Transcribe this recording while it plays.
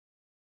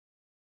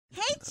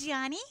Hey,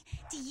 Johnny,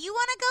 do you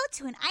want to go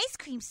to an ice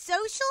cream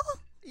social?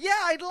 Yeah,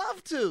 I'd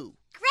love to.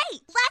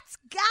 Great, let's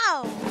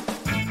go.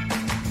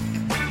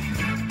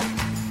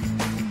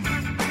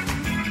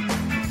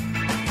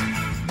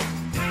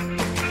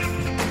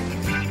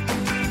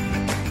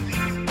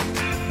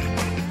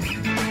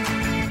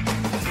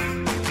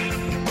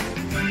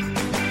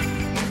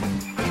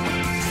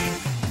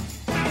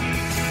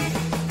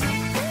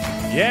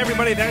 Yeah,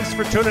 everybody, thanks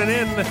for tuning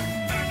in.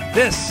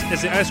 This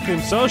is the Ice Cream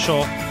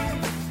Social.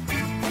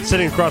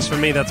 Sitting across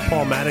from me, that's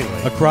Paul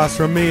Mattingly. Across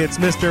from me, it's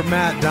Mr.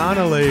 Matt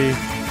Donnelly.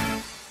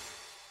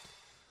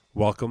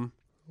 Welcome,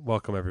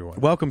 everyone.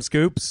 Welcome,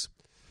 Scoops,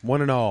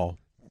 one and all.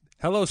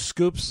 Hello,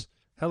 Scoops.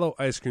 Hello,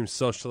 Ice Cream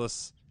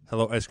Socialists.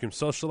 Hello, Ice Cream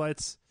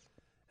Socialites.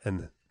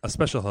 And a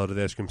special hello to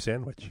the ice cream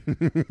sandwich.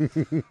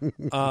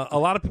 A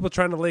lot of people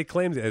trying to lay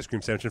claim to the ice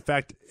cream sandwich. In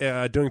fact,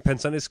 during Penn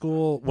Sunday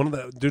School, one of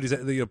the duties,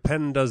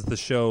 Penn does the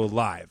show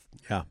live.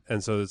 Yeah.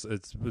 And so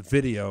it's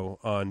video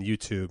on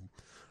YouTube.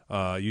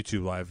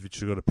 YouTube Live. You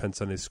should go to Penn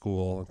Sunday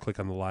School and click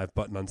on the live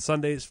button on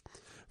Sundays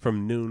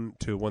from noon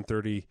to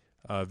 1:30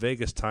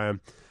 Vegas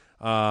time.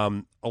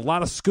 A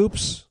lot of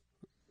scoops.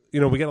 We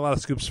get a lot of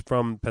scoops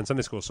from Penn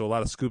Sunday School, so a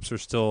lot of scoops are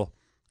still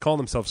calling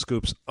themselves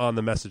scoops on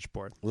the message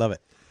board. Love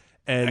it.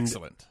 And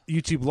excellent.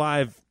 YouTube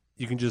Live,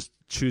 you can just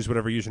choose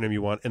whatever username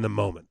you want in the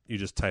moment. You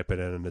just type it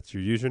in, and it's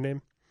your username.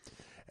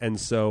 And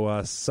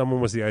so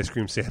someone was the ice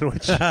cream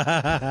sandwich on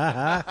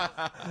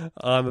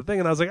the thing,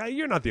 and I was like,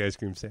 "You're not the ice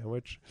cream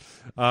sandwich."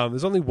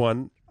 There's only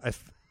one.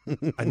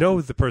 I know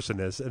who the person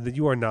is, and then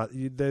you are not.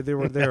 They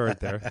aren't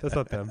there. That's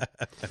not them.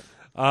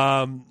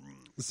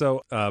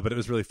 But it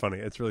was really funny.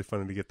 It's really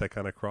funny to get that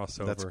kind of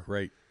crossover. That's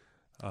great.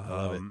 I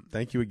love it.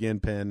 Thank you again,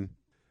 Penn.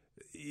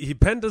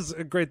 Penn does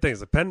great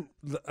things. Penn.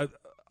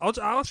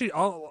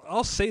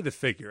 I'll say the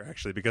figure,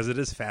 actually, because it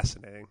is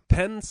fascinating.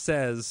 Penn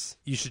says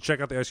you should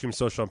check out the Ice Cream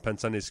Social on Penn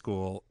Sunday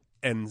School,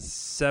 and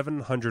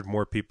 700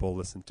 more people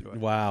listen to it.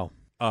 Wow.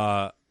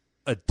 A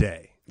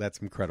day. That's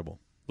incredible.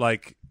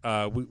 Like,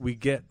 we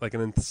get like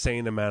an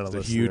insane amount of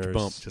listeners. A huge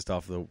bump just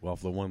off the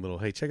one little,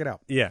 hey, check it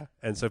out. Yeah.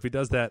 And so if he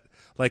does that,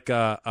 like,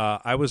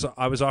 I was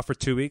off for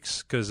 2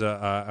 weeks because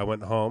I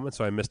went home, and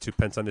so I missed 2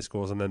 Penn Sunday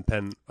Schools, and then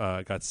Penn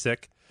got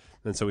sick,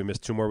 and so we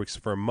missed 2 more weeks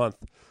for a month.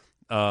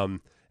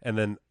 And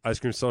then Ice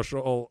Cream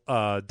Social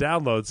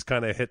downloads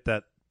kind of hit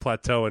that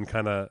plateau and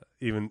kind of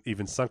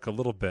even sunk a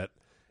little bit.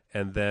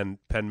 And then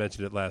Penn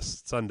mentioned it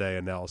last Sunday,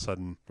 and now all of a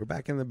sudden we're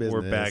back in the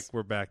business.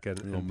 We're back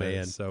in man.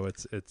 business. So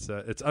it's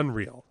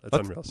unreal.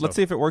 Unreal. Let's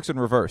see if it works in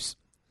reverse.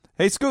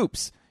 Hey,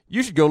 Scoops,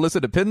 you should go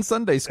listen to Penn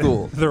Sunday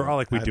School. They're all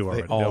like we do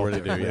already. They already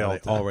do. Yeah,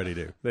 they already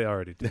do. They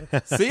already do.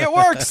 See, it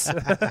works.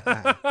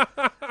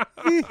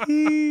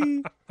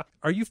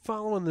 Are you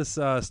following this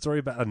story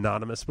about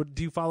Anonymous?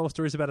 Do you follow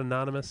stories about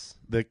Anonymous?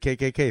 The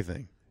KKK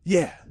thing.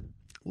 Yeah.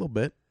 A little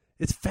bit.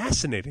 It's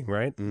fascinating,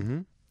 right? Mm-hmm.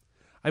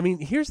 I mean,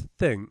 here's the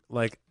thing.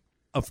 Like,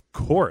 of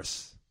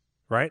course,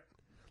 right?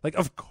 Like,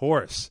 of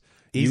course.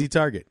 Easy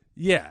target.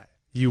 Yeah.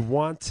 You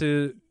want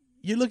to...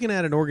 You're looking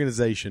at an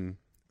organization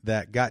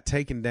that got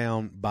taken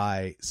down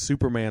by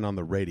Superman on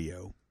the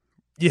radio.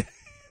 Yeah,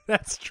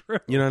 that's true.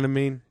 You know what I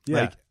mean?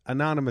 Yeah. Like,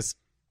 Anonymous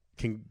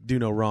can do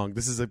no wrong.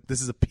 This is a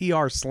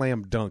PR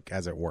slam dunk,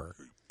 as it were.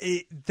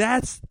 I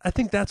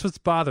think that's what's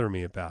bothering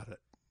me about it.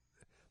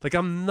 Like,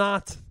 I'm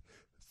not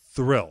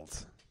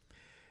thrilled.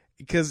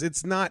 Because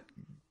it's not,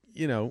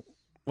 well,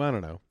 I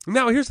don't know.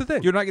 Now, here's the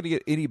thing. You're not going to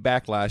get any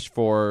backlash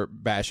for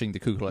bashing the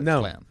Ku Klux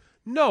Klan.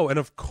 No, and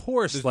of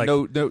course, There's like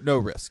no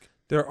risk.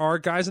 There are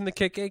guys in the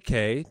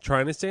KKK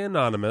trying to stay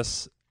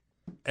anonymous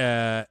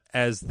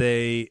as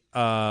they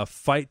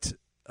fight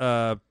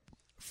for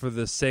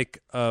the sake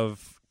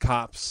of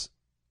cops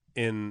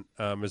in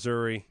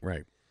Missouri.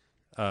 Right.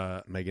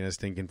 Making a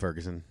stinking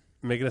Ferguson.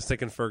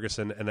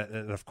 And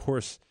of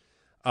course,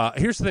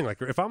 here's the thing.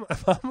 Like, if I'm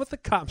with the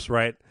cops,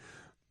 right,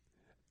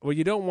 what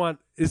you don't want,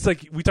 it's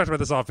like, we talked about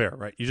this off air,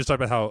 right? You just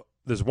talked about how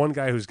there's one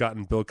guy who's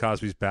gotten Bill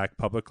Cosby's back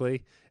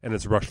publicly, and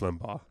it's Rush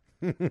Limbaugh,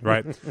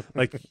 right?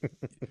 Like,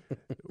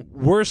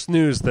 worse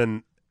news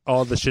than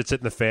all the shit's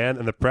hitting the fan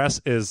and the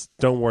press is,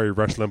 don't worry,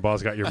 Rush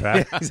Limbaugh's got your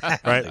back,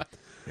 Exactly. right?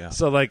 Yeah.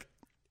 So, like,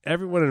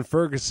 everyone in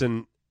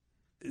Ferguson,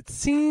 it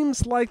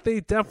seems like they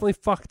definitely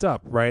fucked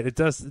up, right? It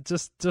does,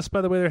 just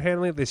by the way they're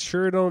handling it. They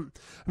sure don't.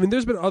 I mean,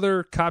 there's been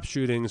other cop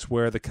shootings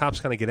where the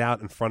cops kind of get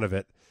out in front of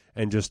it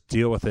and just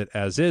deal with it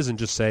as is and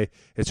just say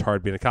it's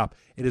hard being a cop.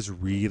 It is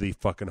really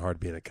fucking hard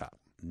being a cop.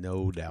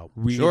 No doubt.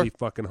 Really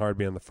fucking hard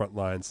being on the front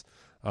lines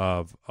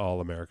of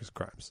all America's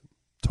crimes.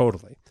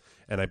 Totally.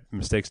 And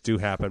mistakes do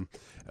happen.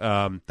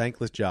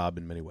 Thankless job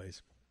in many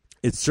ways.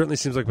 It certainly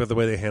seems like by the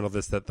way they handled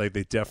this that like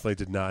they definitely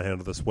did not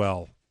handle this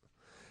well.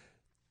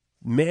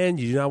 Man,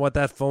 you do not want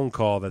that phone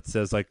call that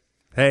says like,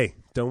 hey,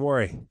 don't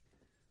worry.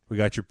 We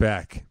got your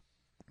back.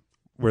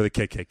 We're the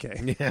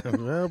KKK. Yeah,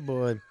 well,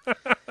 boy.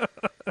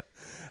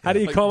 How do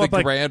you call up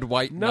like grand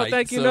white no,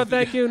 thank you, no,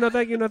 thank you, no,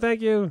 thank you, no,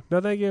 thank you, no,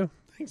 thank you,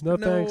 Thanks, no,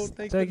 but thanks,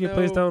 thanks, thank but you, no.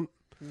 please don't,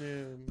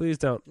 No. please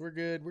don't. We're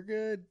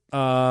good.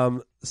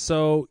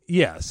 So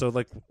yeah, so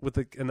like with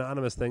the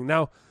anonymous thing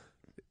now,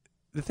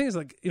 the thing is,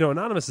 like,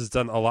 Anonymous has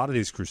done a lot of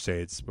these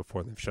crusades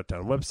before. They've shut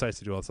down websites.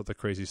 They do all this other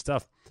crazy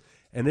stuff.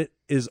 And it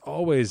is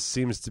always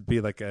seems to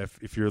be like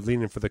if you're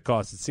leaning for the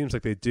cause, it seems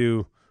like they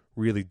do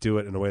really do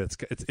it in a way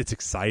it's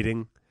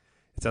exciting.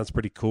 It sounds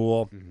pretty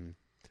cool. Mm-hmm.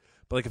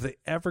 But like if they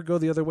ever go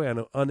the other way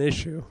on an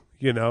issue,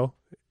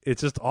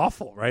 it's just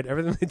awful, right?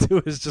 Everything they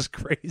do is just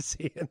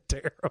crazy and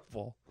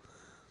terrible.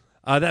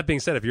 That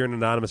being said, if you're an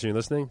Anonymous and you're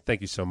listening,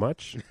 thank you so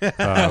much. We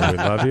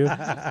love you.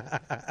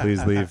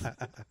 Please leave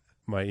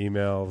my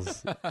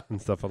emails and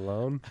stuff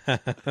alone.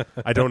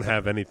 I don't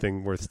have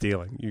anything worth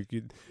stealing.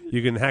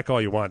 You can hack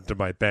all you want to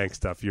my bank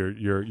stuff.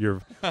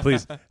 You're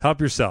please help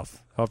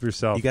yourself. Help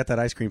yourself. You got that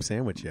ice cream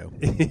sandwich, yo.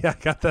 Yeah, I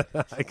got that.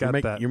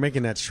 That. You're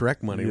making that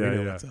Shrek money. Yeah, we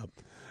know what's up.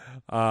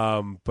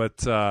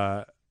 But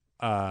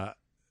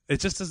it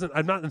just doesn't.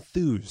 I'm not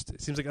enthused.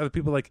 It seems like other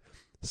people like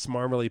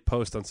smarmily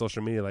post on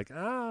social media like,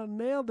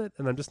 nailed it,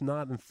 and I'm just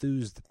not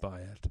enthused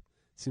by it.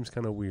 Seems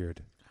kind of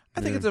weird. I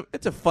think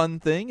it's a fun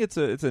thing. It's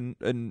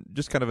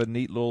just kind of a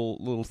neat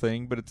little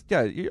thing. But it's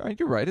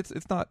you're right.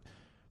 It's not.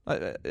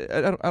 I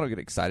don't get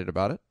excited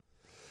about it.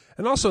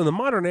 And also in the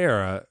modern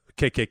era,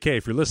 KKK,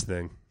 if you're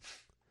listening,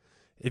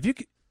 if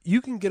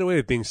you can get away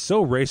with being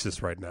so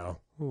racist right now,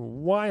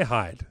 why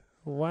hide?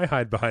 Why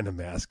hide behind a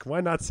mask?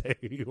 Why not say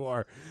who you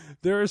are?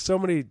 There are so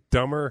many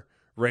dumber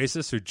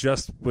racists who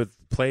just with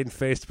plain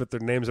face put their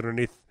names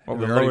underneath. Well,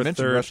 we already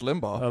mentioned Rush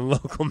Limbaugh on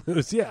local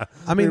news. Yeah,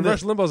 I mean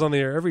Rush Limbaugh's on the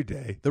air every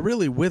day. The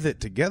really with it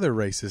together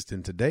racist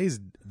in today's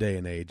day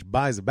and age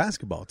buys a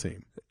basketball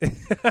team, and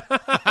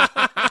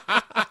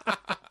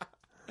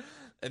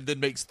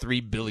then makes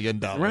 $3 billion.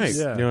 Right?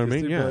 Yeah, you know what I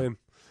mean? Yeah. Billion.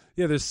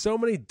 Yeah, there's so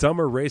many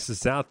dumber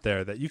racists out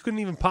there that you couldn't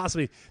even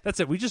possibly. That's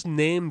it. We just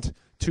named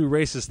two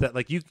racists that,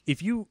 like,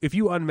 if you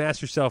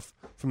unmask yourself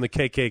from the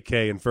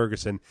KKK in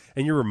Ferguson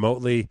and you're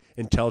remotely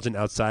intelligent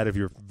outside of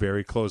your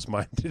very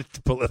closed-minded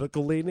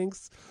political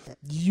leanings,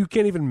 you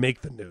can't even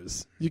make the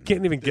news. You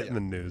can't even get in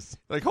the news.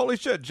 Like, holy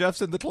shit,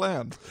 Jeff's in the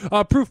Klan.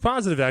 Proof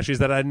positive, actually, is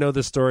that I know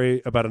this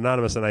story about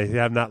Anonymous, and I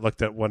have not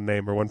looked at one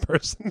name or one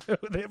person.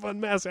 They have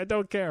unmasked. I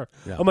don't care.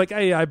 Yeah. I'm like,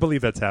 hey, I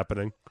believe that's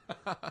happening.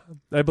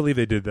 I believe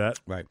they did that.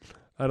 Right.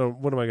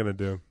 What am I going to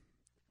do?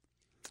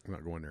 I'm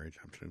not going there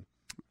anytime soon.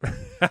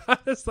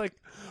 It's like,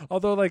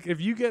 although, like, if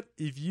you get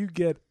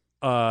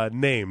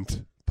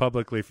named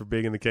publicly for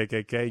being in the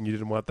KKK and you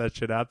didn't want that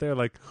shit out there,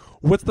 like,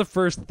 what's the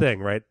first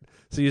thing, right?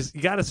 So you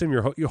got to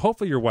assume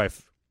hopefully your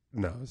wife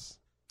knows.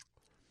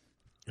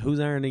 Who's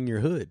ironing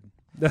your hood?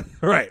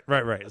 Right.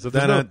 So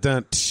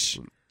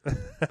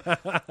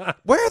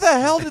where the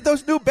hell did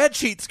those new bed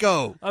sheets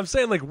go? I'm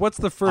saying, like, what's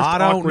the first? I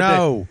don't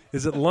know. Day?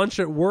 Is it lunch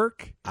at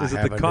work? Is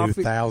it the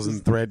coffee? I have a new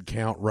 1,000 thread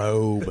count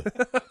robe.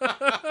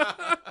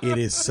 It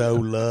is so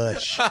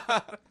lush.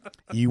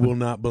 You will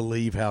not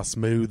believe how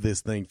smooth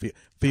this thing feels.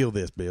 Feel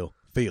this, Bill.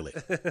 Feel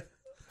it.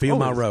 Feel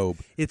my robe.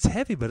 It's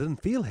heavy, but it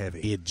doesn't feel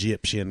heavy.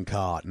 Egyptian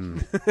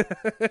cotton.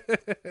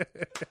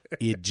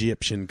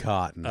 Egyptian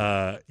cotton.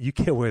 You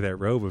can't wear that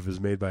robe if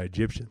it's made by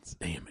Egyptians.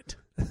 Damn it.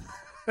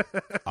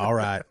 All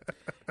right.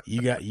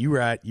 You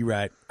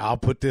right. I'll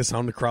put this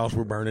on the cross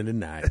we're burning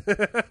tonight.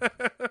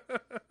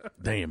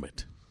 Damn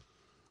it.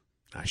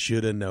 I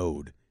should have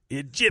knowed.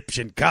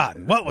 Egyptian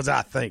cotton. What was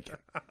I thinking?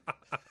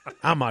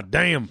 I'm a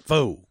damn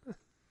fool.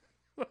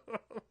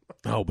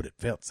 Oh, but it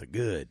felt so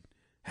good.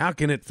 How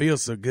can it feel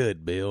so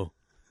good, Bill,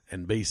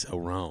 and be so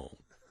wrong?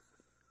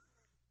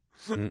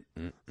 I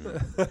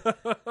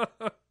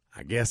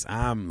guess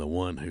I'm the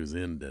one who's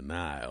in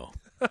denial.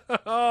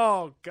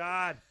 Oh,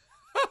 God.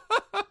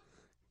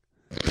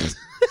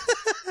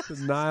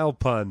 Denial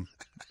pun.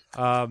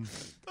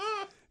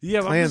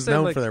 Yeah, Klan's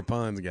known for their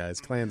puns,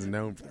 guys. Klan's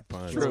known for their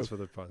puns. True. For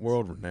their puns.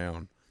 World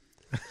renowned.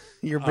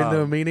 You ever been to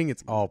a meeting?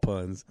 It's all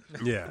puns.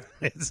 Yeah.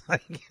 It's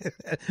like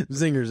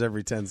zingers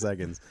every 10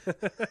 seconds.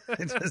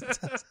 It just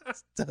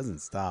doesn't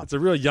stop. It's a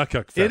real yuck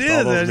fest. It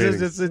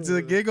is. It's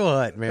a giggle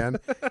hut, man.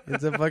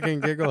 It's a fucking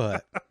giggle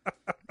hut.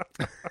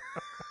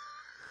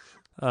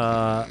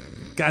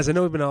 Guys, I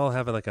know we've been all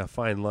having like a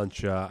fine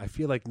lunch. I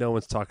feel like no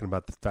one's talking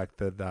about the fact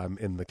that I'm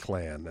in the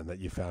Klan and that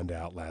you found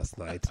out last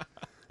night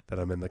that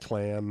I'm in the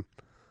Klan.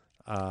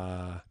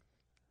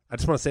 I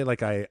just want to say,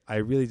 like, I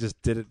really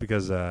just did it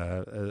because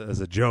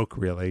as a joke,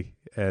 really,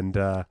 and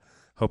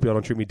hope y'all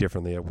don't treat me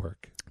differently at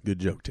work. Good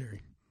joke,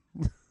 Terry.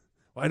 Well,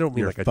 I don't mean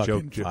You're like a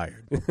fucking joke.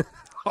 Fired.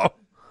 Oh,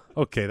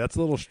 okay, that's a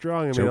little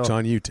strong. I mean, Joke's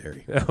on you,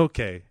 Terry.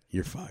 Okay,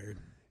 you're fired.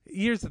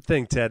 Here's the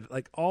thing, Ted.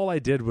 Like, all I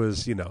did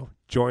was,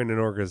 join an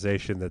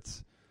organization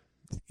that's,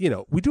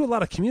 we do a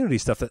lot of community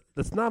stuff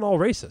that's not all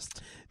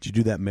racist. Did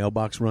you do that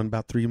mailbox run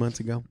about 3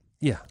 months ago?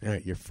 Yeah. All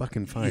right, you're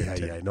fucking fired.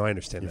 Yeah. No, I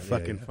understand. You're that.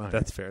 fucking yeah. fired.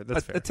 That's fair.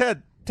 That's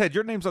fair. Ted,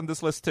 your name's on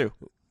this list too.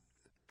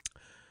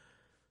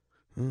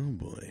 Oh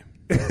boy,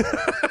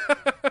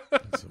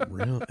 that's a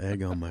real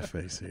egg on my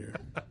face here.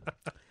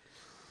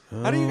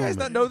 How do you guys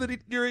not know that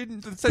you're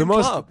in the same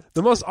club?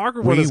 The most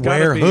awkward one we has got to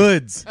wear be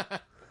hoods.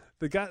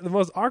 The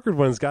most awkward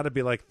one's got to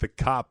be like the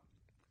cop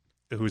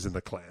who's in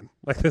the Klan.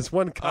 Like, there's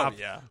one cop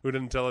who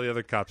didn't tell the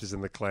other cops he's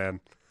in the Klan,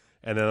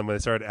 and then when they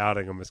started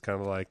outing him, it's kind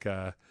of like,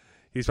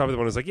 He's probably the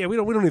one who's like, yeah, we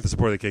don't need the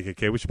support of the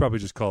KKK. We should probably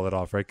just call it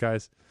off, right,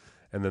 guys?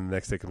 And then the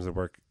next day comes to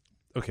work.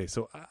 Okay,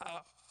 so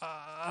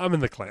I'm in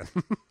the Klan.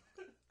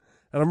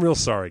 And I'm real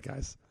sorry,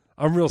 guys.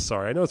 I'm real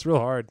sorry. I know it's real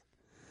hard.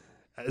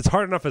 It's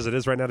hard enough as it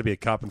is right now to be a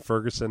cop in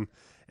Ferguson.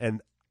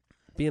 And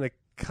being a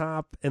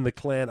cop in the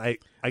Klan,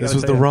 this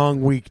was the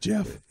wrong week,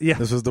 Jeff. Yeah.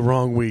 This was the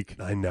wrong week.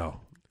 I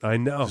know.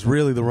 It was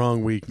really the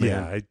wrong week,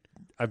 man.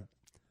 Yeah,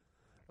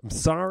 I'm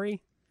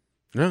sorry.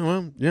 No,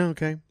 well, yeah,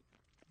 okay.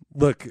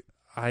 Look,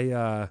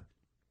 I'd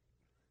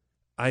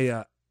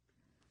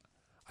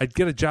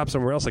get a job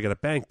somewhere else, like at a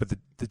bank, but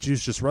the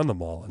Jews just run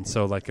them all. And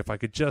so, like, if I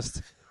could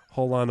just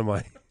hold on to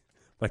my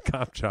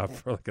cop job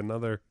for like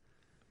another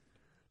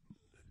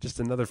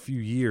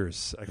few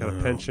years, I got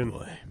a pension.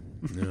 Boy.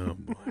 Oh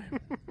boy.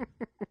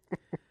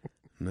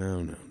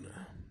 No.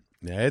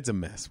 Yeah, it's a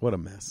mess. What a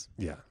mess.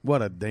 Yeah,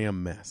 what a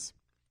damn mess.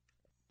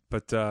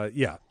 But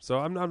yeah, so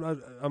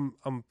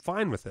I'm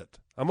fine with it.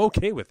 I'm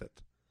okay with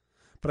it.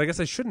 But I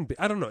guess I shouldn't be.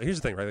 I don't know. Here's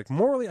the thing, right? Like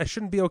morally, I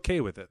shouldn't be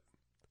okay with it.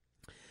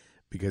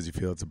 Because you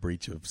feel it's a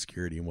breach of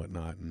security and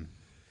whatnot. And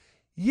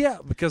yeah,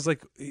 because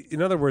like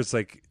in other words,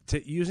 like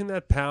using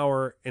that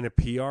power in a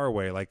PR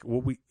way, like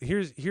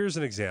here's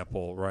an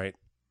example, right?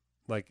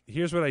 Like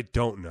here's what I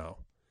don't know.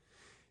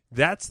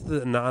 That's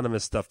the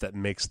anonymous stuff that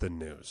makes the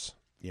news.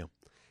 Yeah.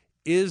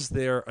 Is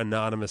there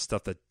anonymous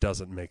stuff that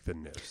doesn't make the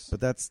news?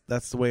 But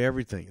that's the way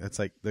everything. That's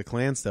like the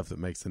Klan stuff that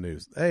makes the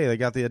news. Hey, they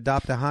got the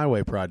Adopt a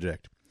Highway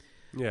project.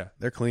 Yeah.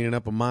 They're cleaning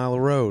up a mile of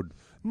road.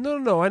 No.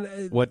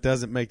 What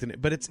doesn't make the news?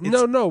 But it's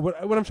no. What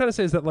I'm trying to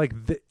say is that like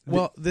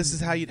this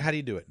is how do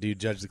you do it? Do you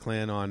judge the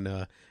Klan on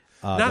the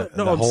I'm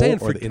whole saying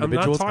or the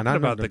individuals? I'm not talking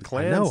about the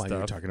Klan stuff.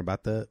 You're talking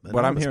about the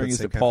what I'm hearing is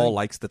that Paul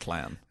likes the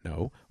Klan.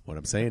 No, what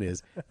I'm saying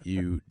is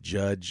you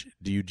judge.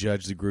 Do you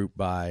judge the group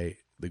by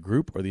the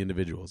group or the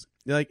individuals?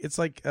 It's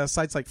like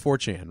sites like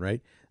 4chan,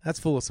 right? That's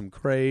full of some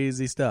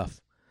crazy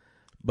stuff.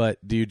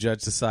 But do you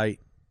judge the site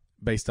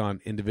based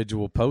on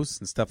individual posts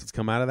and stuff that's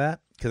come out of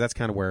that? Because that's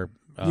kind of where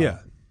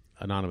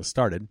Anonymous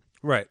started.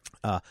 Right.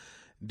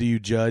 Do you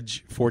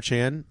judge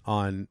 4chan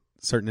on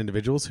certain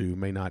individuals who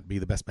may not be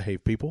the best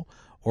behaved people?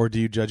 Or do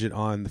you judge it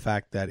on the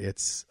fact that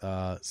it's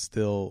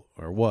still,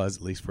 or was,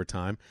 at least for a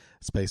time,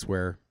 a space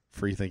where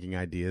free-thinking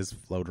ideas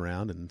float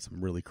around and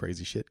some really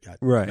crazy shit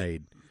got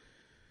made?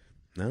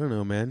 I don't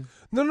know, man.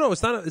 No,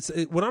 it's not.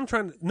 What I'm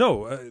trying to.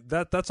 No,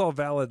 that's all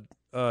valid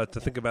to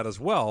think about as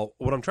well.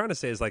 What I'm trying to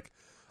say is, like,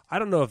 I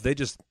don't know if they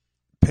just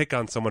pick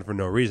on someone for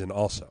no reason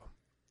also.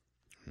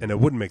 And it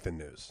wouldn't make the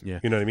news. Yeah.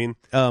 You know what I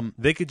mean?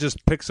 They could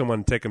just pick someone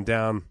and take them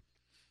down.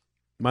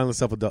 Mindless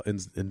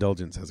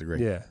Self-Indulgence has a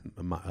great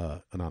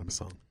anonymous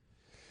song.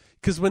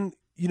 Because when,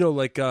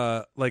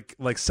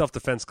 like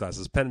self-defense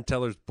classes, Penn and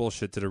Teller's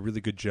bullshit did a really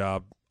good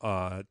job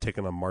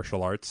taking on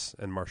martial arts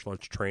and martial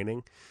arts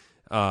training.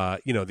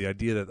 The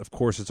idea that, of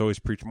course, it's always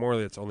preached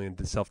morally, it's only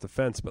in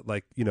self-defense, but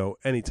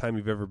anytime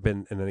you've ever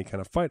been in any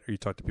kind of fight or you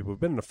talk to people who've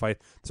been in a fight,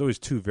 there's always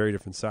two very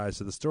different sides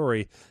to the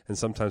story, and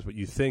sometimes what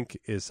you think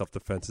is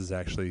self-defense is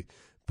actually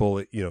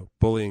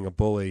bullying a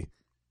bully.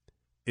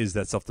 Is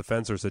that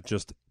self-defense or is it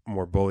just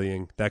more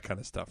bullying, that kind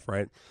of stuff,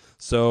 right?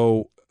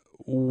 So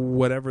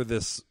whatever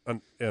this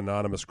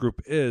anonymous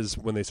group is,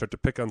 when they start to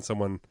pick on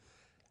someone,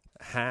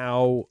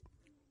 how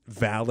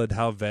valid,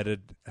 how vetted,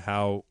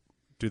 how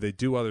do they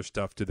do other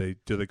stuff? Do they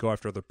go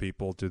after other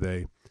people?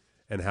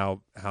 And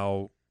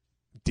how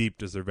deep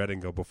does their vetting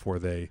go before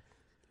they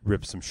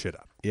rip some shit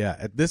up? Yeah,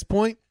 at this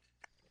point,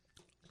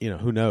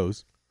 who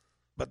knows?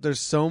 But there's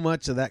so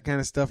much of that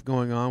kind of stuff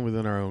going on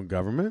within our own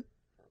government.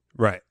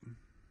 Right.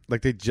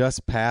 Like they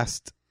just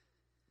passed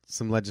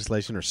some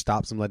legislation or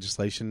stopped some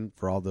legislation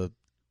for all the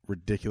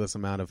ridiculous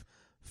amount of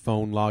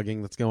phone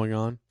logging that's going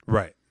on.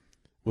 Right.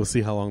 We'll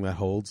see how long that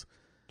holds.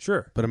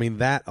 Sure. But I mean,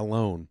 that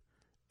alone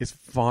is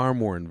far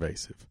more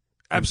invasive.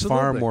 Absolutely.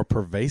 Far more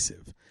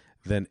pervasive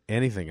than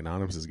anything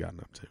Anonymous has gotten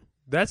up to.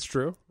 That's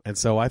true. And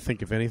so I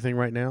think, if anything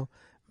right now,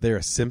 they're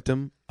a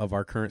symptom of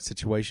our current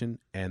situation,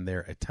 and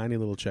they're a tiny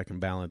little check and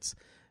balance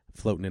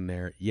floating in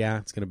there. Yeah,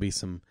 it's going to be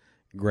some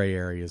gray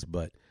areas,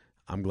 but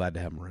I'm glad to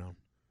have them around.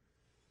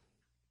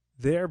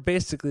 They're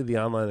basically the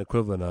online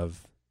equivalent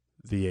of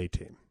the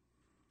A-Team.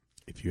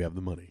 If you have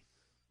the money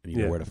and you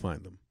know where to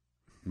find them,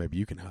 maybe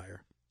you can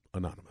hire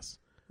Anonymous.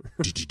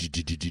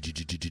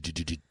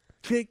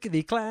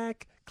 Clickety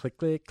clack, click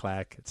click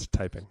clack. It's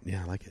typing.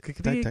 Yeah, I like it.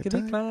 Clickety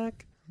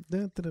clack.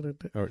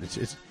 Or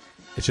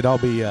it should all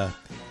be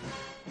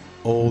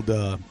old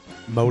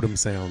modem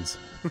sounds.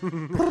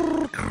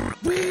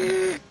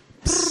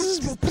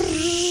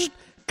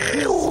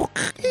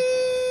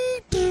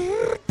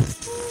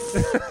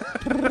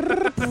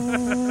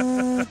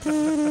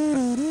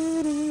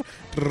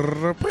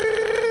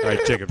 All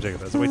right, Jacob,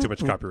 that's way too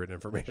much copyright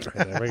information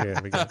right there.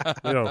 We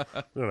don't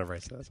have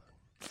rights to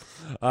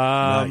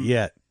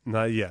that.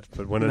 Not yet.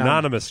 But when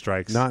Anonymous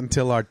strikes, not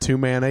until our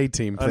 2-man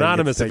A-Team.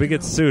 Anonymous, if we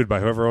get sued by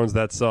whoever owns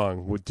that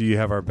song, do you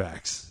have our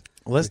backs?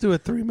 Let's do a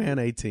 3-man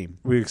A-Team.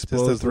 We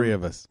expose just the three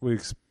of us.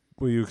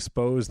 Will you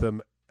expose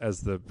them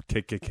as the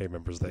KKK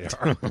members they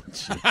are?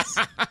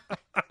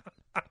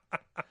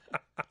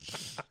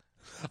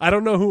 I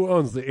don't know who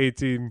owns the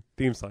A-Team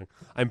theme song.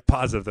 I'm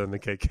positive they're in the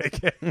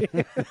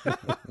KKK.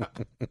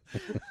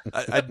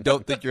 I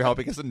don't think you're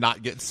helping us to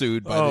not get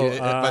sued by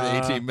the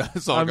A-Team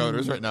song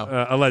owners right now.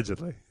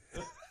 Allegedly.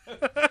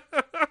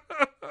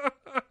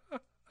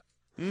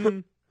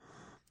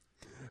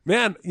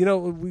 Man,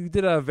 we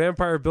did a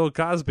Vampire Bill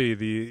Cosby,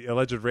 the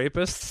alleged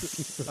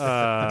rapist,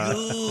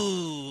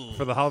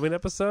 for the Halloween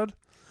episode.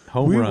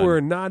 Home run.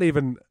 Were not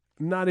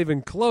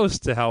even close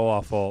to how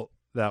awful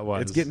that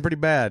was. It's getting pretty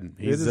bad.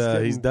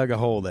 He's dug a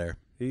hole there.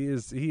 He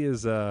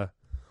is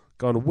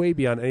gone way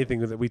beyond anything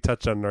that we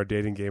touched on in our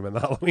dating game in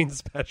the Halloween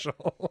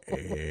special.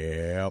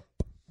 Yep.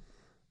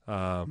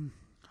 All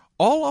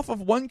off of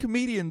one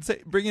comedian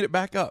bringing it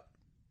back up.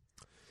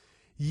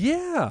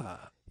 Yeah.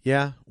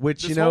 Yeah,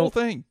 which This whole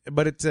thing.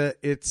 But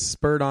it's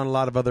spurred on a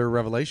lot of other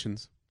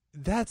revelations.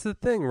 That's the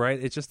thing,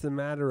 right? It's just a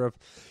matter of,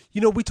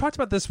 we talked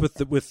about this with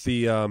the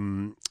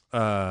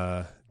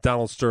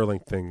Donald Sterling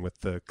thing with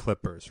the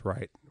Clippers,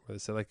 right? Where they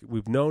said,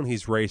 we've known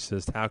he's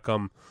racist. How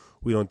come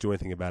we don't do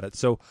anything about it?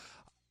 So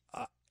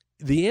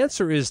the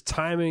answer is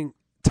timing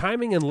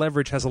and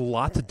leverage has a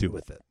lot to do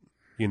with it.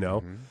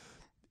 Mm-hmm.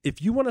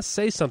 If you want to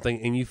say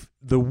something and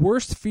the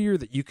worst fear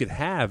that you could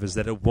have is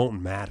that it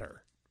won't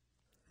matter.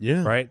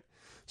 Yeah. Right?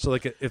 So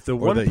if the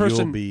Or one that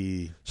person, you'll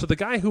be... so the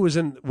guy who was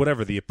in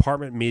the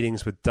apartment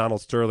meetings with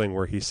Donald Sterling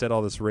where he said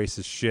all this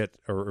racist shit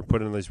or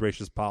put in these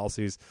racist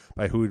policies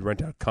by who he'd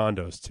rent out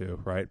condos to,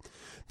 right?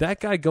 That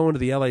guy going to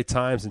the LA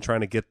Times and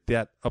trying to get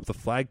that up the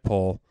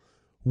flagpole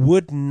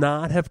would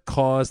not have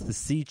caused the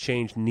sea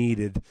change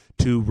needed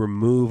to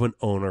remove an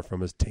owner from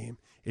his team.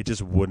 It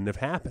just wouldn't have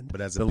happened. But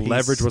as the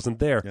leverage wasn't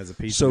there. As a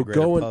piece so of the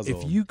greater puzzle.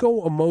 if you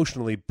go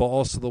emotionally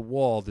balls to the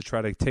wall to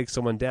try to take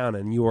someone down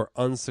and you are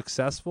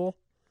unsuccessful,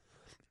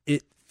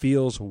 it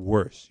feels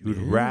worse. You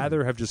would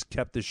rather have just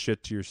kept this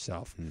shit to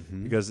yourself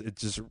because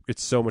it's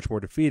so much more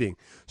defeating.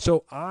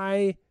 So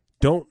I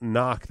don't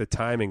knock the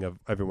timing of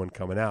everyone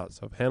coming out.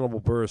 So if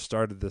Hannibal Buress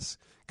started this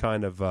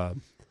kind of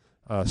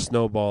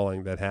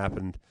snowballing that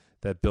happened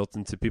that built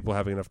into people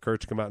having enough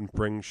courage to come out and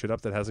bring shit up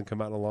that hasn't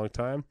come out in a long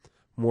time,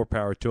 more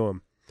power to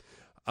him.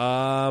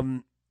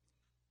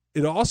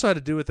 It also had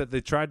to do with that they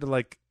tried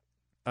to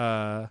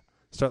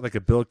start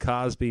a Bill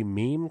Cosby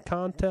meme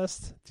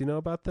contest. Do you know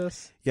about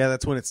this? Yeah,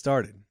 that's when it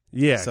started.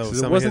 Yeah, so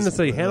it wasn't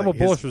necessarily Hannibal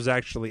Buress was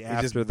actually just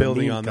after the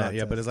building meme on that. contest.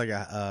 Yeah, but it's like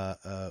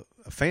a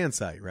fan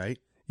site, right?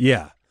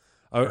 Yeah,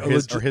 Or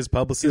his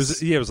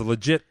publicist. It was a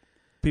legit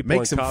people Make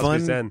on some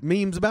Cosby's fun end.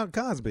 memes about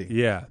Cosby.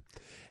 Yeah,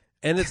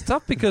 and it's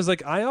tough because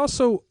I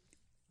also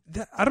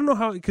I don't know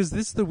how, because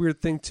this is the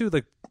weird thing too.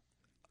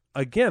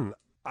 Again,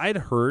 I'd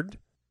heard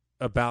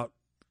about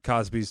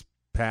Cosby's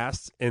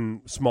past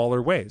in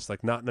smaller ways,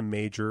 not in a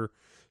major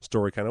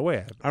story kind of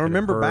way. I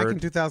remember back in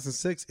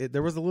 2006,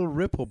 there was a little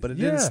ripple, but it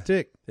didn't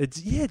stick. It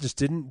just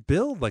didn't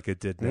build like it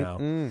did now.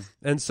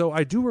 And so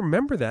I do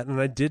remember that,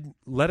 and I did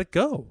let it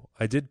go.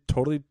 I did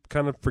totally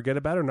kind of forget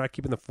about it or not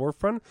keep it in the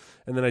forefront,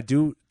 and then I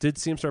did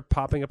see him start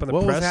popping up in the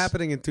press. What was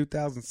happening in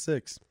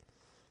 2006?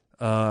 It's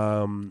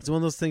one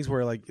of those things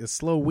where a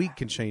slow week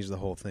can change the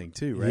whole thing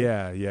too, right?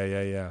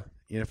 Yeah.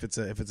 If it's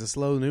a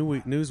slow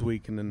news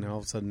week, and then all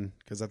of a sudden,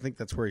 because I think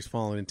that's where he's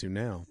falling into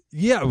now.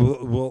 Yeah,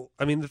 well,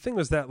 I mean, the thing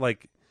was that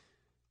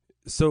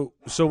so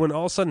when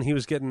all of a sudden he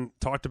was getting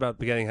talked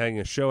about having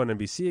a show on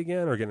NBC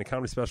again or getting a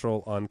comedy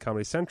special on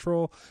Comedy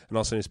Central, and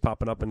all of a sudden he's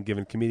popping up and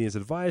giving comedians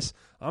advice,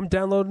 I'm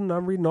downloading,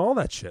 I'm reading all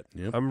that shit.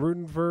 Yep. I'm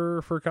rooting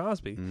for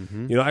Cosby.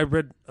 I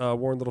read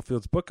Warren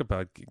Littlefield's book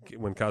about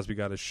when Cosby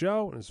got his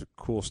show, and it's a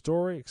cool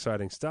story,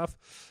 exciting stuff.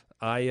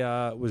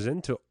 I was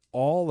into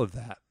all of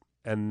that,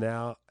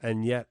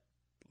 and yet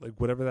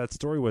whatever that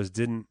story was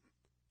didn't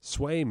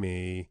sway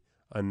me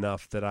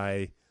enough that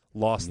I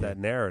lost that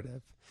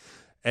narrative.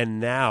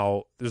 And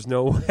now there's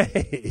no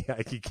way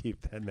I can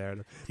keep that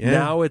narrative. Yeah.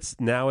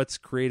 Now it's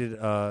created.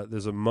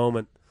 There's a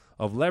moment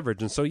of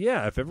leverage, and so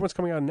if everyone's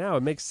coming out now,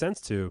 it makes sense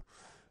to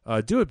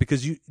do it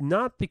because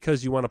not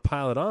because you want to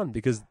pile it on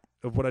because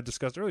of what I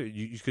discussed earlier.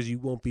 Because you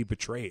won't be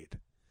betrayed.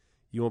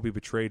 You won't be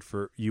betrayed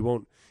It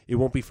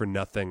won't be for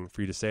nothing for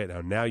you to say it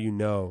now. Now you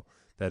know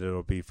that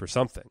it'll be for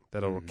something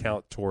that it'll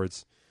count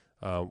towards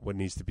what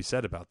needs to be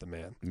said about the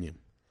man. Yeah.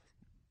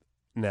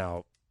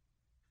 Now.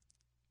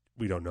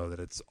 We don't know that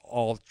it's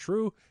all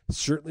true. It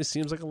certainly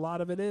seems like a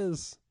lot of it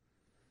is.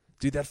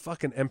 Dude, that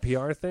fucking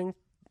NPR thing.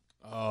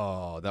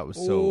 Oh, that was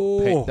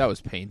that was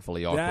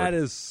painfully awkward. That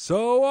is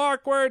so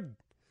awkward.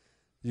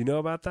 You know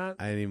about that?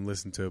 I didn't even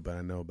listen to it, but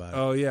I know about it.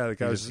 Oh, yeah. The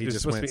guy was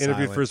just supposed to be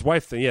interviewed for his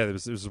wife thing. Yeah, it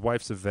was his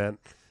wife's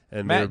event.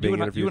 And Matt,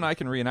 you and I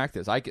can reenact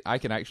this. I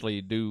can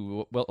actually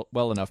do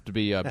well enough to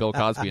be Bill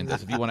Cosby in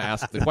this. If you want to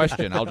ask the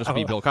question, I'll just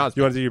be Bill Cosby.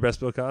 You want to do your best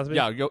Bill Cosby?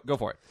 Yeah, go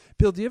for it.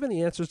 Bill, do you have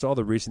any answers to all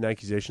the recent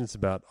accusations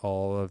about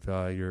all of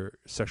your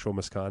sexual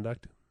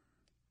misconduct?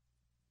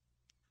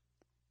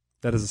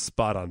 That is a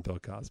spot on Bill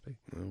Cosby.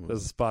 That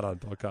is a spot on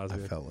Bill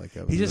Cosby. I felt like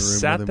I was He in just the room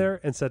sat with him. there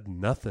and said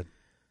nothing.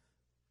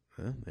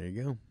 Well, there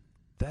you go.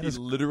 That He is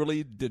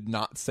literally did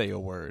not say a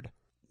word.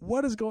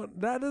 what is going.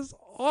 That is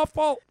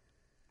awful.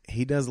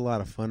 He does a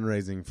lot of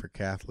fundraising for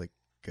Catholic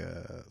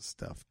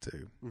stuff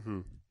too.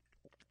 Mm-hmm.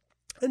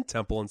 And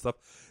Temple and stuff.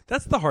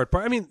 That's the hard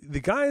part. I mean,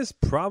 the guy is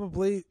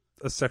probably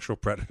a sexual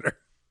predator.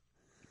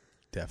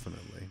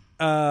 Definitely.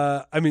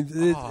 I mean,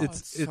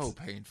 it's so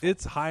painful.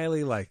 It's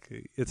highly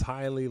likely. It's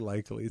highly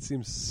likely. It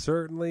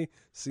certainly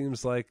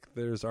seems like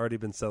there's already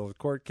been settled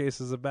court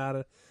cases about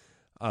it.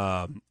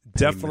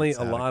 Definitely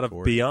a lot of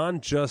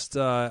beyond just.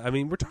 I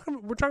mean, we're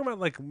talking about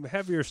like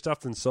heavier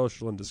stuff than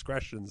social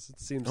indiscretions. It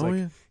seems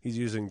he's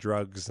using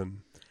drugs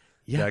and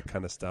that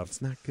kind of stuff.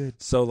 It's not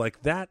good. So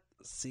like that.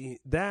 See,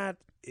 that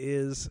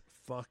is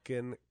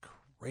fucking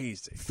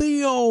crazy.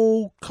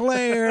 Theo,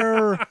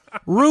 Claire,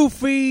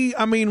 Rudy.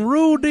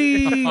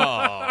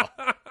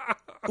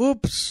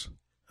 Oops.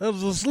 That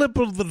was a slip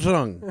of the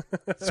tongue.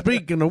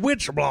 Speaking of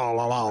which, blah,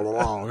 blah, blah,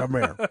 blah, come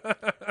here.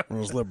 I'm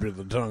going to slip you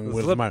the tongue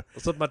with my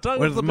tongue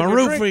with my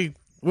roofie.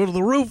 With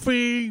the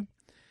roofie.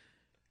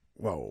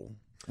 Whoa.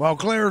 While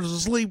Claire's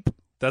asleep.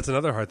 That's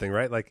another hard thing,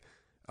 right? Like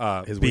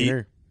his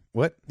wiener.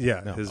 What?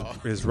 Yeah, no.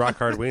 his rock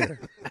hard wiener.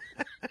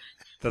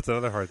 That's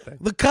another hard thing.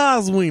 The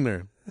Cos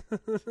wiener.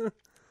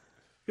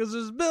 Because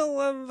there's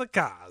Bill and the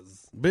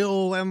Cos.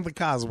 Bill and the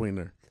Cos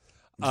wiener.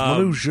 It's my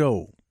new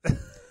show.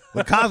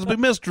 The Cosby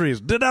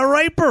Mysteries. Did I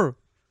rape her?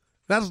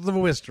 That's the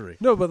mystery.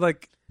 No, but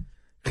like,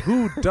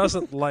 who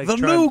doesn't like the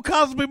new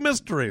Cosby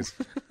Mysteries?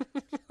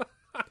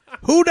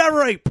 Who'd I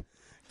rape?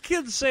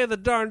 Kids say the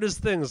darndest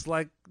things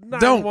like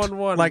 911.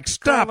 Don't. Like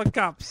stop. Call the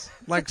cops.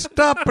 Like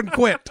stop and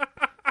quit.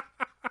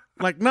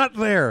 Like not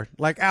there.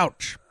 Like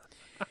ouch.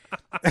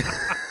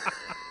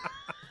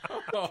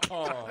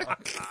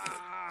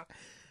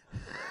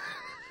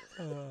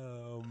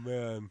 Oh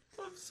man,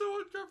 I'm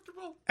so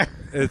uncomfortable.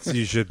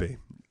 You should be.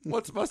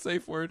 What's my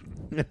safe word?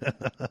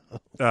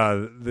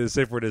 The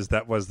safe word is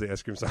that was the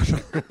ice cream social.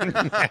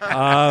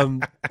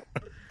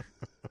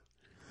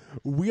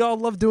 We all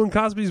love doing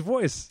Cosby's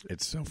voice.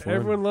 It's so fun.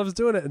 Everyone loves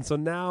doing it, and so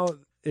now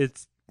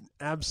it's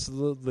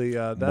absolutely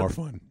more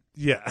fun.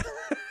 Yeah,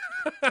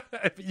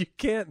 you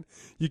can't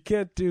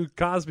do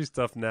Cosby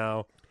stuff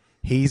now.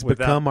 He's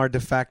become our de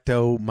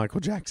facto Michael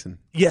Jackson.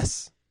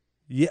 Yes.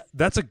 Yeah,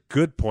 that's a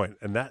good point,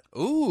 and that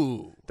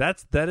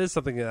is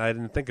something that I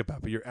didn't think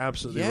about. But you're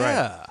absolutely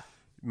right.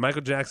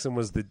 Michael Jackson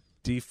was the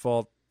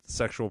default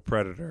sexual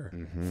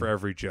predator for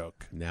every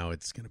joke. Now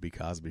it's going to be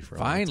Cosby for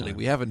Finally,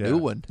 we have a new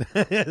one.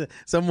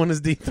 Someone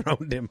has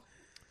dethroned him.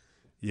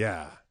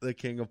 Yeah, the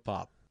king of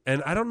pop.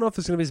 And I don't know if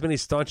there's going to be as many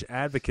staunch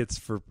advocates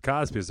for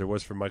Cosby as there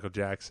was for Michael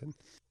Jackson.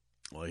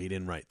 Well, he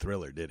didn't write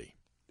Thriller, did he?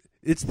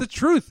 It's the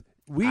truth.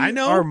 I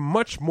know. Are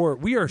much more.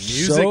 We are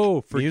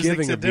so forgiving of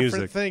music. Music's a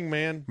different thing,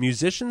 man.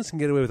 Musicians can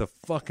get away with a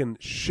fucking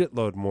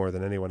shitload more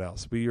than anyone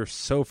else. We are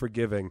so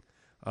forgiving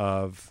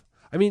of.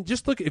 I mean,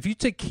 just look. If you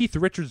take Keith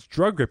Richards'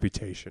 drug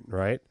reputation,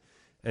 right,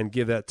 and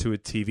give that to a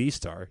TV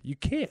star, you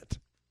can't.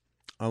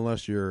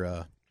 Unless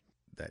you're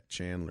that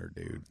Chandler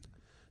dude.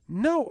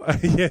 No,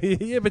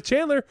 yeah, but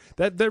Chandler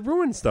that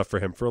ruined stuff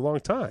for him for a long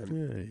time.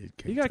 Yeah,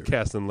 he got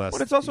cast in less.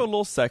 But it's also a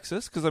little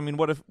sexist because I mean,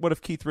 what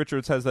if Keith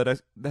Richards has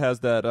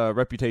that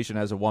reputation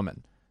as a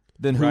woman?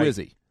 Then who is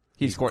he?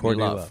 He's Courtney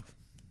Love.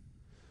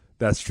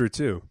 That's true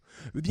too.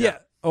 Yeah.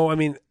 Oh, I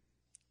mean,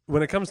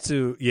 when it comes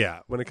to we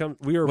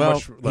are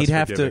much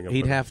less forgiving.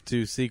 He'd have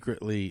to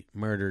secretly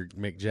murder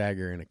Mick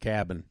Jagger in a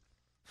cabin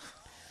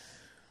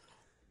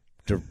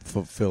to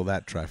fulfill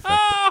that trifecta.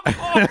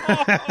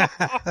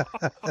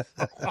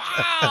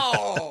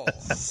 Wow!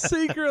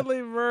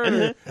 Secretly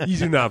murder. You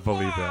do not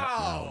believe that.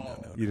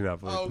 No. You do not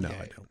believe that. No,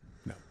 I don't.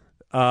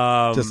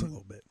 No. Just a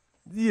little bit.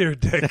 You're a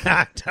dick.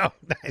 I don't.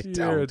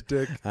 You're a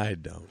dick. I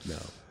don't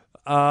know.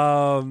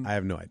 I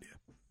have no idea.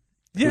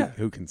 Yeah.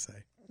 Who can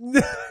say?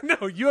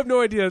 No, you have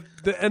no idea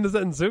the end of the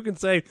sentence. Who can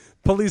say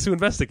police who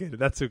investigated?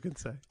 That's who can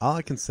say. All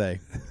I can say.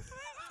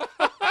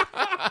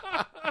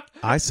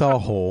 I saw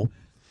Hole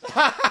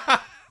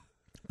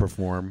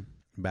perform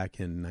back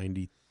in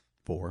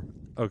 '94.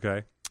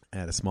 Okay.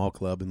 At a small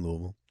club in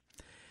Louisville.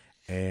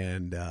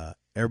 And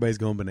everybody's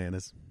going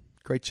bananas.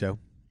 Great show.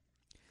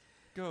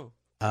 Go.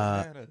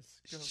 Bananas.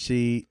 Go.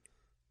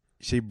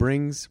 She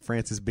brings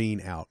Frances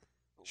Bean out.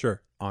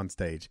 Sure. On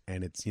stage.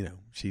 And it's,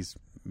 she's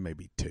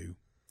maybe 2,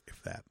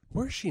 if that.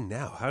 Where's she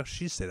now? How's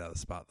she stayed out of the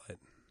spotlight?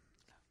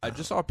 I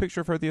just saw a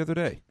picture of her the other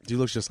day. She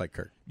looks just like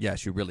Kurt. Yeah,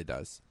 she really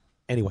does.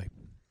 Anyway,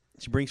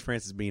 she brings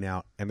Frances Bean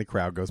out, and the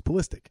crowd goes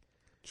ballistic.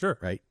 Sure.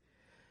 Right?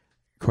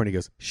 Courtney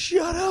goes,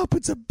 "Shut up,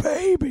 it's a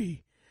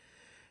baby."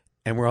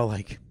 And we're all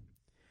like,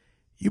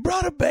 "You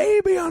brought a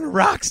baby on a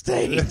rock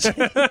stage." What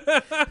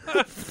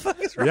the fuck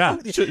is wrong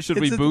with you? Should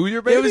we boo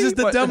your baby? It was just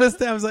the dumbest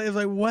thing. I was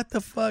like, what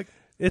the fuck?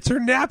 It's her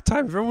nap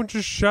time. Everyone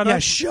just shut up. Yeah,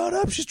 shut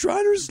up. She's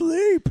trying to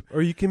sleep.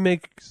 Or you can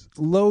make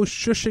low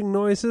shushing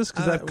noises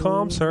because that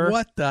calms her.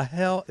 What the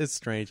hell is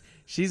strange?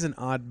 She's an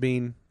odd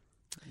bean.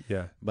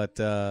 Yeah. But,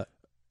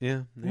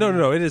 yeah.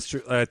 No, it is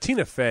true.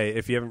 Tina Fey,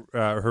 if you haven't,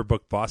 her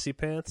book Bossy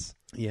Pants.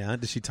 Yeah.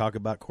 Does she talk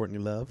about Courtney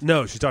Love?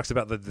 No, she talks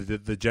about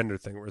the gender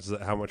thing, where it's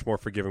how much more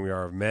forgiving we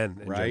are of men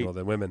in general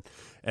than women.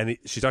 And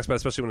she talks about,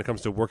 especially when it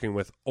comes to working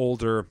with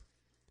older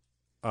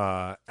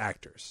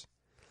actors.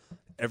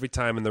 every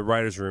time in the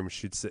writers' room,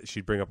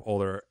 she'd bring up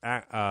older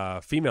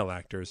female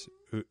actors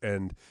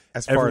and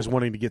as far as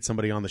wanting to get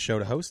somebody on the show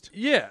to host.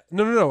 Yeah,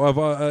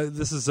 no.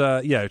 This is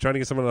trying to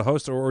get someone to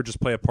host or just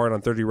play a part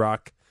on 30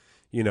 Rock.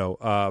 You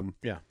know,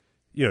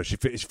 she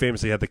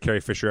famously had the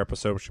Carrie Fisher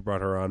episode, which she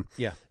brought her on.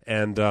 Yeah,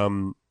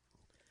 and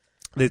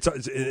it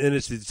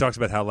talks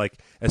about how like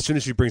as soon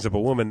as she brings up a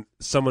woman,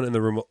 someone in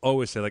the room will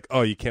always say like,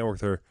 "Oh, you can't work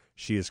with her;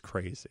 she is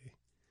crazy."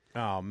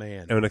 Oh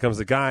man! And when it comes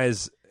to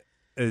guys,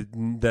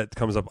 that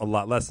comes up a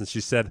lot less. And she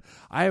said,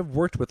 "I have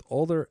worked with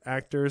older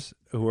actors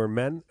who are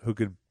men who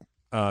could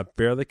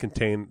barely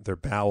contain their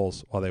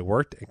bowels while they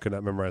worked and could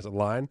not memorize a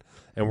line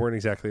and weren't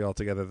exactly all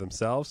together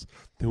themselves,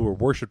 who were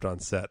worshipped on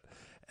set."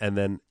 And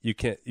then you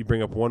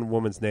bring up one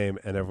woman's name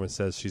and everyone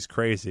says she's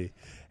crazy,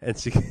 and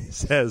she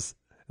says.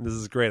 This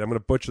is great. I'm going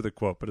to butcher the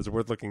quote, but it's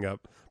worth looking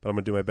up. But I'm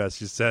going to do my best.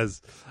 She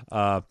says,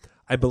 "I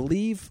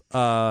believe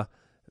show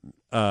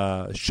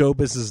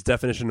business'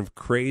 definition of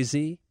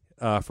crazy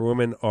for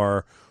women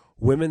are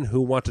women who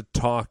want to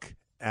talk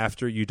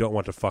after you don't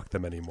want to fuck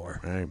them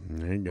anymore." Right.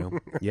 There you go.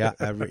 Yeah.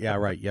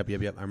 Right. Yep. I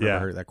remember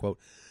heard that quote.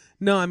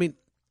 No, I mean,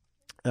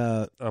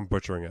 I'm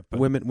butchering it. But.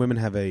 Women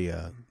have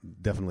a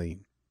definitely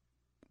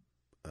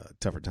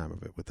tougher time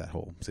of it with that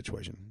whole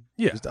situation.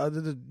 Yeah, just,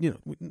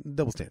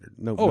 double standard.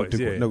 No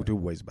two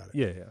ways about it.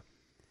 Yeah.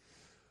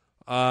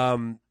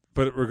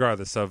 But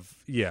regardless of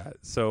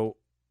so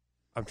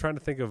I'm trying to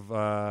think of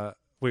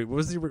wait, what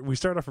was we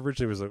started off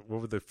originally was like,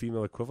 what was the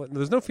female equivalent?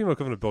 There's no female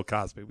equivalent of Bill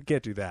Cosby. We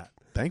can't do that.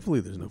 Thankfully,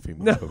 there's no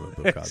female equivalent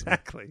of Bill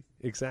Cosby.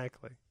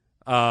 Exactly.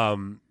 At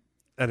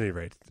any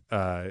rate,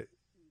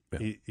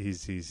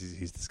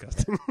 he's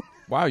disgusting.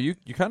 Wow, you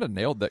kind of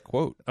nailed that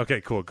quote.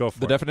 Okay, cool. Go for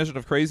it. The definition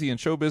of crazy in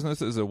show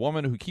business is a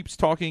woman who keeps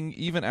talking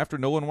even after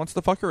no one wants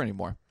to fuck her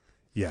anymore.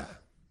 Yeah.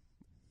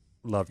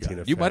 Love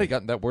Tina Fey. You might have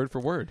gotten that word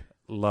for word.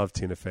 Love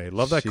Tina Fey.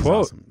 Love that She's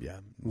quote. Awesome. Yeah.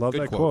 Love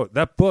Good that quote. quote.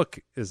 That book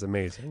is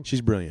amazing.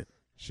 She's brilliant.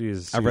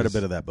 I've read a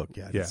bit of that book.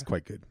 Yeah. It's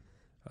quite good.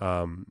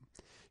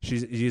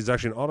 She's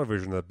actually an audio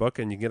version of the book,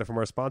 and you can get it from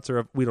our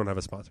sponsor. We don't have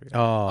a sponsor yet.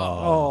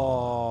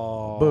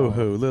 Oh.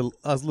 Boo-hoo. Little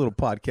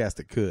podcast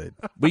that could.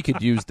 We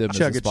could use them as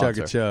a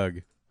sponsor.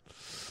 Chug.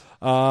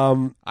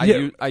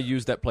 I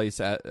use that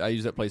place. I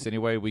use that place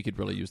anyway. We could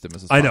really use them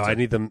as a sponsor. I know. I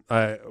need them.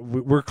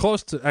 We're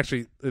close to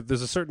actually.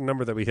 There's a certain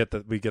number that we hit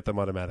that we get them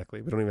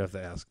automatically. We don't even have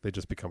to ask. They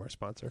just become our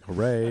sponsor.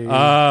 Hooray!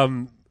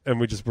 And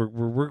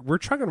we're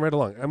chugging right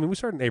along. I mean, we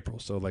started in April,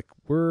 so like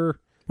we're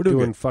doing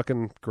good.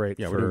 Fucking great.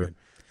 Yeah, we're doing good.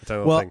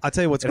 Well, I'll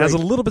tell you what's it great. has a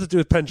little bit to do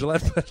with Penn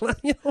Jillette, but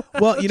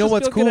well, you know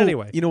what's cool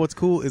anyway. You know what's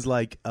cool is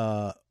like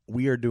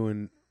we are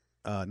doing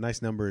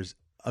nice numbers.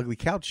 Ugly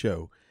Couch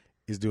Show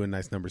is doing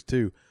nice numbers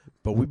too,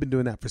 but we've been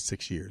doing that for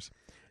 6 years.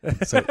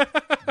 So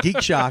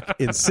Geek Shock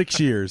in 6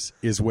 years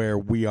is where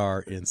we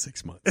are in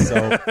 6 months.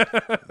 So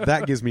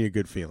that gives me a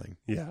good feeling.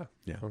 Yeah.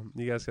 Well,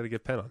 you guys got to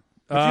get Penn on.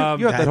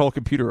 You have that whole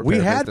computer. We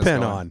had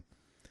Penn on.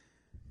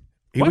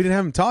 We didn't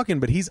have him talking,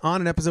 but he's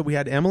on an episode. We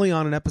had Emily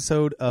on an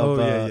episode of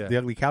the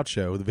Ugly Couch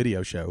Show, the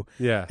video show.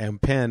 Yeah.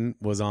 And Penn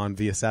was on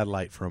via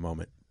satellite for a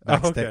moment,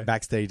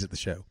 backstage at the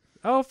show.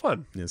 Oh,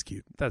 fun. It was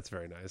cute. That's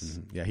very nice.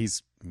 Mm-hmm. Yeah, he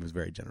was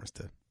very generous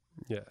to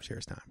share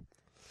his time.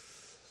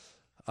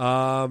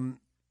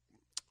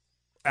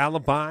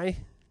 Alibi,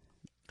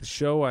 the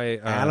show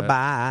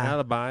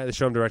Alibi, the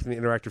show I'm directing, the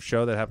interactive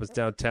show that happens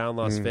downtown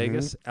Las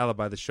Vegas.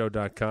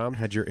 AlibiTheShow.com.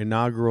 Had your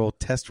inaugural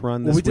test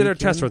run this weekend? We did our weekend?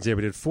 test runs. Yeah,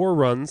 we did 4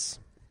 runs.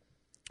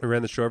 We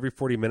ran the show every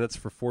 40 minutes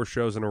for 4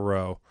 shows in a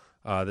row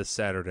this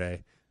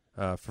Saturday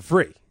for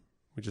free.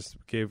 We just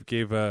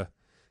gave a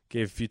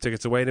few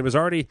tickets away, and it was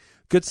already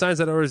good signs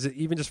that it was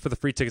even just for the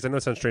free tickets. I know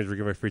it sounds strange we're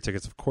giving free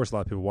tickets. Of course, a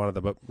lot of people wanted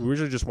them, but we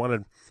originally just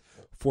wanted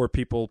 4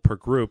 people per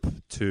group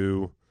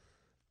to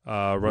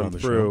run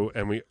through,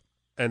 and we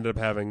ended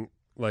up having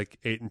like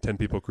 8 and 10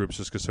 people groups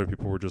just because certain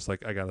people were just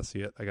like, I got to see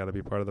it. I got to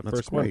be part of the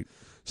first one.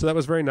 So that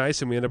was very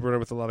nice, and we ended up running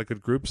with a lot of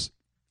good groups.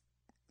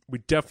 We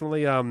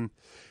definitely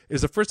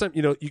is the first time,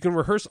 you can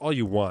rehearse all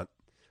you want,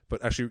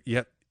 but actually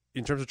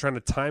in terms of trying to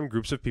time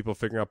groups of people,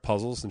 figuring out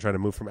puzzles and trying to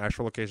move from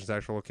actual locations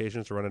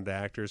to run into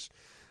actors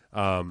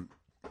and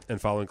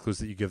following clues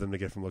that you give them to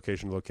get from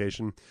location to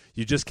location,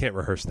 you just can't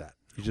rehearse that.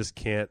 You just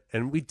can't.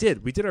 And we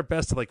did our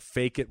best to like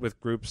fake it with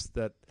groups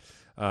that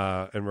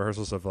and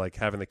rehearsals of like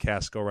having the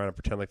cast go around and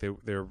pretend like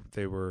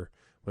they were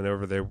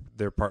whenever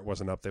their part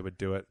wasn't up, they would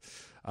do it.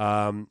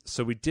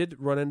 So we did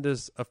run into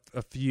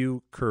a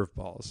few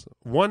curveballs.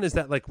 One is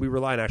that like we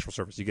rely on actual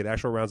service. You get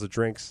actual rounds of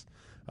drinks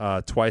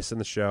twice in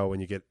the show,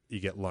 and you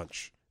get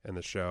lunch in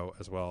the show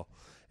as well.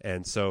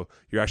 And so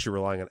you're actually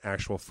relying on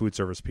actual food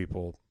service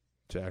people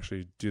to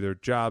actually do their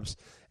jobs,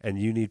 and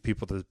you need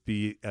people to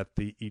be at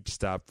each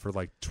stop for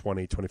like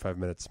 20, 25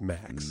 minutes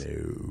max.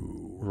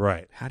 No.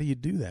 Right. How do you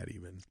do that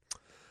even?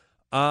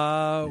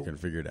 You're going to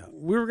figure it out.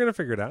 We were going to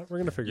figure it out.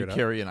 You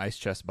carry an ice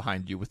chest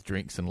behind you with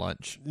drinks and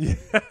lunch. Yeah.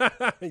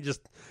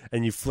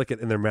 And you flick it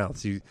in their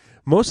mouths.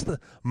 Most of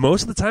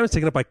the time it's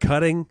taken up by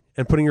cutting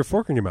and putting your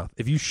fork in your mouth.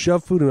 If you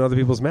shove food in other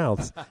people's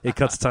mouths, it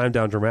cuts time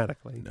down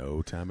dramatically.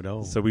 No time at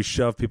all. So we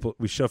shove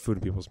food in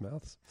people's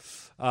mouths.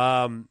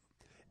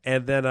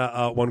 And then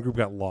one group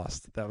got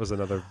lost. That was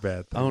another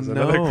bad thing. Oh,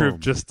 Another no.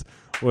 group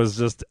was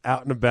just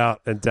out and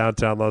about in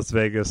downtown Las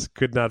Vegas.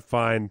 Could not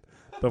find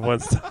the one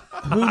stop.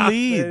 Who They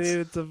leads?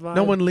 needed to find.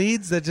 No one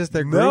leads. That just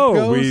their group No,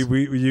 goes.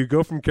 we you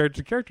go from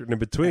character to character, and in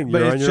between but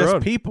you're it's on your just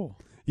own. people.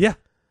 Yeah,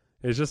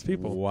 it's just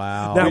people.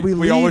 Wow. Now we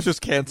leave- almost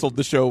just canceled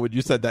the show when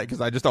you said that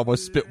because I just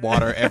almost spit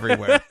water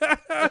everywhere.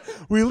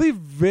 We leave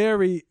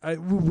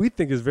we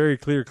think is very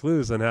clear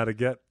clues on how to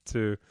get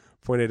to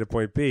point A to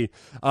point B.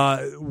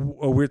 A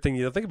weird thing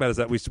you don't think about is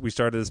that we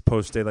started as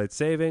post daylight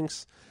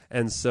savings,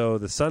 and so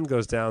the sun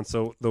goes down.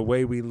 So the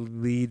way we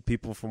lead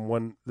people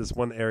from this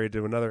one area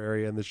to another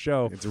area in the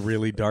show, It's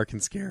really dark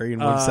and scary in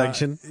one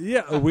section.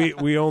 Yeah,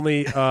 we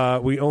only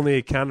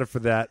accounted for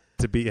that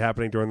to be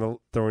happening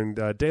during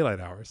daylight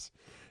hours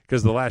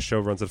because the last show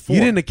runs at 4.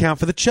 You didn't account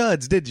for the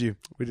chuds, did you?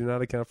 We did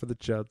not account for the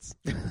chuds.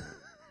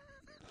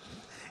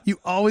 You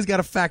always got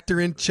to factor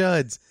in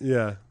chuds.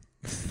 Yeah.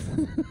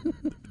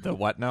 The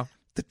what now?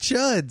 The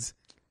chuds.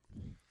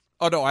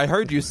 Oh no, I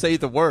heard you say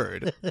the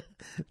word.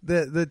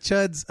 The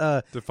chuds.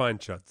 Define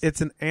chuds.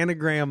 It's an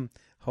anagram.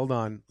 Hold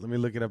on, let me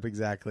look it up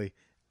exactly.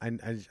 I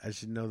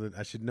should know that.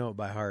 I should know it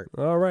by heart.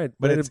 All right,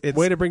 But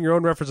way to bring your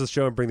own reference to the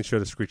show and bring the show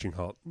to screeching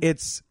halt.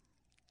 It's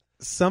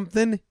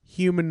something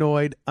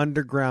humanoid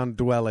underground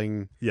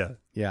dwelling. Yeah,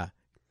 Yeah,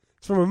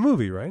 it's from a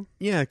movie, right?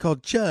 yeah,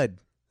 called Chud.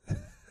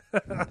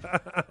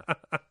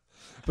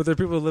 But there are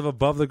people who live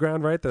above the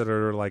ground, right? That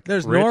are like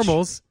There's rich.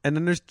 normals, and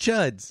then there's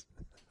chuds.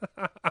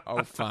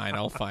 Oh, fine,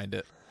 I'll find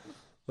it.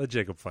 Let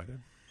Jacob find it.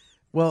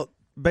 Well,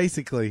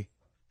 basically,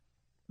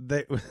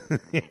 they.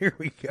 Here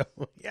we go.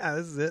 Yeah,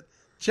 this is it.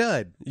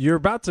 Chud. You're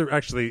about to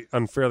actually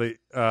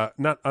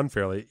not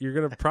unfairly. You're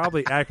going to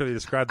probably accurately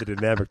describe the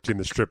dynamic between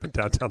the Strip and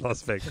downtown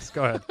Las Vegas.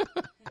 Go ahead.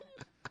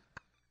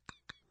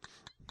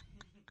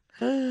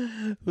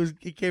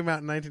 It came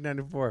out in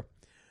 1994.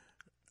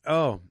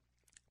 Oh,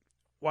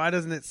 why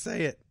doesn't it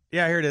say it?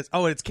 Yeah, here it is.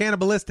 Oh, it's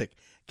cannibalistic.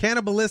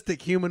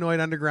 Cannibalistic humanoid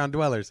underground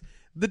dwellers.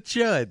 The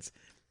Chuds.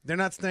 They're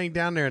not staying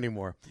down there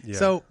anymore. Yeah.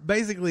 So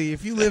basically,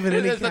 if you live in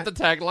any Is that the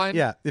tagline?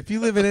 yeah, if you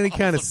live in any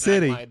kind of Awesome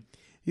city,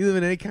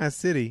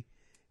 tagline.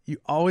 you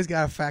always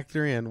got to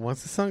factor in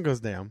once the sun goes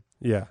down,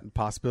 Yeah, the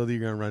possibility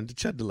you're going to run into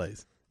Chud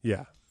delays.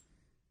 yeah.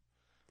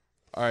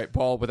 All right,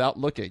 Paul, without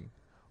looking,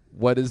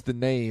 what is the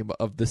name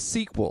of the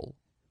sequel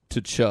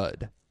to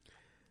Chud?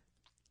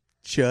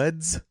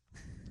 Chuds.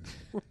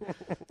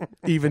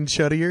 Even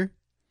chuddier.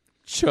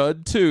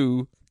 Chud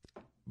 2,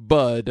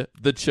 Bud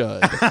the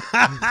Chud.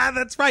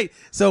 That's right.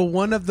 So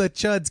one of the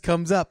Chuds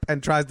comes up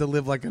and tries to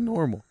live like a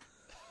normal.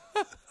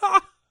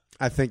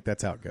 I think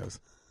that's how it goes.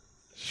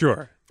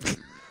 Sure.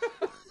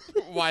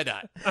 Why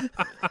not?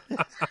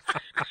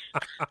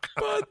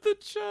 Bud the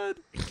Chud.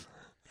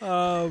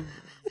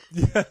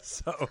 Yeah,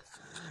 so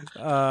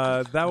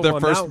that Their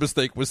one. first now,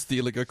 mistake was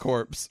stealing a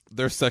corpse.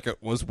 Their second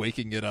was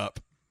waking it up.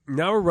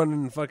 now we're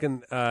running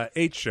fucking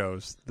 8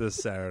 shows this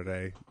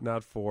Saturday,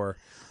 not 4.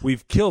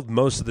 We've killed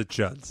most of the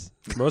chuds.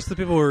 Most of the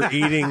people who are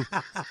eating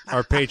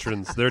our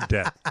patrons, they're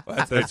dead.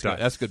 They're done.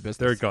 That's good business.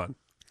 They're gone.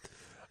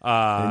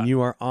 And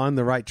you are on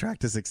the right track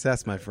to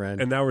success, my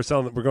friend. And now we're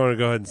selling. We're going to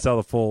go ahead and sell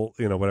the full,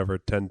 whatever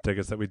 10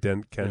 tickets that we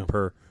can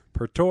per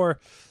tour.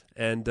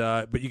 And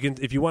but you can,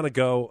 if you want to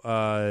go,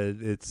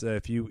 it's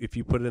if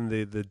you put in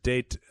the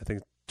date, I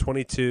think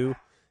 22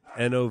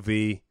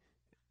 NOV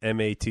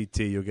MATT,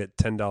 you'll get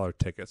 $10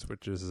 tickets,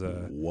 which is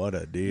what a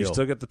you deal.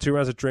 still get the 2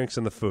 rounds of drinks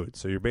and the food.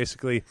 So you're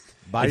basically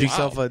Buy if you-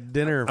 yourself a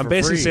dinner for I'm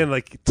basically free. saying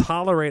like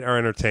tolerate our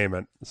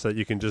entertainment so that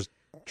you can just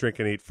drink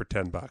and eat for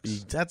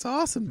 $10. That's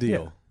awesome deal.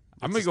 Yeah.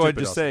 I'm It's going to go ahead and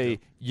stupid just say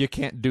you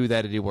can't do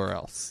that anywhere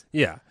else.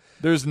 Yeah.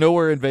 There's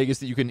nowhere in Vegas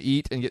that you can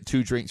eat and get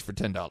 2 drinks for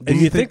 $10. And you you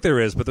think- think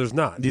there is, but there's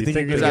not. Do you think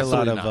you're there's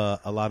going to get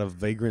absolutely a lot of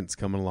vagrants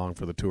coming along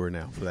for the tour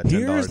now for that $10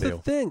 Here's deal?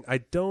 the thing. I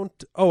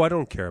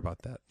don't care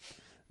about that.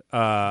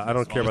 I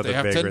don't care long about as the they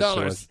have vagrants so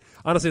 $10. much.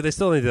 Honestly, they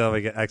still need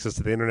to get access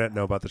to the internet,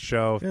 know about the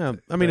show. Yeah,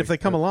 I mean, if they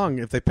come along,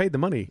 if they paid the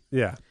money,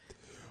 Yeah.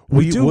 Will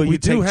We you- do. will We you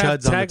do take have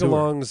chuds on the tour?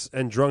 tag-alongs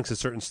and drunks at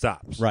certain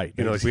stops. Right.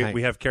 You know, They like just hang.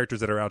 we have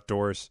characters that are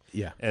outdoors.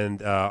 Yeah.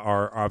 And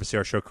obviously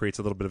our show creates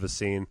a little bit of a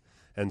scene,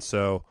 and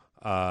so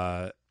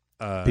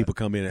people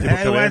come in and, people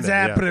hey, come in what's and,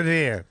 yeah. happening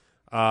here?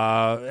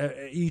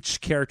 Each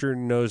character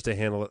knows to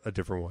handle it a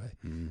different way.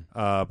 Mm-hmm.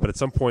 But at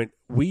some point,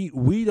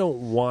 we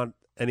don't want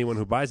anyone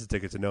who buys a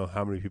ticket to know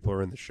how many people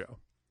are in the show.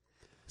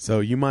 So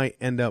you might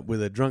end up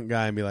with a drunk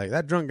guy and be like,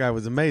 that drunk guy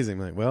was amazing.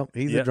 Like, well,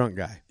 he's Yeah. a drunk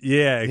guy.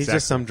 Yeah, exactly. He's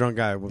just some drunk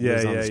guy who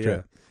lives on the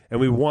strip. And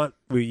we want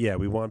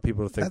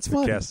people to think That's the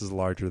fun. cast is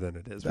larger than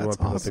it is. We That's want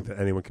people awesome. to think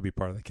that anyone can be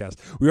part of the cast.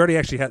 We already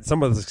actually had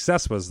some of the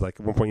success was like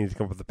at one point you need to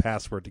come up with a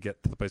password to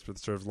get to the place where they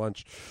serve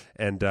lunch,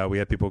 and we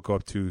had people go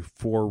up to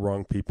 4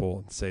 wrong people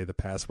and say the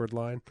password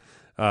line,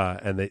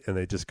 and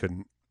they just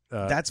couldn't.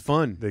 That's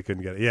fun. They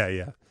couldn't get it.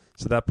 Yeah.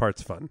 So that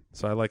part's fun.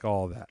 So I like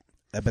all of that.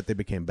 I bet they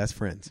became best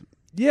friends.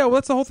 Yeah, well,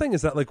 that's the whole thing.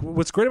 Is that like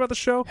what's great about the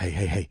show?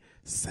 Hey,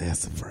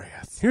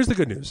 sassafras. Here's the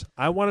good news.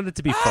 I wanted it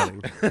to be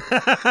funny.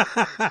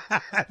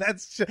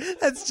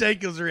 That's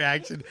Jacob's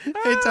reaction.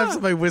 Anytime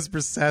somebody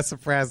whispers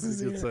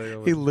sassafras, It's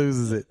like, he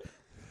loses it.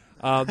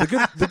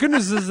 The good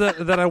news is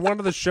that I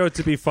wanted the show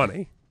to be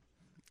funny,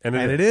 and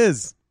it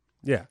is.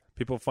 Yeah,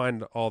 people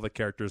find all the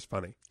characters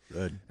funny.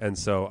 Good. And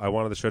so I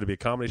wanted the show to be a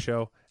comedy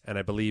show, and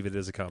I believe it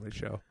is a comedy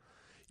show.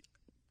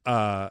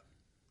 I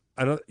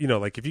don't,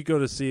 like if you go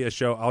to see a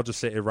show, I'll just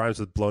say it rhymes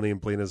with Bloney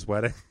and Blina's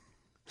wedding.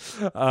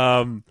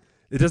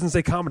 It doesn't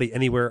say comedy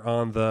anywhere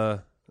on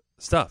the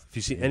stuff. If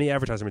you see any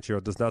advertising material,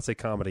 it does not say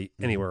comedy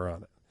anywhere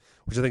on it,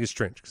 which I think is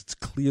strange because it's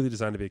clearly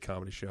designed to be a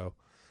comedy show,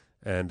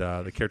 and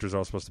the characters are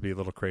all supposed to be a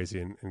little crazy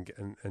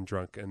and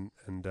drunk and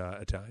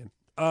Italian.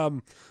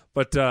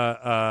 But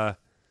I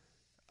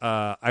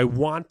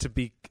want to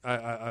be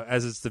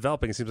as it's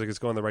developing. It seems like it's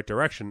going the right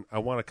direction. I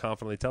want to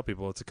confidently tell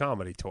people it's a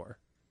comedy tour.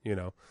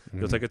 You'll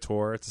take a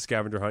tour. It's a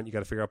scavenger hunt. You got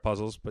to figure out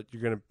puzzles, but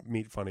you're going to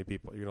meet funny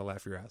people. You're going to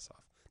laugh your ass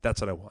off. That's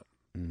what I want.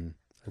 And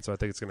so I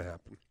think it's going to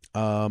happen.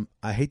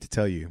 I hate to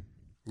tell you,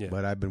 Yeah.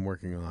 but I've been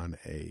working on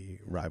a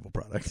rival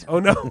product. Oh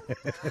no!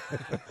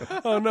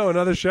 Oh no!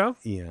 Another show?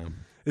 Yeah.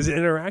 Is it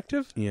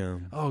interactive? Yeah.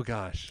 Oh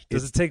gosh!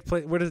 Does it take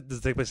place? Where does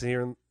it take place in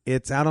here?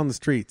 It's out on the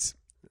streets.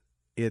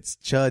 It's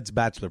CHUDs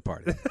bachelor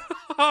party.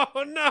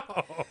 Oh no!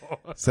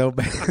 So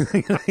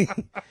basically,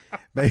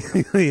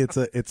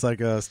 it's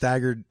like a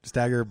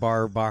stagger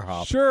bar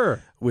hop.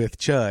 Sure. With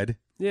Chud.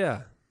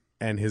 Yeah.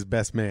 And his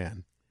best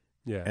man.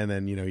 Yeah. And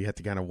then you have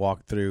to kind of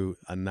walk through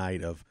a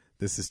night of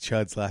this is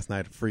Chud's last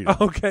night of freedom.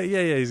 Okay.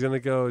 Yeah. He's gonna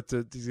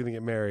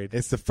get married.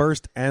 It's the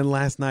first and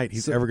last night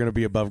he's ever gonna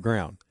be above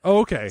ground. Oh,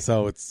 okay.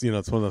 So it's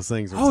it's one of those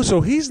things. Oh,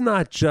 so he's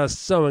not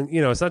just sowing.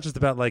 It's not just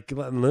about like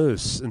letting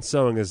loose and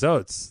sowing his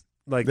oats.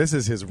 Like this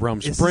is his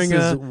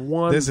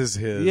Rumspringa. This is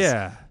his.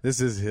 Yeah.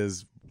 This is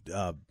his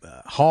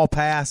hall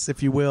pass,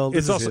 if you will.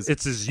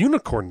 It's his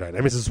unicorn night. I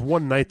mean, it's his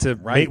one night to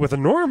mate with a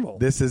normal.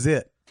 This is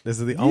it. This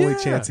is the only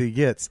chance he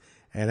gets.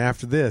 And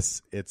after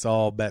this, it's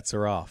all bets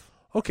are off.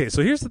 Okay,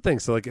 so here's the thing.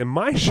 So, like in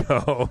my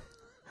show,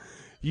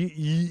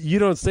 you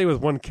don't stay with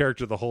one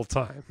character the whole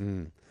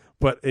time.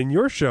 But in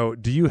your show,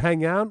 do you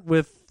hang out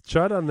with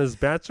Chud on this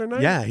bachelor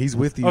night? Yeah, he's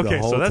with you the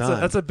whole time. Okay, so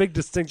that's a big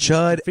distinct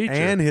Chud feature.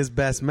 and his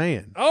best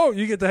man. Oh,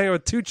 you get to hang out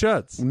with two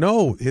Chuds.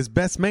 No, his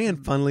best man,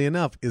 funnily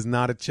enough, is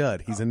not a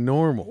Chud. He's a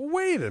normal.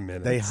 Wait a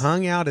minute. They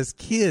hung out as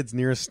kids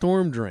near a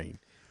storm drain.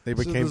 They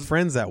became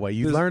friends that way.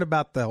 You learn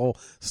about the whole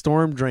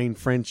storm drain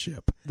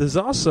friendship. There's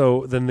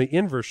also, then the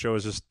inverse show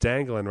is just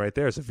dangling right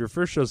there. So if your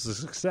first show is a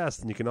success,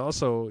 then you can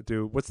also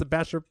do, what's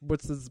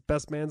his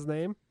best man's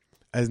name?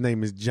 His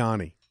name is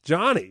Johnny.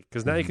 Johnny,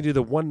 because now you can do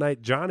the one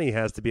night Johnny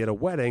has to be at a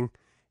wedding,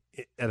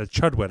 at a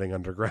Chud wedding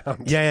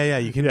underground. Yeah.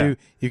 You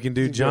can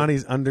do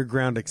Johnny's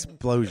underground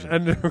explosion.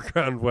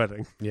 Underground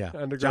wedding. Yeah.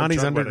 Johnny's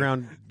Chud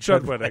underground wedding.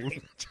 Chud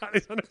wedding.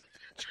 Johnny's underground.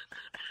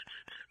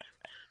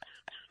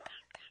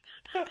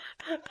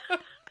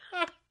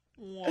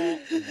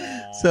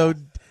 So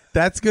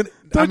that's good.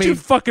 Don't you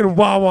fucking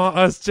wah-wah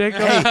us,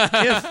 Jacob.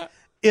 Hey,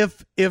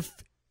 if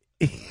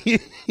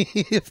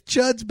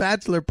Chud's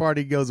bachelor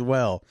party goes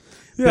well,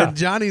 then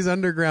Johnny's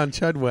underground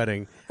Chud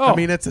wedding. I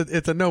mean, it's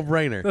a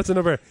no-brainer. That's a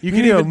no-brainer. You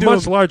can need a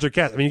much larger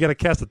cast. I mean, you got to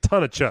cast a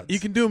ton of Chuds. You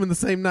can do them in the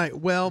same night.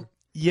 Well,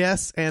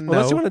 yes and no.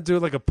 Unless you want to do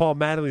like a Paul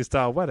Mattingly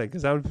style wedding,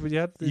 because how many people you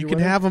had? You can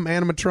have them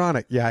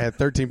animatronic. Yeah, I had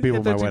 13 people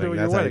at my wedding.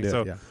 That's how I did.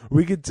 So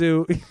we could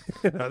do. I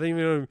think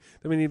then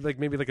we need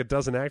maybe a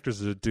dozen actors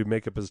to do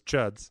makeup as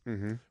Chuds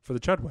for the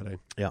Chud wedding.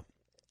 Yeah.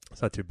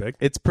 It's not too big.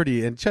 It's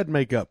pretty, and Chud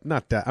makeup,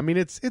 not that. I mean,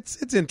 it's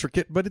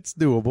intricate, but it's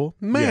doable.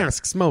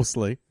 Masks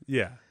mostly.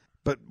 Yeah.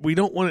 But we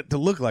don't want it to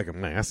look like a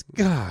mask.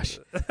 Gosh.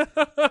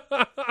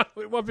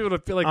 We want people to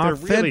feel like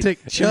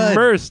authentic they're really Chud.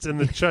 immersed in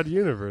the Chud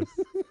universe.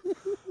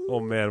 Oh,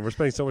 man. We're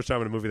spending so much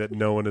time in a movie that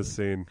no one has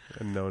seen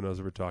and no one knows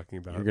what we're talking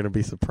about. You're going to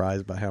be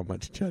surprised by how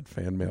much Chud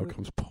fan mail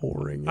comes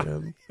pouring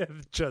in. Yeah,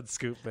 the Chud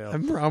Scoop mail. I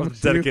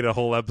promise I'll dedicate a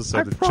whole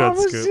episode to Chud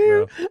Scoop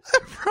mail. I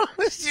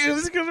promise you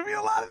there's going to be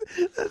a lot of...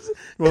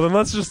 Well, then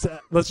let's just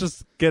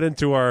get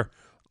into our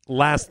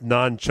last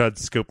non-Chud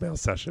Scoop mail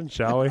session,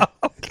 shall we?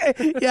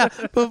 Okay, yeah,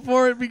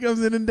 before it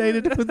becomes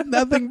inundated with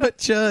nothing but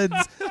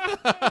Chuds.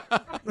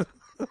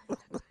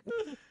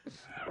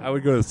 I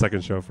would go to the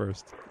second show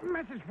first.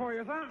 Message for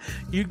you, son.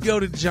 You'd go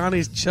to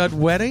Johnny's Chud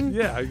wedding?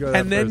 Yeah, I'd go to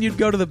that and then first. you'd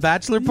go to the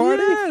bachelor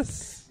party?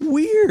 Yes.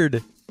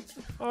 Weird.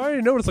 I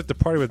already know what it's like to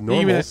party with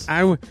normals.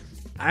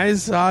 I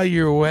saw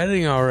your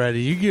wedding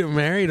already. You get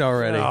married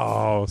already.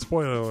 Oh,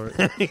 spoiler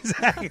alert.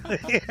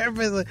 Exactly.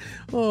 Everybody's like,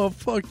 oh,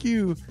 fuck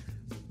you.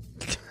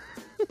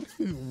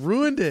 You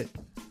ruined it.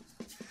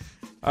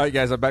 All right,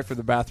 guys, I'm back from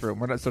the bathroom.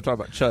 We're not still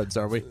talking about Chuds,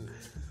 are we?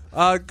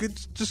 Good.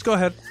 Just go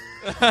ahead.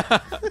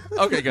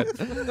 Okay, good.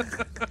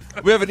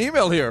 We have an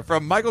email here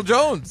from Michael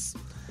Jones.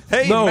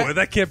 Hey, No,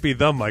 that can't be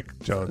the Mike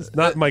Jones.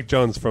 Not Mike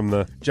Jones from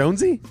the...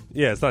 Jonesy?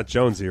 Yeah, it's not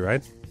Jonesy,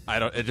 right? I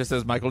don't. It just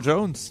says Michael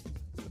Jones.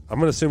 I'm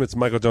going to assume it's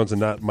Michael Jones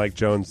and not Mike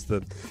Jones.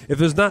 If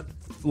there's not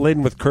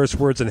laden with curse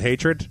words and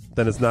hatred,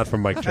 then it's not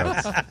from Mike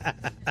Jones,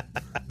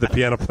 the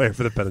piano player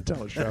for the Penn and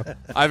Teller Show.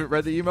 I haven't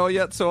read the email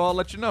yet, so I'll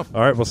let you know.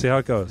 All right, we'll see how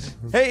it goes.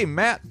 Hey,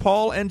 Matt,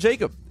 Paul, and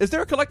Jacob. Is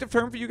there a collective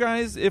term for you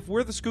guys? If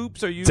we're the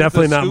Scoops, are you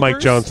Definitely the not Mike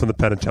Scoopers? Jones from the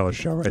Penn and Teller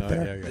Show right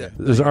there. Yeah.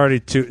 There's already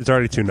too. It's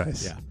already too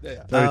nice. Yeah.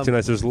 It's already too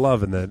nice. There's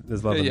love in that.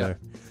 There's love in there.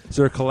 Is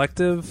there a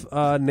collective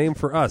name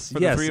for us? For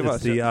yes, the three of it's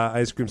us, the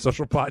Ice Cream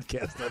Social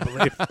Podcast, I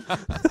believe.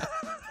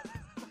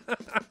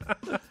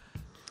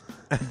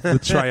 The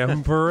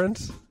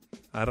Triumvirate?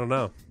 I don't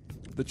know.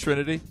 The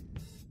Trinity?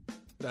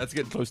 That's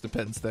getting close to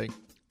Penn's thing.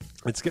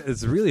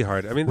 It's really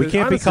hard. I mean, We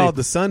can't honestly, be called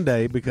the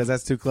Sunday because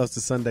that's too close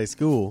to Sunday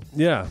school.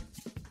 Yeah.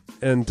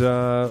 And,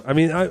 I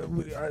mean,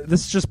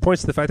 this just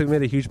points to the fact that we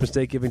made a huge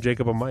mistake giving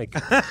Jacob a mic.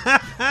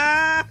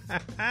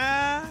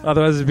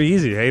 Otherwise, it'd be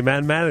easy. Hey, Matt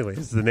and Mattingly.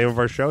 It's the name of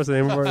our show. It's the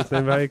name of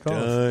how you call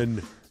us.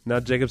 Done. Now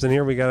Jacob's in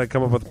here. We got to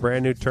come up with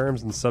brand new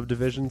terms and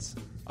subdivisions.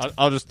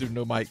 I'll just do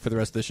no mic for the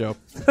rest of the show.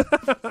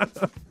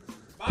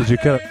 Did you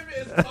cut?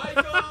 is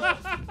Michael,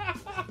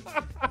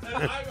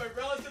 and I'm a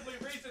relatively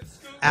recent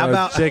Scoop. How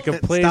about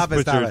Jacob? Please stop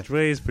put it.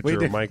 We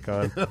your do- mic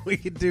on. We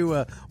could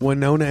do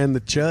Winona and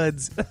the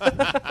Chuds.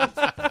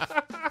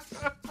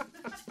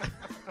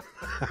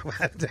 How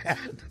about that?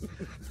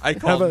 I How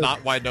call about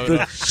not Winona. The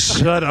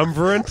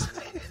Chudumvirate.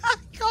 I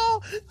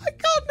call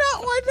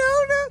not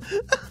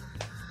Winona.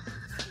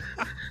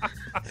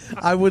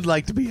 I would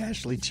like to be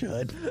Ashley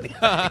Chud.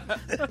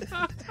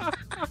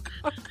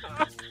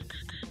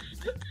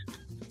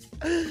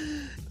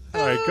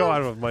 All right, go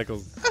on with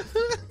Michael's.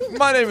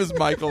 My name is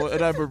Michael,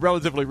 and I'm a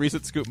relatively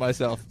recent Scoop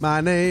myself.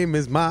 My name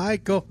is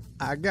Michael.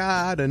 I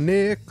got a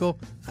nickel.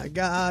 I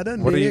got a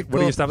What are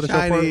nickel. you stopping the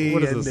show for? shiny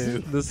What is and this? new.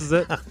 This is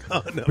it.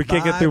 Gonna We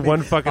can't get through buy one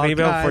me fucking all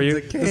email for you.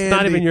 kinds of It's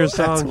not even candy. your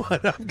song.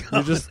 That's what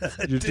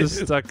I'm You're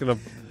just stuck in a.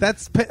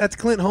 That's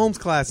Clint Holmes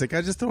classic.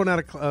 I just thrown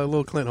out a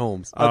little Clint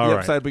Holmes. On All the right.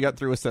 upside, we got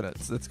through a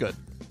sentence. That's good.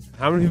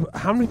 How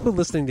many people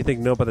listening do you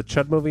think know about the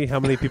Chud movie? How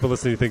many people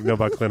listening do you think know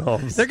about Clint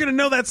Holmes? They're gonna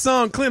know that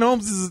song. Clint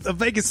Holmes is a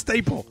Vegas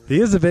staple. He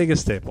is a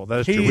Vegas staple. That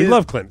is He true. We is-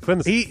 love Clint.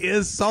 Clint is He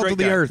is salt Great of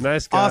the guy. earth.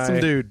 nice guy. Awesome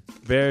dude.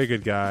 Very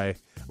good guy.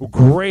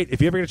 Great.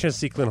 If you ever get a chance to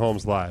see Clint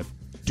Holmes live,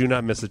 do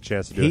not miss a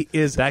chance to do He it.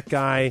 is- that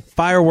guy.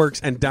 Fireworks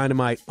and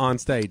dynamite on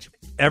stage.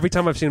 Every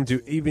time I've seen him do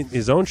even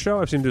his own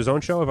show, I've seen him do his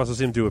own show. I've also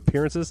seen him do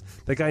appearances.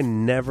 That guy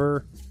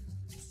never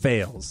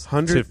fails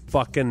to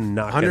fucking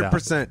knock it out.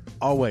 100%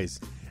 always.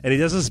 And he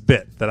does this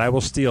bit that I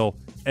will steal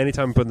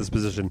anytime I'm put in this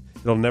position.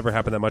 It'll never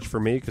happen that much for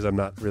me because I'm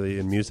not really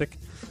in music.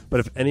 But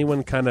if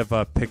anyone kind of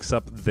picks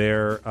up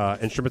their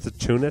instrument to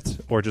tune it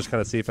or just kind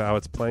of see how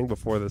it's playing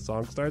before the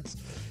song starts,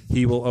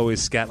 he will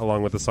always scat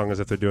along with the song as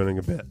if they're doing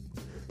a bit.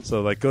 So,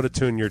 like, go to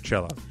tune your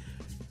cello.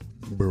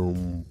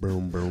 Boom,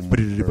 boom, boom.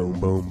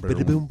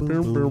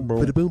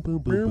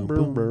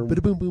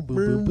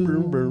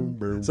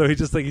 So he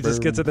just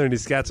gets in there and he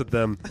scats with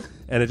them,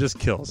 and it just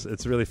kills.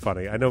 It's really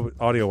funny. I know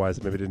audio wise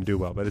it maybe didn't do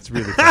well, but it's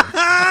really funny.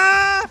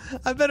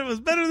 I bet it was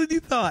better than you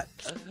thought.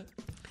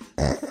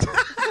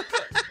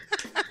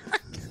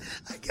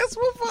 I guess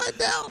we'll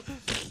find out.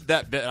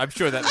 That bit, I'm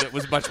sure that bit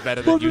was much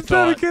better We'll than you just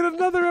thought. dedicate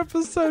another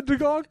episode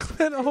to all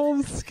Clint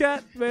Holmes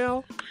scat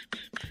mail.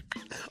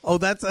 Oh,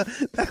 that's a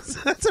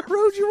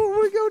road you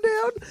want to go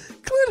down?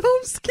 Clint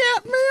Holmes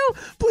scat mail?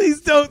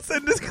 Please don't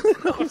send us Clint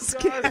Holmes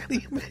scat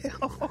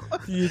email.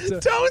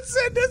 Don't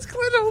send us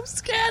Clint Holmes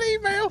scat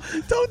email.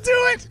 Don't do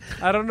it.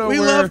 I don't know We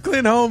where. love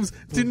Clint Holmes.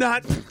 Do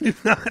not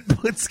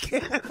put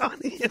scat on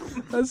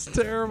him. That's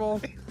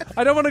terrible.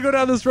 I don't want to go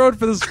down this road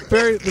for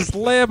this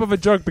lamp of a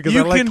joke because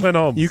I like Clint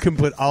Holmes. You can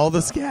put all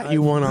the scat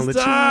you want on the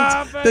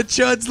Stop Chuds. it. The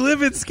Chuds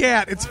live in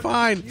scat. It's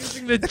fine.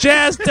 Using the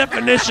jazz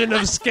definition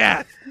of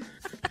scat.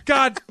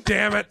 God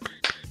damn it.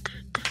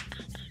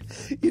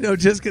 You know,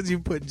 just because you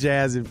put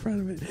jazz in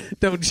front of it,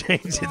 don't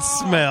change its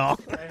smell.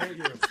 I hate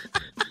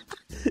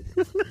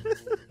you.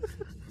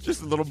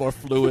 Just a little more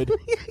fluid.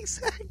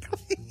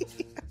 Exactly.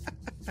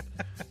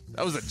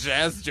 That was a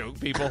jazz joke,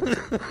 people.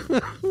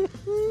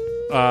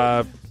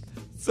 Uh,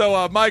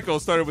 So Michael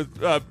started with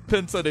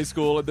Penn Sunday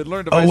School and then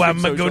learned to Oh,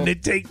 I'm going to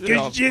take a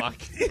Oh, shit.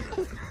 fuck.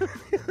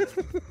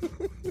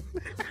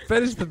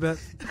 finish the bit.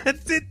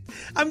 That's it.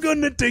 I'm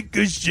going to take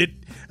a shit.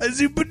 A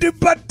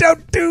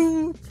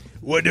super-duper-doo.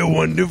 What a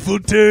wonderful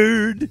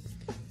turd.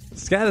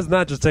 Scat is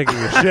not just taking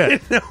a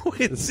shit. No,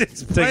 it's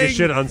taking a playing,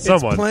 shit on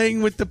someone. It's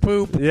playing with the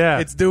poop. Yeah.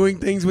 It's doing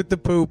things with the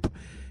poop.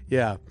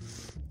 Yeah.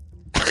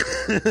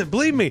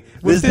 Believe me.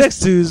 With This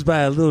next two is by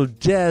a little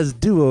jazz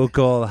duo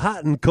called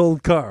Hot and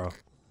Cold Carl.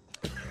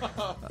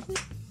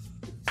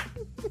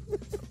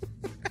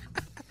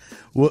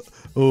 What?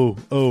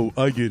 Oh,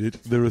 I get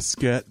it. They're a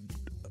scat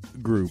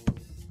group.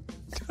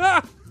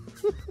 All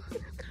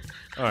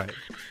right.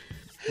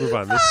 Move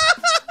on.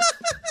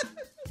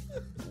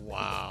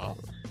 Wow.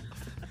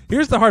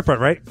 Here's the hard part,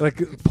 right?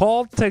 Like,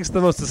 Paul takes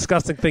the most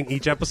disgusting thing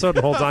each episode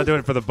and holds on to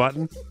it for the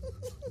button.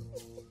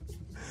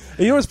 And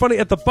you know what's funny?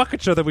 At the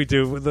Bucket Show that we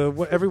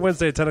do, every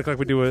Wednesday at 10 o'clock,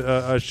 we do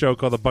a show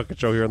called The Bucket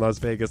Show here in Las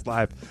Vegas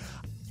Live.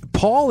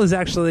 Paul is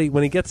actually,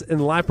 when he gets in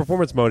live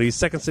performance mode, he's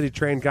Second City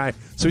trained guy,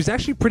 so he's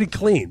actually pretty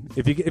clean.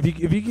 If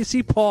you can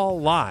see Paul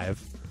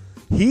live,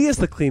 he is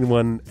the clean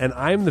one, and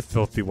I'm the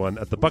filthy one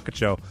at the Bucket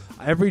Show.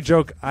 Every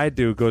joke I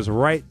do goes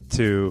right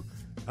to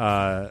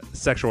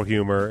sexual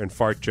humor and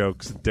fart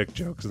jokes and dick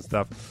jokes and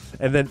stuff.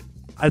 And then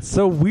it's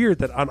so weird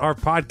that on our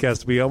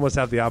podcast we almost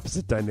have the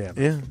opposite dynamic.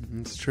 Yeah,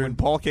 it's true. When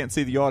Paul can't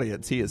see the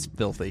audience, he is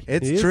filthy.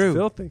 It's He is true.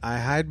 filthy. I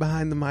hide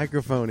behind the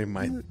microphone in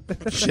my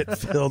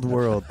shit-filled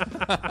world.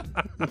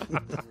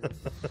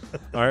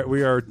 All right,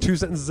 we are 2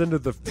 sentences into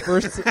the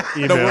first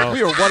email. No,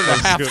 we are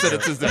 1.5 Scoopa.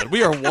 sentences in.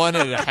 We are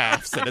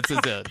 1.5 sentences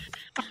in.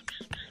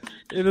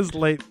 It is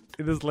late.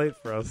 It is late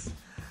for us.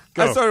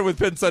 Go. I started with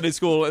Penn Sunday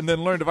School and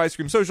then learned of Ice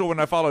Cream Social when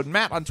I followed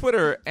Matt on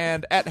Twitter,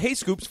 and at Hey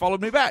Scoops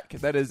followed me back.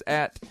 That is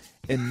at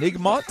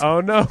Enigmont.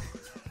 Oh no,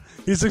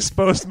 he's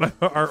exposed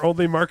our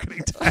only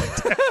marketing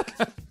tactic.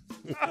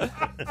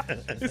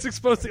 He's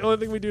exposed the only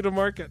thing we do to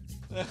market.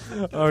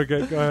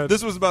 Okay, go ahead.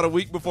 This was about a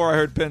week before I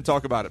heard Penn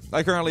talk about it.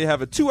 I currently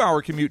have a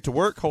 2-hour commute to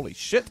work. Holy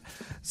shit.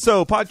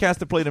 So podcasts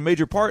have played a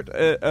major part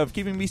of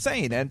keeping me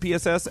sane, and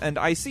PSS and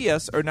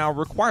ICS are now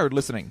required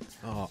listening.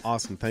 Oh,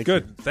 awesome. Thank you.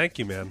 Good. Thank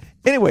you, man.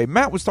 Anyway,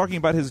 Matt was talking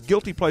about his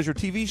guilty pleasure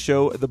TV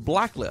show, The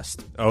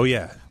Blacklist. Oh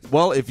yeah.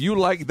 Well, if you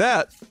like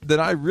that, then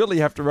I really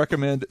have to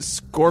recommend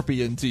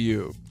Scorpion to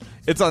you.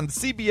 It's on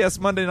CBS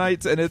Monday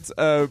nights, and it's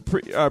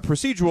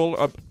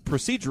procedural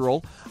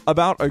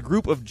about a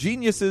group of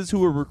geniuses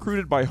who are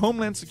recruited by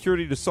Homeland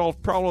Security to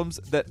solve problems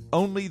that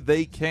only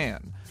they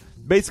can.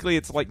 Basically,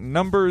 it's like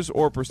Numbers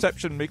or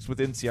Perception mixed with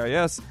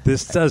NCIS.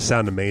 This does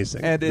sound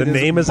amazing. And the it is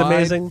name is mind-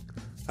 amazing.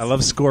 I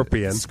love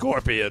Scorpion.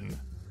 Scorpion.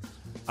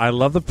 I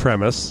love the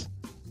premise.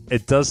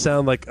 It does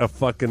sound like a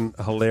fucking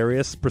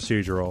hilarious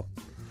procedural.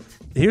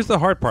 Here's the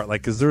hard part,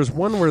 like, because there's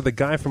one where the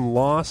guy from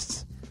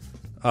Lost,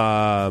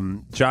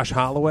 Josh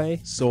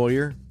Holloway,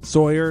 Sawyer.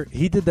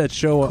 he did that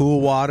show.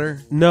 Cool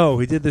Water. No,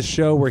 he did this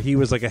show where he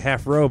was like a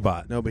half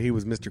robot. No, but he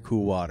was Mr.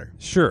 Cool Water.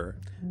 Sure.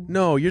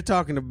 No, you're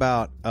talking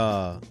about,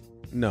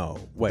 no,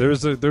 wait. There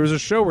was a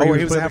show where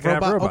he was a like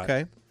half robot?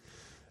 Okay.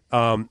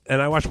 And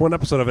I watched one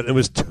episode of it. And it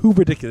was too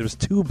ridiculous. It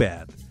was too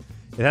bad.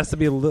 It has to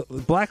be a little.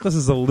 Blacklist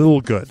is a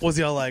little good. Was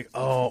he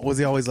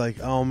always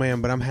like, oh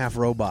man, but I'm half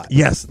robot?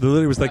 Yes,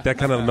 literally was like that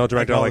kind of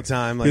melodramatic. Like all the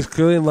time, like- he's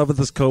clearly in love with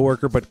his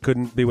coworker, but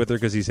couldn't be with her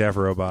because he's half a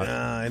robot.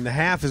 And the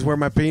half is where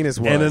my penis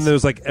was. And then there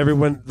was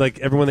everyone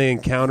they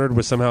encountered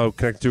was somehow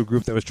connected to a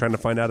group that was trying to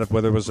find out if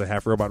whether it was a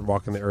half robot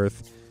walking the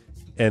earth.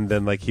 And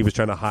then he was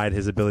trying to hide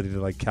his ability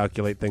to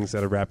calculate things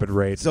at a rapid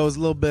rate. So it was a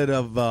little bit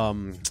of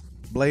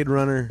Blade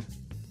Runner.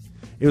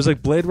 It was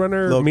like Blade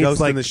Runner Little meets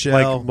Ghost in the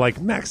Shell.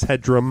 like Max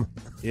Headroom.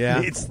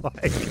 Yeah. It's do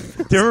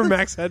you remember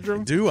Max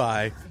Headroom? Do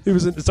I?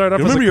 It started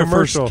off as a Remember your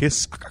commercial.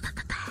 first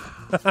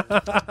kiss?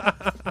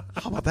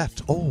 How about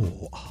that?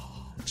 Oh,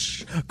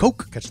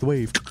 Coke, catch the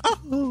wave.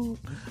 Oh,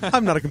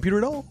 I'm not a computer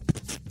at all.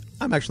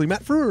 I'm actually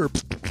Matt Frewer.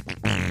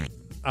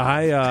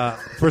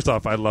 First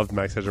off, I loved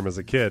Max Headroom as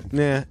a kid.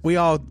 Yeah, we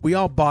all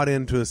bought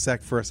into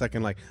for a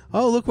second, like,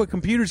 oh, look what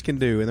computers can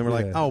do, and then we're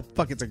like, Yeah. oh,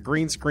 fuck, it's a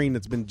green screen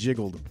that's been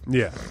jiggled.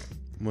 Yeah.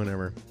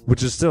 Whatever.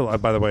 Which is still,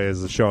 by the way,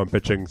 is the show I'm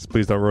pitching.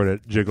 Please don't ruin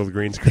it. Jiggled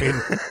green screen.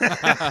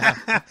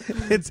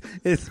 It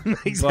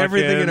makes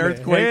everything an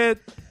earthquake. Hit.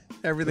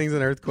 Everything's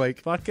an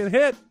earthquake. Fucking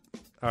hit.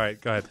 All right,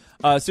 go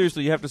ahead.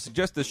 Seriously, you have to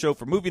suggest this show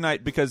for movie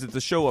night because it's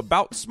a show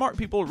about smart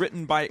people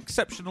written by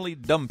exceptionally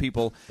dumb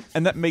people,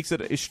 and that makes it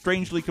a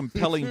strangely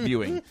compelling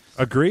viewing.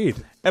 Agreed.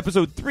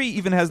 Episode 3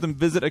 even has them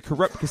visit a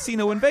corrupt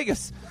casino in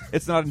Vegas.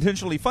 It's not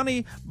intentionally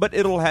funny, but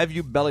it'll have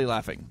you belly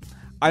laughing.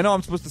 I know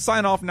I'm supposed to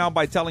sign off now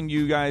by telling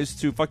you guys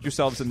to fuck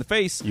yourselves in the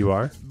face. You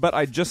are? But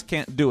I just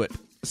can't do it.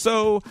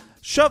 So,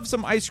 shove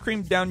some ice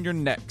cream down your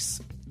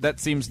necks. That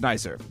seems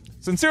nicer.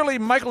 Sincerely,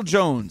 Michael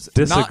Jones.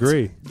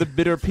 Disagree. Not the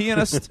bitter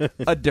pianist,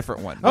 a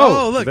different one.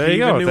 Oh, look, there he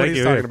you even go. knew what Thank he's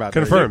you. talking about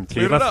there. Confirmed.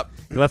 Cleared it up.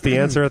 You left the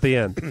answer at the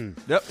end.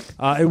 Yep.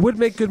 It would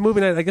make good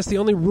movie night. I guess the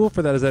only rule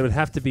for that is that it would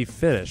have to be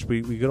finished.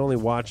 We could only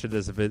watch it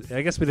as if it.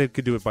 I guess we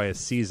could do it by a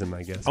season.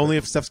 I guess Only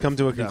if stuff's come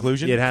to a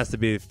conclusion. Yeah, it has to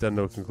be done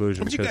to a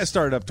conclusion. But you because- guys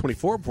started up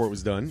 24 before it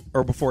was done,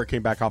 or before it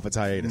came back off its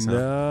hiatus.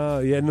 Huh?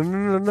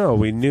 No.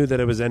 We knew that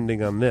it was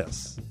ending on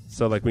this,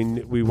 so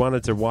we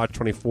wanted to watch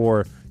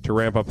 24 to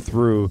ramp up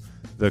through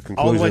the conclusionary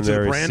All the way to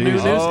the brand new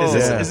news.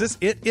 season. Is this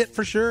it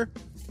for sure?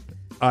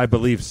 I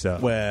believe so.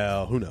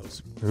 Well, who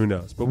knows? Who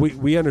knows? But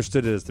we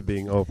understood it as to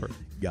being over.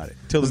 Got it.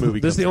 Till the movie.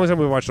 This is the comes only time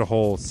we watched a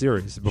whole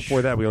series.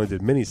 Before that, we only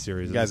did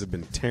miniseries. You guys have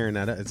been tearing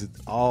that up. It's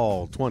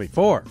all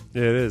 24.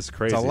 It is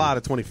crazy. It's a lot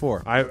of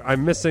 24.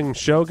 I'm missing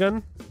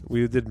Shogun.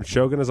 We did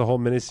Shogun as a whole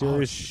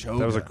miniseries. Shogun.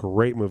 That was a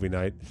great movie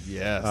night.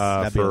 Yes.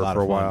 That'd be a lot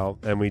for of a fun. while.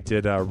 And we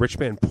did Rich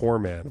Man, Poor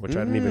Man, which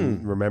I didn't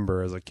even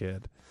remember as a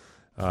kid,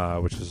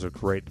 which was a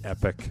great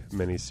epic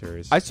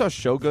miniseries. I saw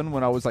Shogun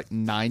when I was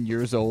 9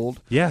 years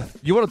old. yeah.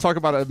 You want to talk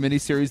about a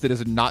miniseries that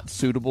is not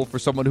suitable for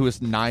someone who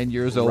is 9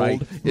 years old?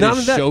 Right. It Not is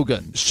only that,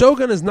 Shogun.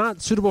 Shogun is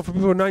not suitable for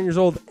people who are 9 years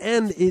old,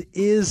 and it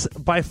is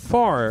by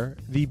far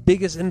the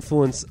biggest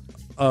influence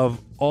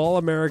of all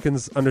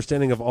Americans'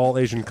 understanding of all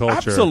Asian culture.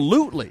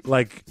 Absolutely.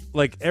 Like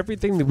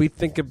everything that we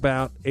think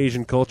about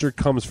Asian culture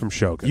comes from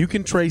Shogun. You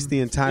can trace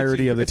the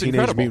entirety of the it's Teenage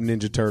incredible.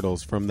 Mutant Ninja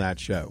Turtles from that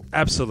show.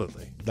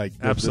 Absolutely. Like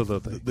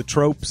Absolutely. the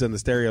tropes and the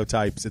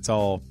stereotypes. It's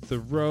all The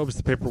robes,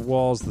 the paper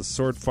walls, the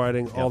sword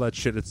fighting, all that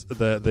shit. It's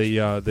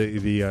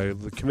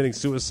the committing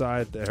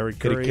suicide, the harikiri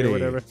Kirikiri. or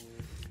whatever.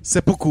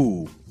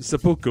 seppuku.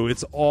 Seppuku.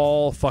 It's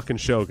all fucking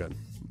Shogun.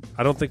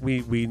 I don't think we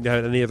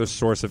had any other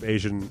source of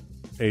Asian.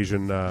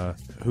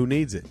 Who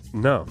needs it?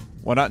 No,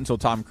 Well, not until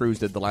Tom Cruise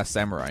did The Last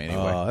Samurai,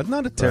 anyway. It's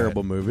not a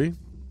terrible movie.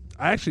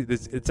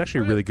 it's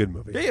actually a really good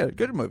movie. yeah,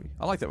 good movie.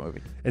 I like that movie.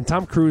 And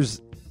Tom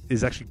Cruise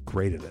is actually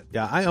great in it.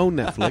 Yeah, I own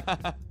that flick.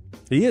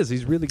 He is.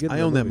 He's really good.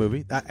 I own that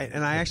movie,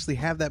 and I actually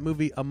have that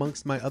movie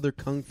amongst my other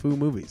kung fu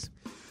movies.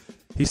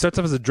 He starts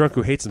off as a drunk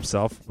who hates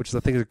himself, which is, I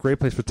think, is a great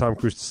place for Tom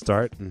Cruise to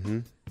start. Mm-hmm.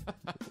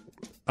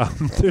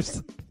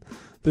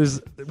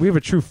 We have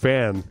a true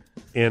fan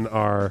in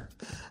our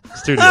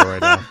studio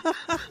right now.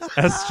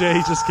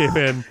 SJ just came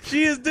in.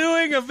 She is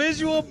doing a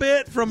visual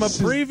bit from a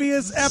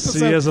previous episode.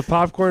 She has a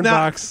popcorn Now,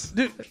 box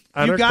dude,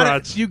 on her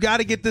crotch, you got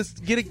to get this.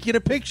 Get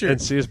a picture. and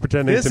she is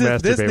pretending to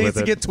masturbate This needs with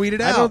to it. get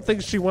tweeted I out. don't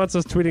think she wants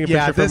us tweeting a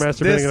Yeah, picture of her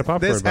masturbating in a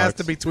popcorn this box. has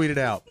to be tweeted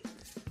out.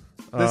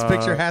 This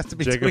picture has to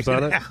be Jacob's tweeted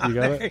on it? out. You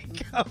got There it?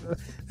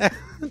 you go.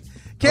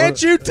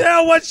 Can't you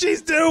tell what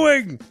she's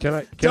doing?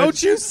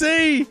 Don't you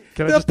see?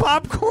 Can I The just-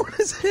 popcorn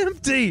is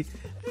empty.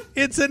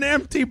 It's an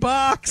empty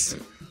box.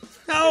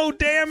 Oh,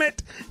 damn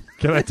it.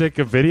 Can I take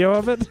a video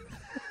of it?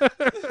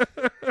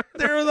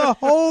 There's a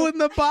hole in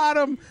the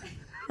bottom.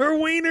 Her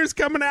wiener's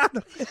coming out.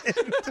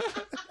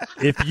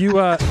 If you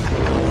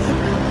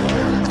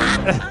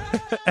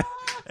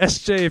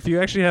SJ, if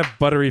you actually have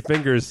buttery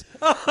fingers,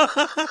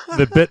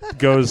 the bit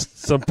goes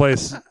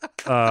someplace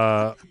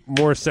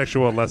more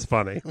sexual and less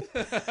funny.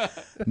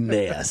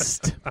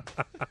 Nest.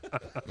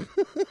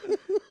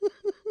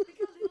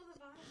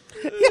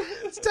 Yeah,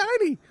 it's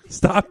tiny.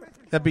 Stop.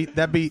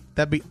 That'd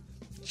be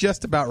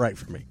just about right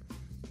for me.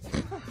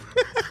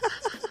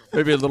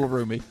 Maybe a little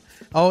roomy.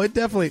 Oh, it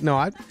definitely. No,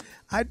 I'd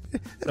be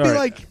All right.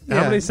 like. How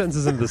yeah. many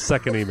sentences into the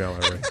second email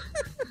are we?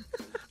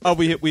 Oh,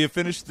 we have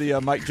finished the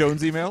Mike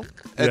Jones email,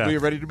 and Yeah. we are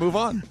ready to move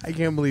on. I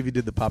can't believe you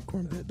did the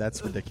popcorn bit.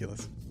 That's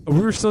ridiculous. We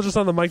were still just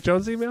on the Mike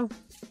Jones email?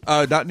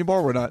 Not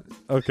anymore. We're not.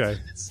 Okay.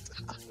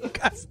 You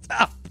gotta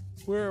stop.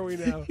 Where are we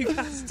now? You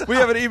gotta stop. We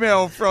have an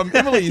email from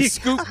Emily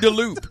Scoop de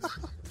Loop.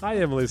 Hi,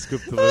 Emily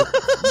Scoop the Loop.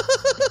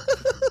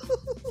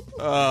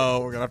 Oh,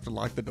 we're gonna have to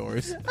lock the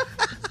doors.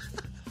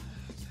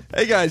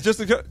 Hey guys, just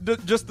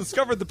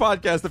discovered the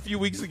podcast a few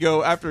weeks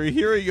ago after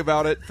hearing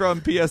about it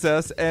from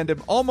PSS, and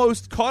am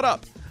almost caught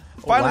up.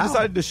 Finally wow.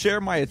 decided to share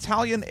my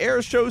Italian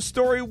air show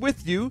story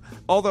with you,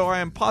 although I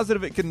am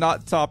positive it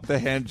cannot top the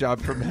hand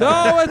job from hell.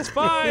 No, it's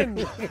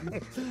fine.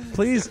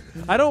 Please,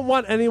 I don't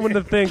want anyone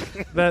to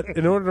think that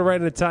in order to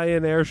write an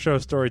Italian air show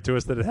story to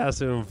us that it has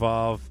to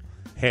involve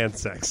hand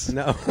sex.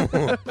 No,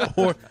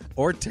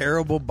 or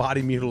terrible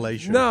body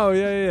mutilation. No,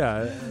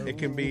 yeah. It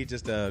can be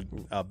just a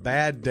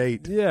bad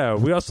date. Yeah,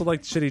 we also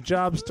like shitty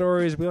job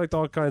stories. We liked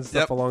all kinds of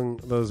stuff Yep. along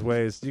those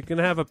ways. You can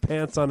have a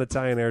pants on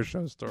Italian air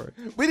show story.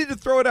 We need to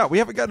throw it out. We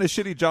haven't gotten a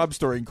shitty job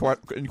story in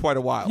quite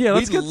a while. Yeah,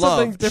 let's we get love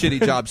something different.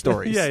 shitty job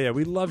stories. Yeah,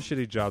 we love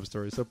shitty job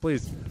stories. So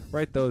please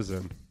write those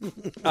in.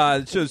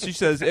 So she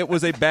says it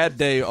was a bad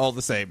day all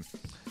the same.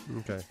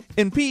 Okay.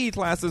 In PE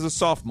class as a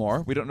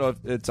sophomore, we don't know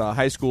if it's a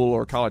high school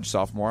or college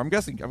sophomore. I'm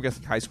guessing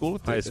high school.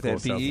 If High they had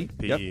school PE. sounds like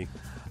PE. Yep.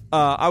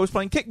 I was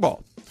playing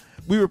kickball.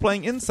 We were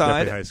playing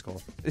inside. Definitely high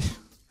school.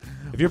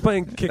 If you're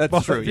playing kickball,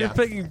 That's true. if you're Yeah.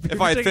 picking,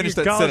 If I had finished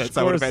that sentence,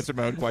 I would have answered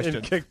my own question.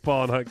 In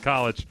kickball in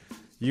college,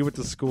 you went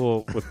to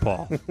school with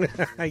Paul.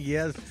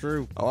 Yeah, it's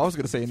true. Oh, I was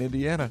going to say in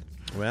Indiana.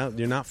 Well,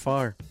 you're not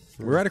far.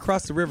 We're right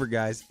across the river,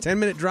 guys.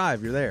 10-minute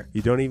drive. You're there.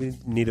 You don't even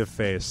need a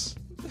face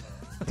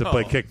to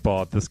play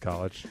kickball at this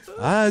college.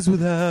 Eyes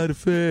without a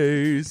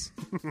face.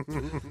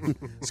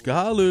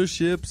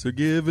 Scholarships are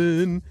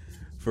given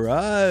for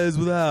eyes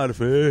without a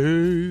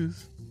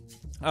face.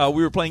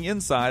 We were playing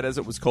inside as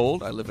it was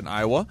cold. I live in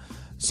Iowa.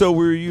 So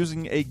we were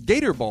using a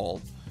gator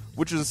ball,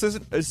 which is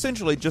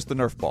essentially just a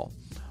Nerf ball.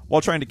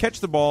 While trying to catch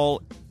the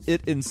ball,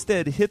 it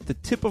instead hit the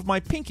tip of my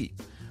pinky.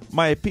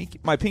 My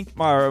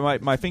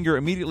finger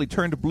immediately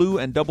turned blue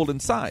and doubled in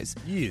size.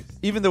 Yes.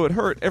 Even though it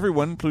hurt,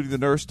 everyone, including the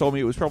nurse, told me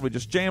it was probably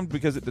just jammed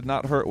because it did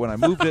not hurt when I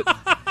moved it.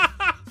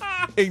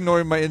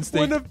 Ignoring my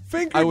instinct, When a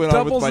finger I went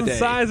on with doubles my in day.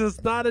 size,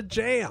 it's not a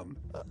jam.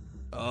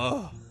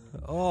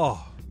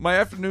 My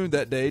afternoon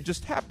that day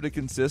just happened to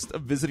consist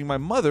of visiting my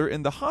mother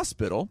in the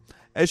hospital,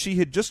 as she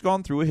had just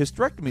gone through a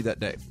hysterectomy that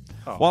day.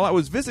 Oh. While I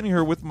was visiting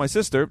her with my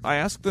sister, I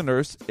asked the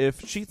nurse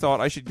if she thought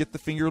I should get the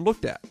finger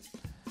looked at.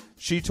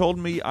 She told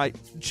me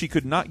she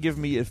could not give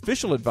me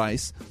official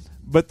advice,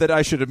 but that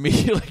I should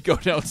immediately go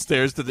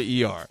downstairs to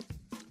the ER.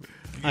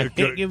 I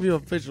can't give you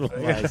official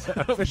advice.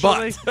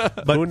 Officially?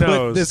 But Who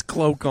knows? put this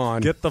cloak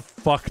on. Get the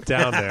fuck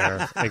down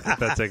there and get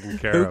that taken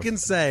care Who of. can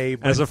say,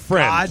 As a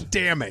friend. God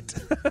damn it.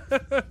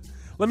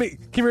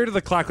 come here to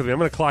the clock with me. I'm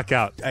going to clock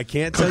out. I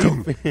can't tell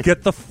you.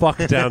 Get the fuck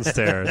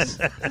downstairs.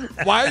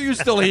 Why are you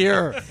still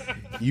here?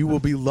 You will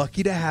be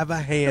lucky to have a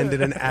hand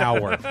in an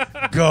hour.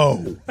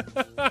 Go.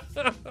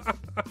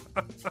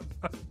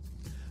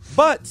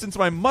 But since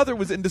my mother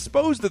was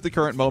indisposed at the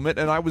current moment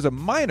and I was a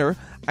minor,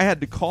 I had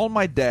to call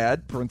my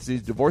dad,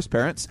 parentheses divorced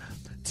parents,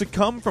 to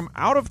come from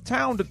out of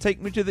town to take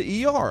me to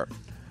the ER.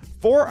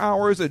 4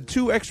 hours and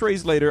 2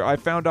 x-rays later, I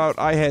found out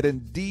I had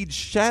indeed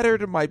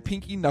shattered my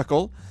pinky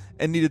knuckle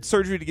and needed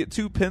surgery to get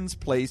 2 pins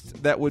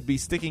placed that would be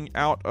sticking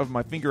out of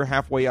my finger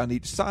halfway on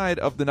each side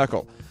of the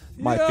knuckle.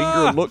 My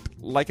finger looked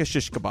like a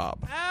shish kebab.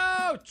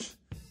 Ouch!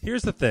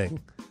 Here's the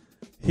thing.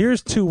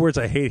 Here's 2 words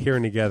I hate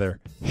hearing together.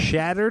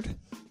 Shattered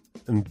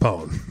and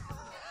bone.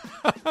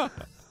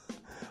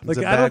 Like,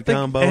 a I don't bad think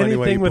combo, any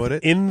way anything you put it.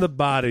 within the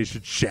body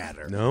should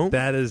shatter. No.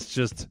 That is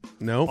just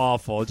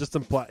awful. It just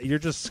you're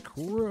just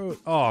screwed.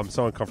 Oh, I'm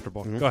so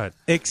uncomfortable. Go ahead.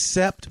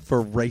 Except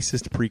for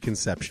racist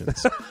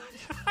preconceptions.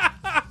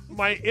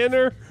 My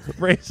inner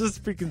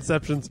racist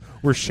preconceptions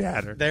were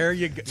shattered. There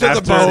you go.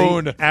 To the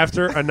bone.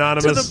 After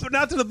Anonymous...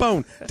 Not to the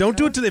bone. Don't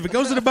do it to the... If it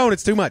goes to the bone,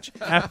 it's too much.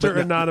 After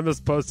Anonymous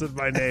posted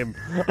my name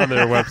on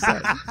their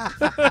website.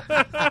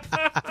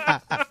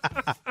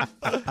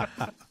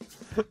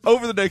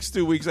 Over the next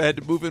 2 weeks, I had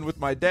to move in with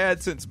my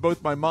dad since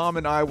both my mom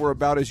and I were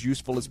about as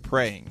useful as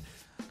praying.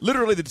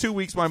 Literally, the 2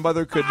 weeks my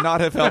mother could not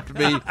have helped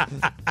me.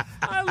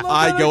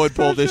 I go and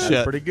pull this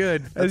shit. Pretty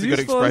good. That's As a good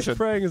useful expression. as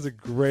praying is a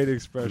great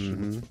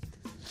expression.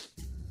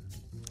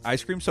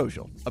 Ice cream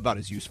social, about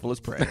as useful as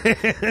praying.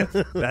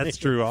 That's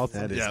true also.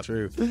 That is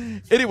true.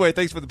 Anyway,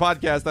 thanks for the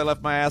podcast. I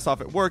left my ass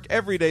off at work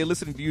every day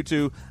listening to you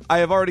two. I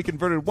have already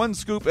converted 1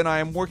 scoop, and I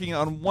am working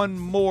on 1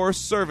 more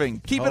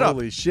serving. Keep it up.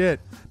 Holy shit.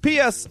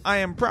 P.S. I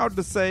am proud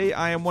to say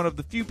I am one of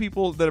the few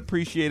people that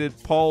appreciated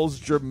Paul's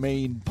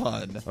germane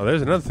pun. Oh,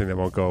 there's another thing that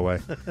won't go away.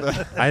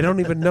 I don't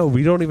even know.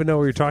 We don't even know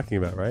what you're talking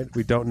about, right?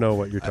 We don't know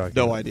what you're talking about.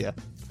 No idea.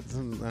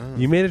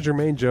 You made a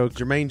Jermaine joke.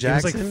 Jermaine It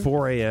was like Jackson?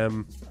 4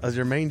 a.m. A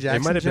Jermaine It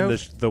Jackson might have joke?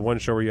 been the one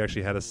show where you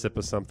actually had a sip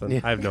of something.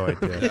 I have no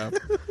idea.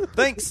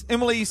 Thanks,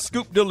 Emily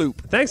Scoop de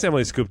Loop. Thanks,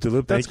 Emily Scoop de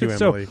Loop. That's Thank you,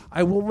 good. Emily. So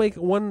I will make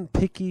one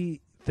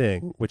picky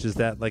thing, which is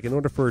that, like, in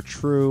order for a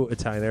true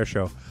Italian air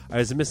show, I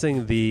was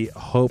missing the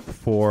hope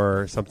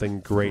for something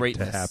great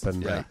Greatness. to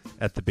happen Yeah.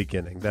 at the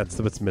beginning. That's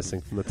what's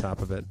missing from the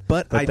top of it.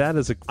 But that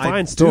is a fine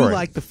I story. do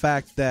like the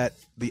fact that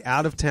the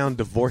out-of-town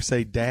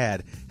divorcee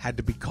dad had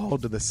to be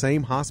called to the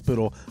same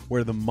hospital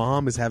where the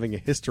mom is having a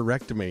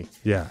hysterectomy.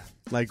 Yeah.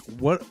 Like,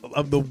 what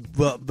of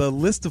the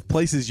list of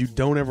places you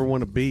don't ever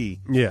want to be?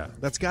 Yeah.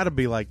 That's got to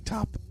be like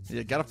top.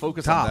 You got to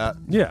focus Top. on that.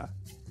 Yeah.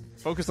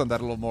 Focus on that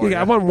a little more. Yeah,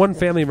 I want one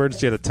family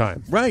emergency at a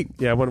time. Right.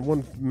 Yeah, I want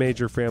one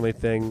major family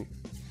thing. And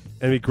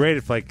it'd be great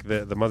if, like,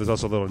 the mother's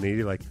also a little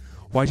needy. Like,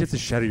 why'd you have to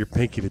shatter your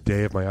pinky the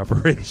day of my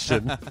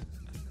operation?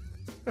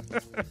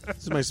 This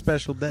is my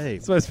special day.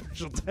 It's my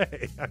special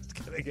day. I was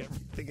getting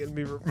everything in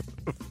me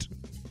removed.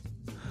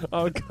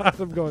 Oh, God,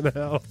 I'm going to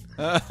hell.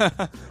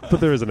 But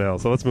there is an hell,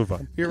 so let's move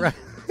on. You're right.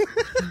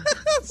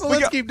 So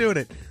let's keep doing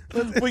it.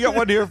 We got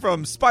one here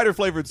from Spider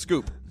Flavored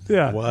Scoop.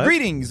 Yeah. What?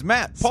 Greetings,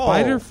 Matt, Paul.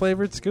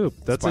 Spider-flavored scoop.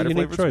 That's a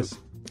unique Spider-flavored choice.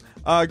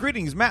 Scoop.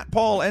 Greetings, Matt,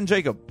 Paul, and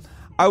Jacob.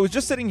 I was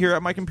just sitting here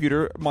at my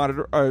computer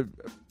monitor.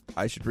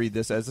 I should read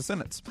this as a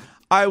sentence.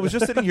 I was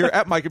just sitting here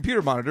at my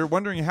computer monitor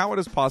wondering how it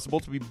is possible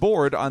to be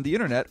bored on the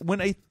internet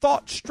when a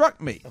thought struck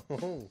me.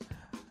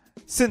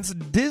 Since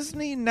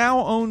Disney now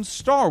owns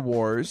Star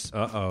Wars,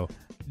 Uh-oh.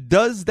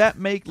 does that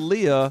make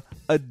Leia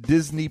a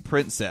Disney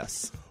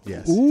princess?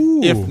 Yes.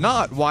 Ooh. If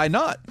not, why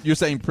not? You're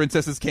saying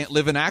princesses can't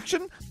live in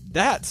action?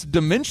 That's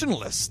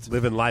dimensionalist.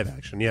 Live in live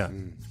action, yeah.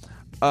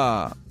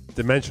 Uh,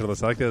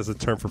 Dimensionalist. I like that as a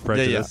term for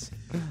prejudice.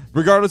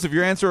 Regardless of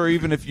your answer, or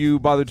even if you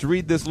bothered to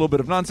read this little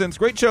bit of nonsense,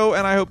 great show,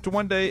 and I hope to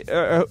one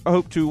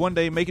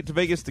day make it to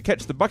Vegas to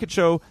catch the bucket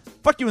show.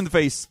 Fuck you in the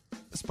face,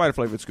 Spider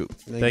Flavored Scoop.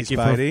 Thank you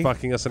Spidey. for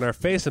fucking us in our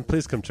face, and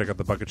please come check out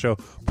the Bucket Show.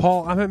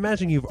 Paul, I'm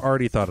imagining you've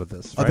already thought of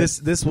this, right?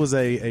 This was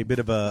a bit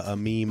of a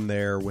meme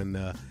there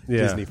when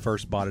Disney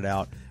first bought it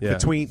out. Yeah.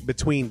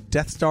 Between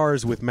Death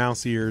Stars with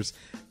mouse ears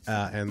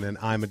and then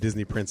I'm a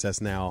Disney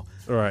Princess Now.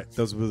 All right.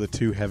 Those were the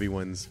 2 heavy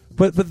ones.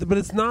 But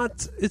it's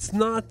not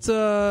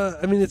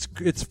I mean,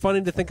 it's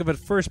funny to think of at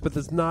first, but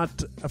it's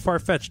not far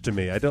fetched to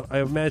me. I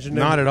imagine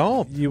Not at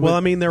all. Well, I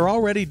mean, they're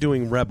already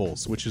doing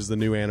Rebels, which is the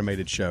new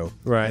animated show,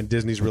 Right. And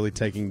Disney's really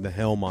taking the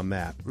helm on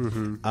that.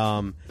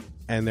 Mm-hmm.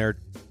 And they're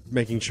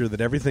making sure that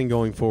everything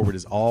going forward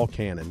is all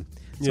canon.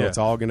 So Yeah. it's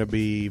all going to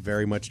be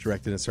very much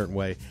directed in a certain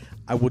way.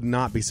 I would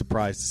not be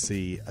surprised to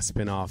see a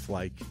spin-off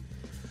like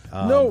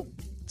No.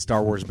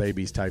 Star Wars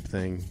Babies type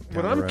thing.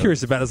 What down the I'm road.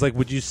 curious about is, like,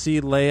 would you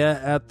see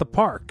Leia at the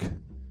park,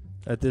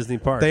 at Disney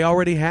Park? They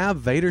already have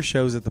Vader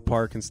shows at the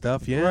park and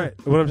stuff. Yeah,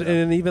 Right.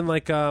 And even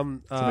like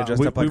Somebody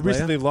dressed we, up like we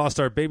recently Leia? lost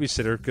our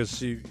babysitter because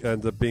she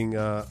ended up being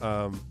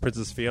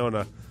Princess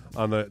Fiona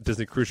on the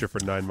Disney cruise ship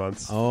for 9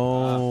 months.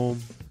 Oh,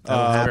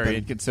 that'll happen. Very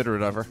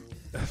inconsiderate of her.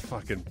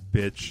 Fucking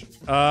bitch.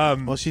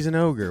 Well, she's an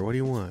ogre. What do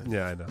you want?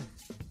 Yeah, I know.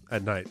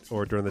 at night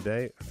or during the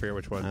day. I forget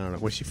which one. I don't know.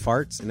 When she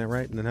farts, isn't that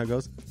right? And then how it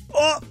goes?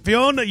 Oh,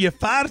 Fiona, you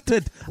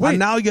farted. Wait. And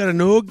now you're an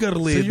ogre So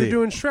lady. you're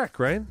doing Shrek,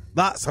 right?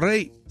 That's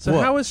right. So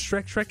What? how is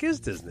Shrek? Shrek is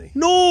Disney.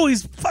 No,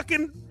 he's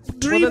fucking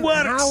DreamWorks. Well,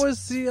 then how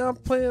is he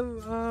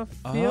playing Fiona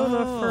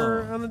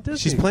on a Disney?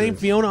 She's playing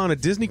cruise? Fiona on a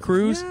Disney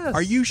cruise? Yes.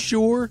 Are you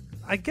sure?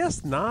 I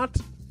guess not.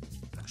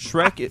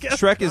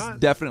 Shrek is not.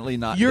 definitely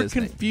not You're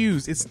Disney.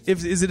 confused. Is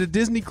it a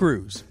Disney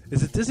cruise?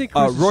 Is it Disney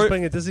Cruise? Roy- She's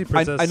playing a Disney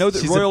princess. I know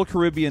that She's Royal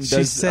Caribbean does.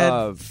 She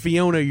said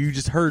Fiona. You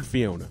just heard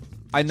Fiona.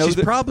 I know She's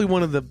that. probably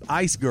one of the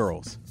ice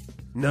girls.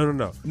 No.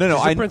 no. She's a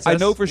I princess.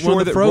 know for One sure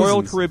of the that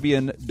Royal Frozens.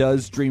 Caribbean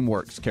does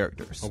DreamWorks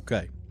characters.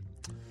 Okay.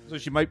 So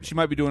she might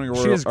be doing a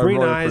Royal. She has green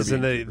Royal eyes,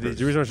 and Caribbean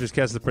the reason why she was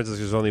cast as the princess is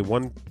there's only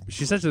one.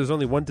 She said there's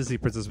only one Disney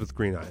princess with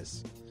green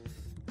eyes,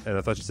 and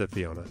I thought she said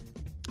Fiona.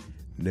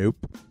 Nope.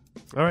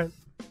 All right.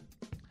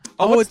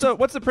 What's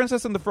the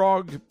Princess and the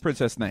Frog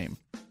princess name?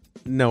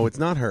 No, it's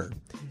not her.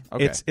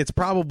 Okay. It's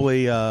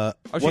probably she's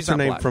what's her not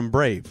name black. from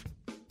Brave?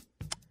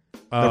 The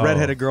Oh,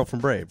 redheaded girl from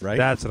Brave, right?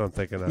 That's what I'm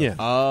thinking of. yeah.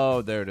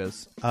 Oh, there it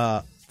is.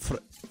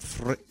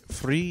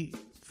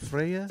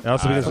 Freya. It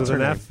also begins What's with her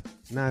an name? F.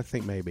 No, I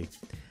think maybe.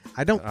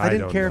 I didn't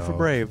don't care for know.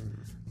 Brave.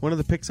 One of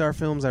the Pixar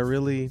films I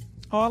really.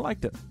 Oh, I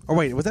liked it. Oh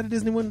wait, was that a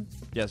Disney one?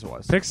 Yes, it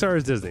was. Pixar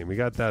is Disney. We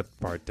got that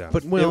part down.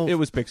 But well, it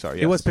was Pixar.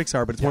 Yes. it was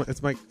Pixar, but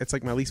it's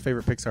like my least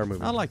favorite Pixar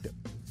movie. I liked it.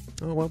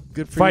 Oh well,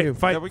 good for you.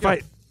 fight, There we go.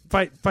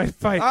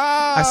 fight.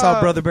 I saw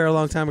Brother Bear a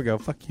long time ago.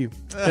 Fuck you.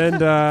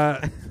 And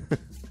at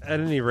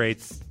any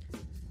rate,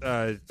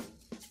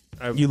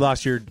 You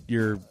lost your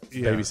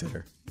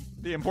babysitter.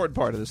 The important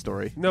part of the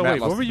story. no, Matt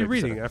wait. lost What were the you babysitter.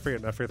 reading? I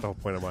forget the whole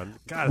point I'm on.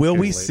 God, it's Will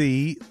getting we late.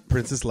 see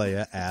Princess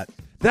Leia at?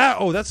 that?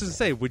 Oh, that's what to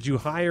say. Would you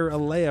hire a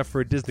Leia for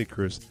a Disney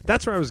cruise?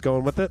 That's where I was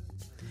going with it.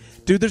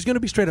 Dude, there's going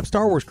to be straight up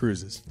Star Wars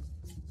cruises.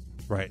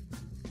 Right.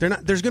 They're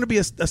not. There's going to be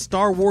a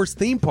Star Wars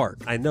theme park.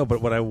 I know, but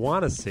what I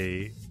want to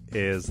see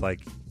is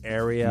like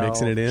Ariel,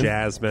 Mixing it in?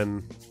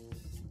 Jasmine,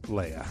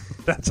 Leia.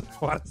 That's what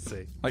I want to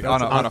see. Like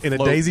That's on a in a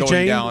float daisy going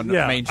chain? down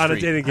yeah, Main Street. on a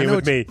dating I game know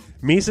with what me.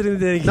 Me sitting in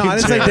the dating No, game. I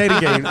didn't chair. say dating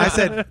game. I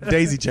said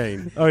daisy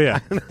chain. Oh yeah.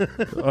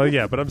 Oh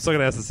yeah, but I'm still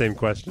gonna ask the same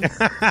question.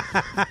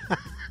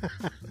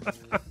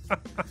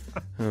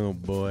 Oh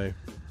boy.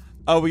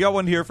 Oh, we got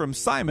one here from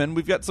Simon.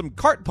 We've got some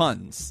cart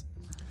puns.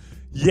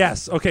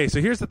 Yes. Okay. So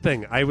here's the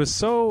thing. I was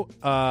so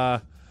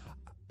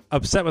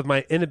upset with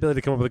my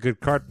inability to come up with a good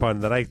cart pun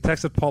that I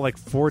texted Paul like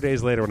 4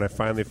 days later when I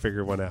finally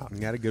figured one out. You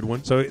got a good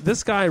one. So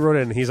this guy wrote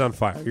in. He's on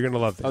fire. You're gonna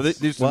love this. Oh,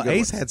 these are Well, some good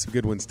Ace ones. had some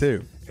good ones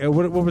too.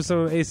 What were some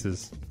of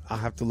Ace's? I'll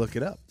have to look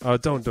it up. Oh,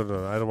 don't.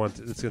 I don't want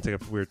to. It's going to take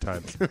up weird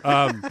time.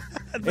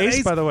 Ace,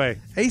 Ace- by the way.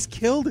 Ace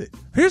killed it.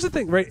 Here's the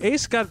thing, right?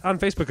 Ace got on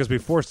Facebook because we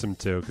forced him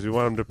to, because we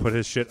wanted him to put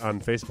his shit on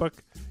Facebook.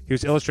 He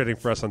was illustrating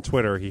for us on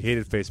Twitter. He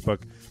hated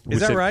Facebook. We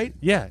Is that said- right?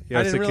 Yeah.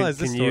 I didn't realize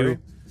this story.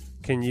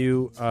 Can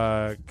you put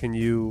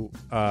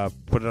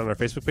it on our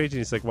Facebook page? And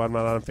he's like, well, I'm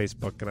not on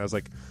Facebook. And I was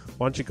like,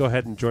 why don't you go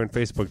ahead and join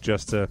Facebook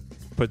just to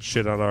put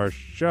shit on our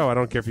show? I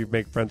don't care if you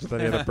make friends with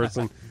any other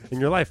person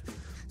in your life.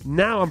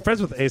 Now I'm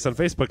friends with Ace on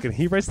Facebook, and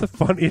he writes the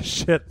funniest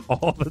shit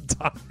all the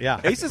time. Yeah.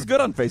 Ace is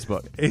good on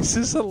Facebook. Ace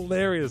is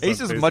hilarious.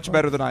 Ace on is Facebook. much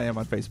better than I am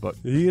on Facebook.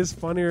 He is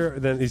funnier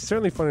than he's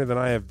certainly funnier than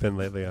I have been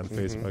lately on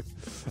Facebook.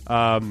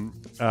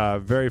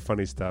 Very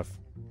funny stuff.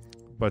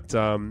 But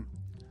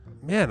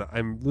man,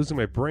 I'm losing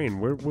my brain.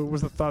 Where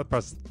was the thought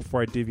process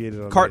before I deviated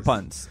on Cart Ace?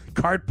 puns.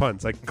 Cart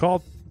puns. I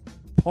called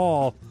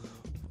Paul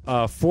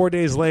 4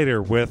 days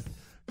later with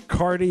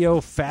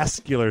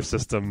cardiovascular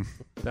system.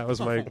 That was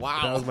my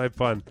That was my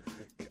pun.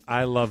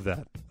 I love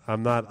that.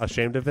 I'm not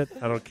ashamed of it.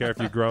 I don't care if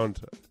you groaned.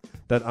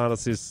 That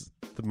honestly is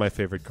my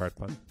favorite cart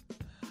pun.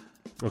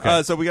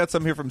 Okay. So we got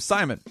some here from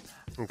Simon.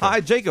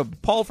 Hi,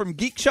 Jacob. Paul from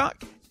Geek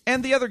Shock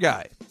and the other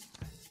guy.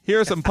 Here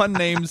are some pun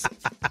names for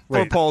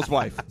Wait. Paul's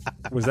wife.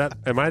 Was that?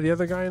 Am I the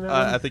other guy in that?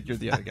 I think you're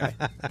the other guy.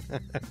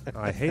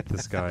 I hate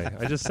this guy.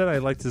 I just said I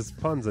liked his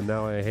puns, and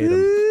now I hate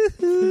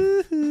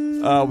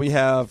him. We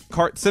have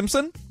Cart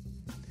Simpson,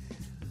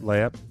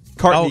 Layup.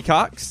 Courtney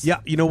Cox. Yeah,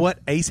 you know what?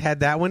 Ace had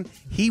that one.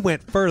 He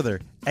went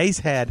further. Ace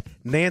had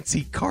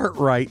Nancy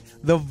Cartwright,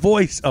 the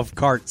voice of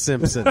Cart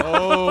Simpson.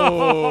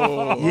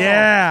 Oh,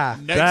 Yeah.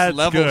 next That's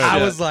level. good. Shit.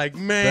 I was like,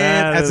 man,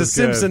 That as a is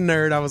Simpson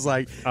nerd, I was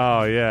like,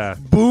 Oh yeah.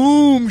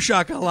 boom,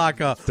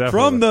 shakalaka. Definitely.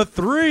 From the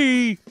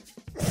 3.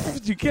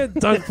 You can't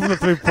dunk from the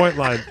 3-point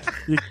line.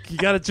 You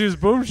got to choose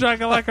boom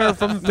shakalaka or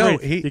from the No,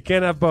 three. You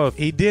can't have both.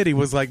 He did. He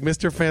was like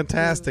Mr.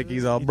 Fantastic.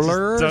 He's all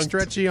blur, dunked.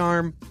 stretchy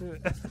arm.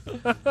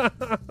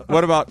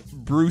 What about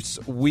Bruce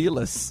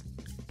Willis?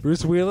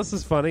 Bruce Willis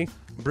is funny.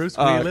 Bruce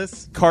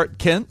Willis. Cart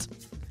Kent.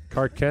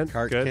 Clark Kent.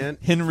 Cart good. Kent.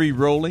 Henry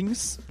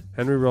Rollings.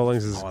 Henry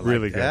Rollings is Oh, I like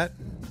really that.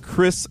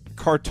 Chris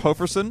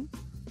Kartofferson.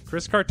 good.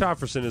 Chris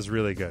Kartofferson is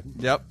really good.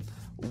 Yep.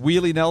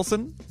 Wheelie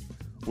Nelson.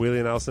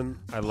 Willie Nelson.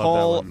 I love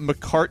Paul that one.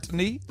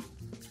 McCartney.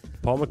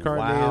 Paul McCartney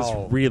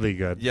Wow. is really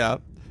good. Yeah.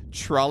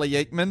 Trolley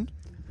Aikman.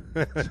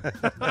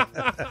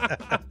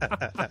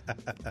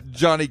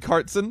 Johnny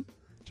Cartson.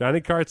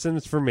 Johnny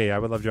Cartson's for me. I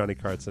would love Johnny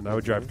Cartson. I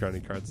would drive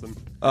Johnny Cartson.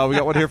 We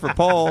got one here for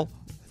Paul.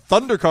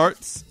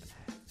 Thundercarts.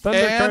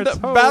 and Carts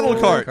Ho. Battle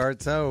Cart.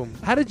 Carts ho.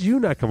 How did you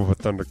not come up with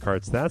Thunder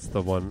Carts? That's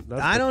the one.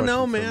 That's I the don't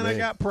know, question for man. I me.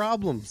 got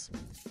problems.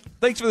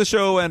 Thanks for the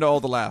show and all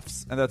the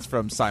laughs. And that's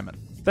from Simon.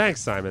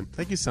 Thanks, Simon.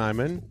 Thank you,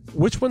 Simon.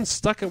 Which one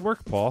stuck at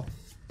work, Paul?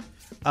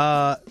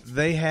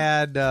 They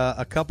had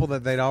a couple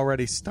that they'd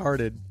already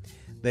started.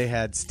 They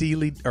had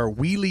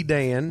Wheelie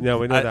Dan. Yeah,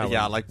 we know that one.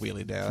 Yeah, I like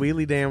Wheelie Dan.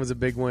 Wheelie Dan was a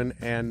big one,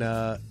 and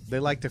they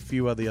liked a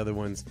few of the other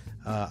ones.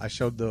 I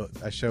showed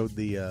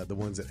the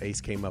ones that Ace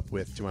came up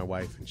with to my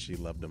wife, and she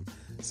loved them.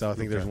 So I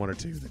think there's one or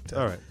two that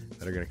All right.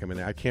 that are going to come in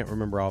there. I can't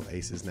remember all of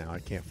Ace's now. I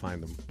can't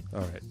find them.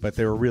 All right. But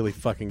they were really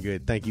fucking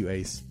good. Thank you,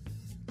 Ace.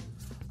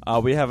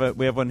 We have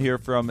one here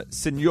from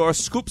Senor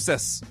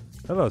Scoopsis.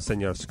 Hello,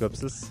 Senor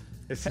Scoopsis.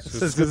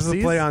 Is this a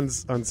play on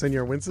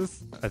Senor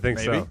Wences? I think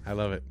Maybe. so. I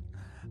love it.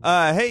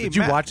 Hey, Did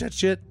you Matt, watch that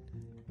shit?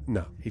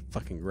 No. He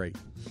fucking great.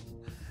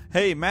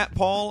 Hey, Matt,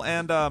 Paul,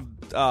 and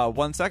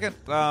 1 second.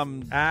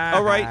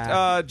 All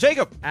right,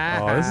 Jacob.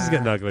 Oh, this is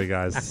getting ugly,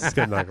 guys. This is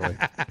getting ugly.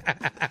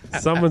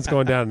 Someone's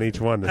going down in each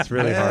one. It's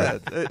really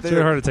hard. It's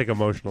really hard to take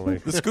emotionally.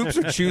 The Scoops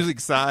are choosing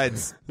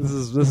sides. This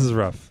is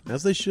rough.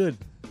 As they should.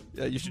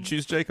 Yeah, you should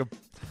choose Jacob.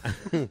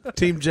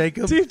 Team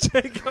Jacob. Team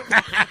Jacob.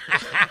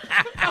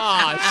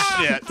 Oh,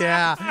 shit.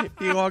 Yeah,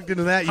 he walked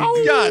into that.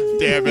 You God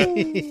damn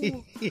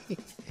it.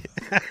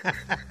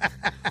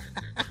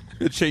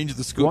 Change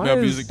the Scoop Why Now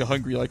is- music to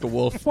Hungry Like a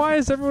Wolf. Why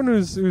is everyone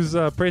who's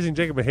praising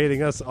Jacob and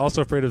hating us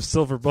also afraid of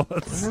silver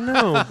bullets? I don't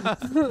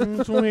know.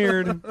 It's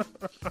weird.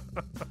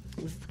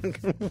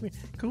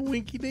 Go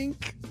winky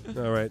dink.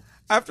 All right.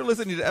 After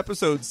listening to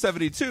episode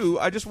 72,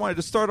 I just wanted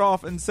to start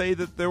off and say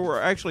that there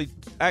were actually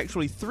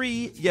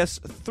three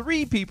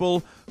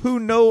people who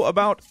know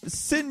about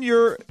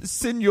Senor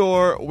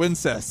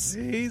Wences.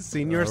 Hey,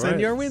 Senor All right.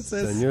 Senor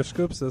Wences. Senor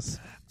Scoopsis.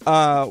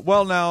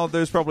 Well, now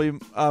there's probably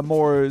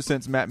more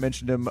since Matt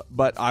mentioned him,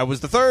 but I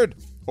was the third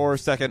or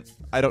second.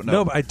 I don't know.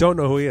 No, but I don't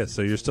know who he is,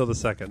 so you're still the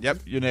second. Yep,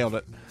 you nailed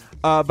it.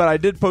 But I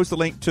did post a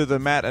link to the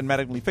Matt and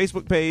Mattingly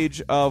Facebook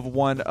page of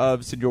one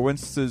of Senor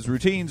Wences'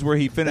 routines where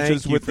he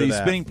finishes Thank you with for the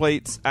that. spinning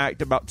plates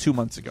act about 2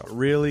 months ago.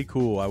 Really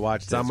cool. I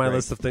watched It's on my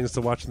list of things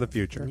to watch in the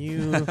future.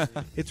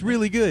 It's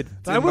really good.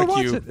 I will my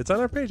watch queue. it. It's on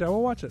our page. I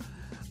will watch it.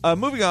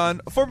 Moving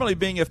on, formerly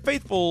being a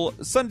faithful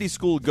Sunday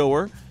school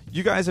goer,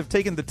 you guys have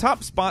taken the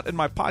top spot in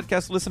my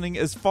podcast listening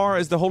as far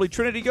as the Holy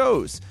Trinity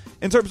goes.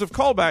 In terms of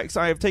callbacks,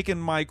 I have taken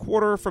my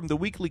quarter from the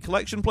weekly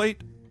collection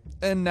plate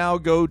and now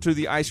go to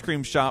the ice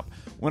cream shop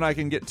when I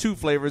can get 2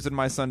 flavors in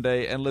my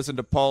sundae and listen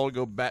to Paul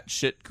go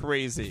batshit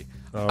crazy.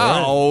 All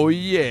right. Oh,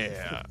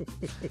 yeah.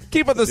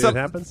 Keep up the See what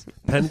happens?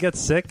 Penn gets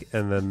sick,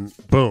 and then,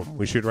 boom,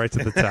 we shoot right to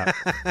the top.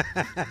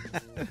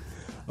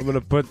 I'm going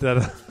to put that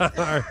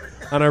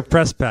on our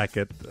press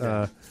packet.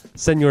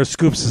 Senor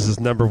Scoops'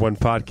 #1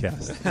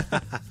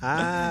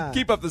 podcast.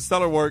 Keep up the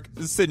stellar work,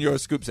 Senor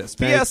Scoops says.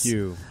 Thank P.S.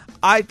 you.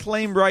 I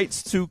claim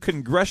rights to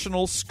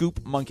Congressional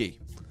Scoop Monkey.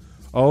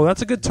 Oh,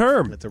 that's a good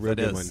term. That's a real It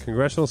good is. one.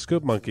 Congressional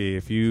Scoop Monkey.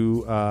 If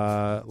you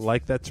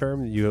like that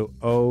term, you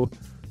owe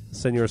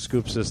Senor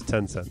Scoops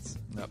 10 cents.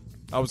 Nope.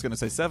 I was going to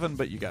say 7,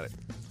 but you got it.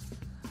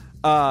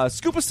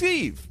 Scoopa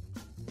Steve.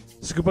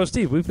 Scoopo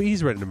Steve.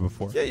 He's written him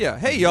before. Yeah.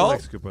 Hey, I y'all.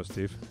 like Scoopo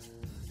Steve.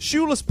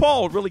 Shoeless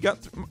Paul really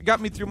got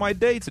me through my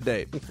day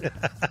today.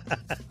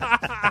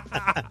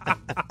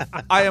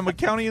 I am a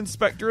county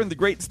inspector in the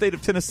great state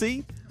of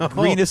Tennessee,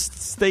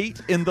 greenest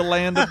state in the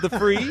land of the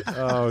free,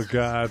 Oh,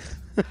 God.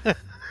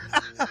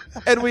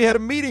 and we had a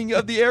meeting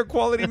of the Air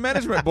Quality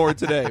Management Board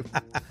today.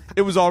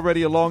 It was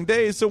already a long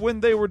day, so when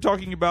they were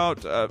talking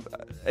about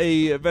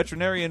a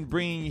veterinarian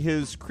bringing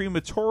his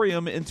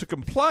crematorium into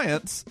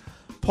compliance,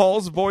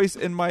 Paul's voice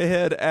in my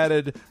head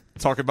added,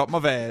 "Talk about my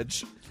vag,"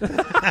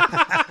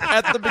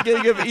 at the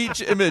beginning of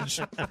each image,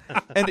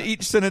 and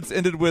each sentence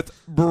ended with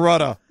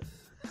 "brudda."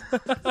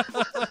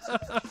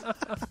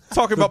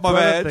 Talk about my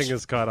Brother vag. thing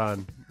is caught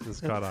on. It's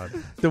caught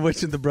on. The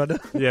Witch and the Brother.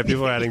 Yeah,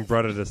 people are adding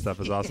brother to stuff.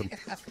 Is awesome.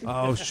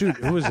 Oh shoot,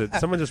 who was it?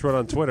 Someone just wrote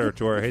on Twitter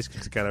to our Hey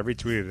Scoops account. I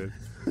retweeted it.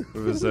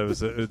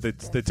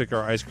 They took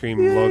our ice cream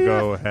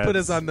logo. Heads, Put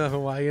us on the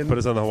Hawaiian. Put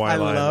us on the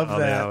Hawaiian I line love on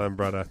that. the island,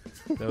 brother.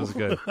 That was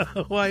good.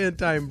 Hawaiian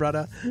time,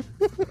 brother.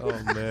 Oh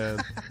man.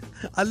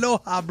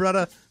 Aloha,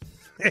 brother.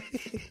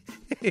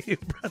 Hey,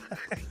 brother.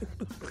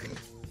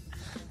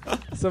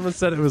 Someone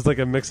said it was like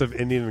a mix of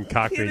Indian and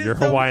Cockney. It is Your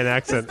the- Hawaiian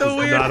accent it's the is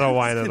weirdest. not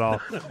Hawaiian at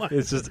all.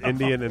 It's just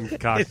Indian and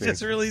Cockney. It's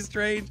just really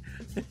strange.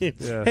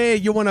 Yeah. Hey,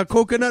 you want a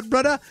coconut,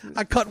 brother?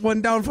 I cut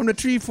one down from the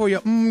tree for you.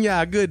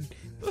 Yeah, good.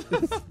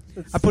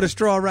 I put a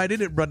straw right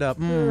in it, brother.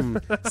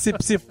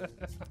 Sip, sip.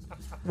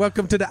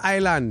 Welcome to the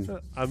island,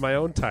 On my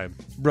own time.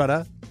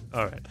 brother.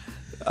 All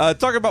right.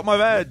 Talk about my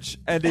vag,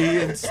 and he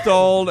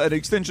installed an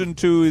extension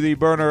to the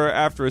burner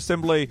after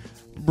assembly.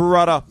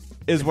 Brudda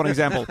is one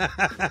example.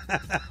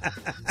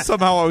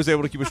 Somehow I was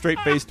able to keep a straight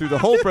face through the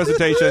whole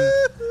presentation,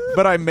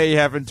 but I may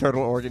have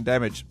internal organ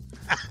damage.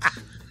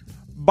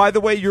 By the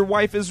way, your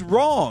wife is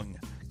wrong.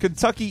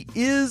 Kentucky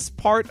is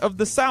part of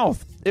the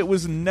South. It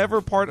was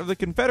never part of the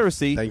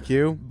Confederacy. Thank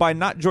you. By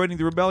not joining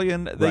the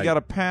rebellion, they Right. got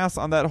a pass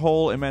on that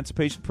whole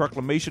Emancipation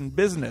Proclamation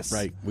business.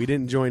 Right. We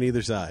didn't join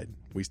either side.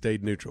 We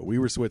stayed neutral. We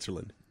were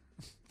Switzerland.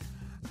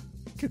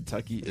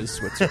 Kentucky is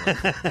Switzerland.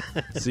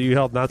 So you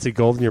held Nazi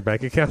gold in your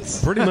bank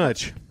accounts? Pretty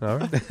much. All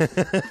right.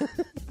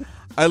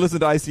 I listen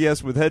to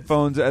ICS with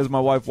headphones as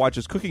my wife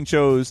watches cooking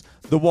shows,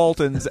 The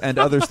Waltons, and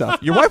other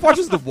stuff. Your wife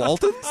watches The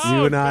Waltons?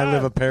 You and I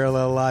live a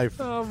parallel life.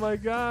 Oh my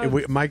God.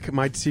 My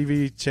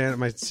TV channel,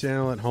 my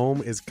channel at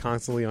home is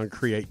constantly on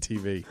Create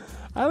TV.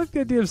 I like the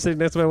idea of sitting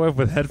next to my wife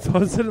with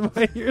headphones in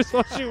my ears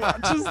while she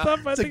watches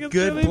stuff. I think it's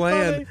good really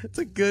plan. funny. It's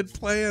a good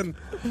plan.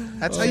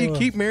 That's how you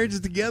keep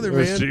marriages together,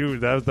 man. Shoot,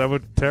 that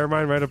would tear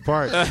mine right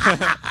apart.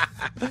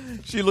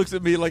 She looks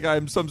at me like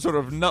I'm some sort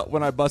of nut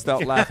when I bust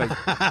out laughing.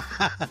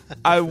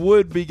 I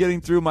would be getting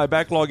through my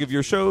backlog of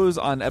your shows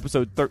on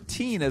episode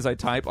 13 as I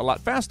type a lot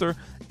faster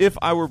if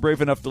I were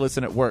brave enough to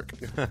listen at work.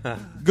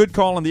 Good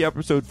call on the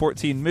episode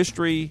 14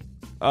 mystery.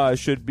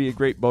 Should be a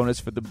great bonus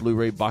for the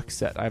Blu-ray box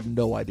set. I have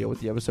no idea what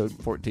the episode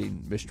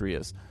 14 mystery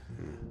is.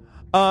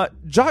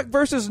 Jock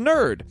versus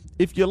Nerd.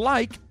 If you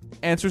like,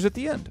 answers at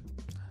the end.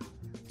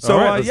 So All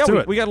right, let's do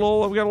it. we got a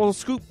little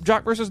scoop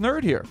Jock versus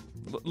Nerd here.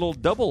 Little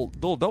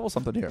double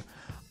something here.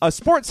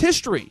 Sports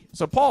history.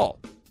 So Paul,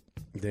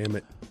 Damn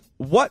it.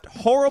 what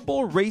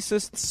horrible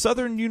racist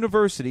Southern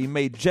university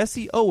made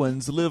Jesse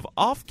Owens live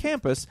off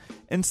campus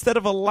instead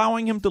of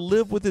allowing him to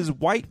live with his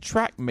white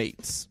track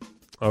mates?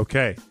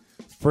 Okay.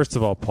 First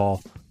of all,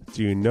 Paul,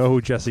 do you know who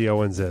Jesse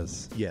Owens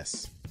is?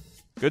 Yes.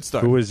 Good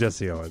start. Who is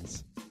Jesse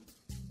Owens?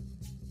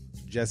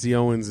 Jesse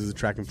Owens is a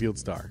track and field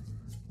star.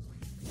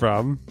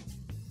 From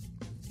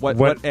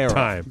What era?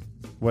 time?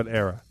 What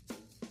era?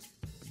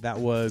 That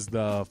was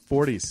the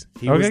 40s.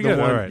 He Okay, was the good.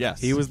 one. All right.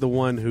 Yes. He was the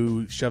one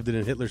who shoved it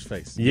in Hitler's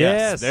face.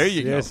 Yes. there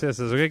you go. Yes.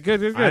 Okay,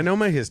 good. I know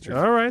my history.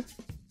 All right.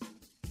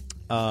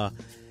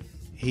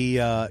 He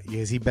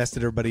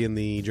bested everybody in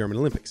the German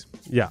Olympics,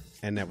 Yeah.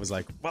 and that was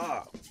like,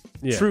 wow,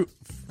 Yeah. true.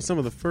 Some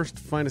of the first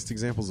finest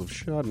examples of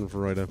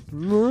Schadenfreude.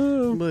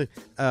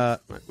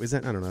 Is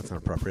that? I don't know. That's not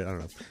appropriate. I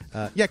don't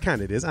know. Yeah,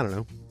 kind of it is. I don't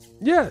know.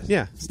 Yes.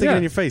 Yeah, stick it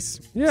in your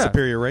face. Yeah.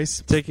 Superior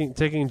race.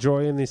 Taking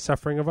joy in the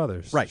suffering of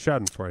others. Right.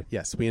 Schadenfreude.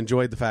 Yes, we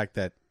enjoyed the fact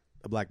that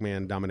a black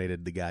man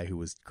dominated the guy who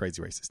was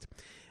crazy racist.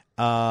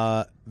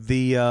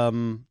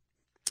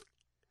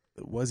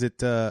 Was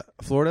it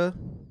Florida?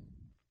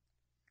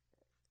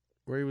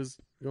 Where he was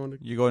going to?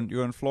 You going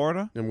to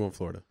Florida? I'm going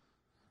Florida.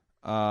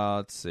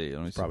 Let's see.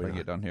 Let me see Probably if I can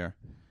not. get down here.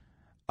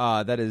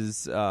 That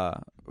is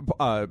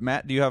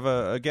Matt. Do you have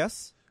a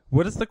guess?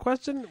 What is the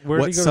question? Where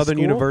did What he go Southern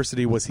to school?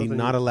 University was he Southern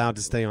not allowed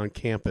to stay on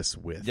campus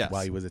with Yes.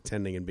 while he was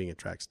attending and being a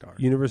track star?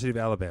 University of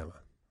Alabama.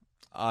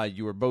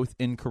 You are both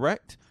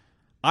incorrect.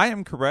 I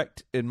am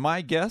correct in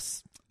my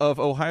guess of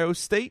Ohio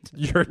State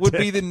You're would dead.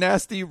 be the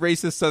nasty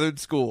racist Southern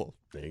school.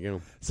 There you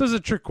go. So it's a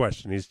trick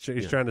question. He's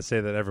trying to say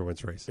that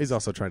everyone's racist. He's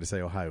also trying to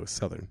say Ohio is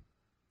Southern.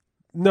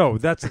 No,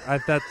 that's what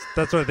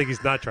I think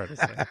he's not trying to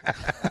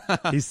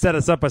say. He set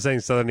us up by saying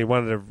Southern. He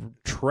wanted to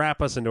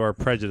trap us into our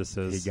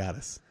prejudices. He got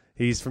us.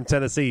 He's from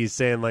Tennessee. He's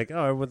saying like,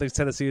 oh, everyone thinks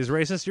Tennessee is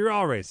racist. You're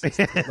all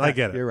racist. I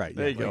get it. You're right.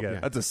 There you Yeah, go. yeah.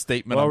 That's a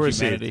statement Well on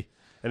received. humanity.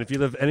 And if you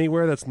live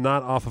anywhere that's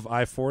not off of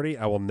I-40,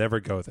 I will never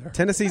go there.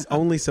 Tennessee's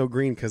only so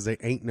green because there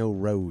ain't no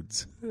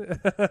roads.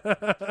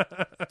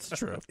 That's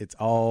true. It's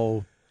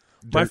all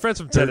My dirt- friends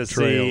from dirt Tennessee,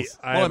 trails.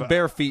 Well, and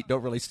bare feet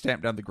don't really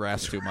stamp down the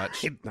grass too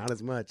much. Not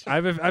as much. I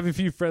have a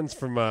few friends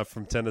from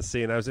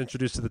Tennessee, and I was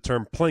introduced to the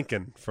term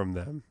plinkin from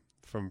them.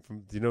 From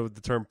do you know the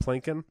term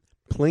plinkin?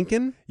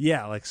 Plinkin?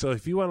 Yeah, like so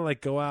if you want to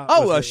like go out.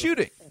 Oh, with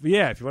shooting.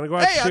 Yeah, if you want to go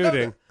out Hey, I know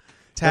shooting.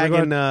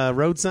 Tagging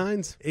road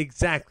signs?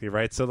 Exactly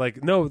right. So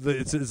like no,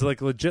 it's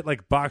like legit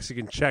like box you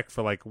can check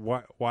for like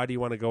why do you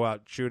want to go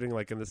out shooting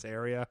like in this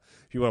area?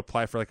 If you want to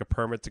apply for like a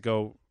permit to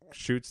go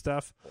shoot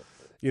stuff,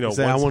 you know,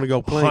 Say, I once wanna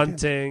go plinking.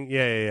 hunting.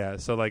 Yeah.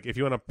 So like if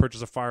you want to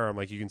purchase a firearm,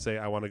 like you can say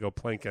I want to go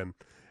plinking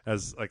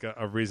as like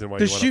a reason why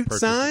To you want to shoot purchase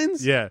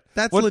signs? Yeah,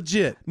 That's What-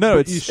 legit. No,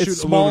 but you shoot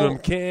it's small, aluminum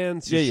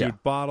cans, you Yeah,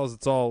 shoot bottles.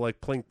 It's all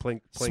like plink,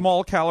 plink, plink.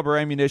 small caliber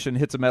ammunition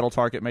hits a metal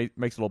target,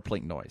 makes a little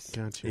plink noise.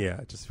 Gotcha. Yeah,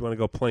 just if you want to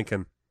go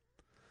plinking.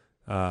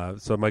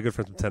 So my good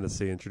friend from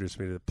Tennessee introduced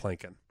me to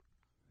plinking.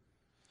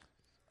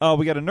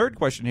 We got a nerd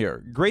question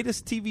here.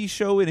 Greatest TV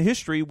show in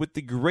history with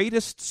the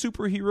greatest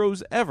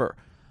superheroes ever.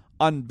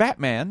 On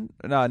Batman,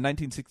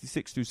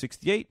 1966 through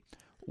 68,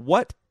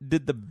 what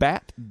did the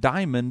Bat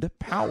Diamond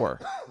power?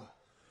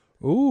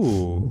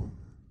 Ooh,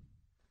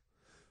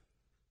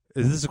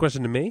 is this a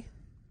question to me?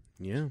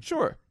 Yeah.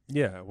 Sure.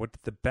 Yeah, what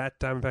did the Bat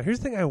Diamond power? Here's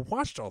the thing: I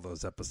watched all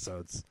those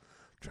episodes.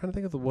 I'm trying to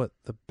think of what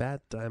the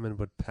Bat Diamond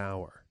would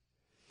power.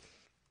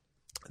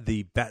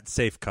 The Bat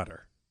Safe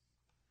Cutter.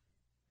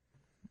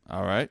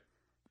 All right.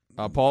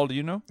 Paul, do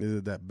you know? Is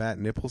it that bat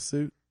nipple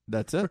suit?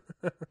 That's it.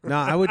 No,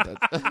 I would.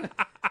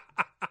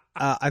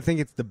 I think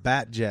it's the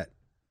bat jet.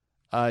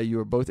 You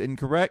are both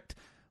incorrect.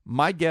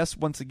 My guess,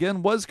 once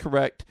again, was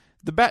correct.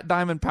 The Bat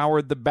Diamond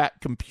powered the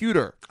Bat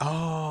computer.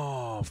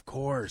 Oh, of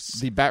course.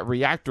 The Bat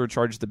reactor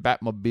charged the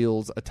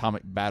Batmobile's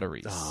atomic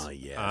batteries. Oh,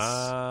 yes.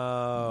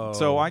 Oh.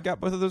 So I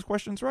got both of those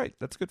questions right.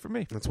 That's good for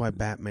me. That's why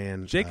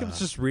Batman... Jacob's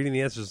just reading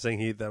the answers and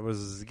saying that was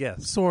his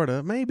guess. Sort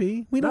of,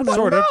 maybe. We don't Not know.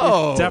 sort of.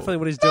 No. It's definitely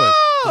what he's doing.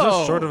 There's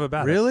no sort of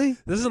about it. Really?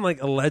 This isn't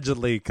like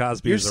allegedly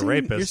Cosby is a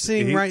rapist. You're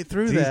seeing right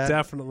through he's that.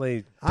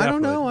 Definitely. I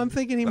don't know. I'm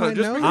thinking he might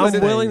just know. because I'm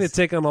these willing to things.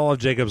 take on all of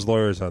Jacob's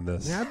lawyers on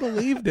this. Yeah, I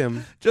believed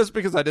him. Just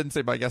because I didn't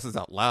say my guesses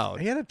out loud.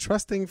 He had a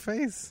trusting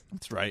face.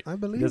 That's right. I He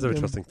believe does have him. a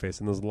trusting face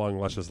and those long,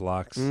 luscious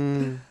locks.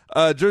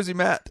 Jersey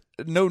Matt,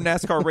 no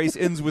NASCAR race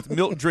ends with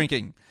milk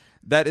drinking.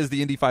 That is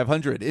the Indy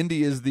 500.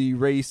 Indy is the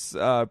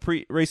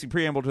racing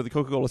preamble to the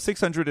Coca-Cola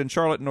 600 in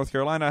Charlotte, North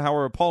Carolina.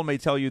 However, Paul may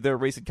tell you their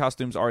racing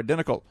costumes are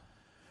identical.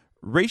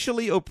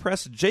 Racially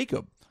oppressed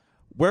Jacob.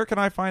 Where can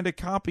I find a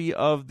copy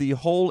of the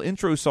whole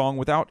intro song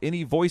without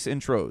any voice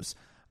intros?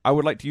 I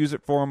would like to use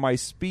it for my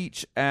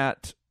speech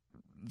at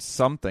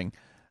something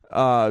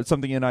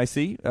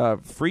NIC,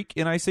 Freak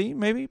NIC,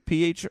 maybe?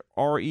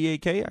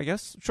 PHREAK, I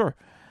guess? Sure.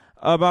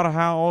 About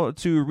how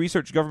to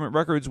research government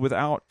records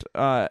without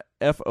Freedom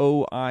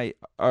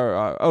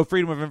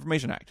of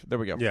Information Act. There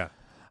we go. Yeah.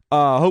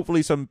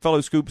 Hopefully some fellow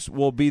Scoops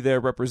will be there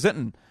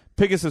representing.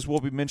 Pegasus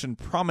will be mentioned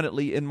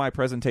prominently in my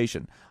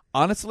presentation.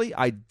 Honestly,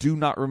 I do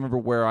not remember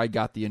where I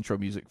got the intro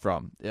music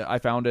from. I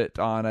found it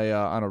on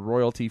a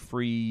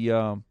royalty-free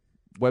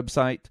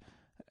website,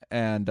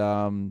 and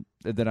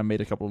then I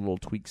made a couple of little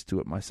tweaks to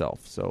it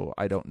myself, so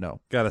I don't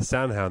know. Got to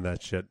soundhound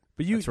that shit.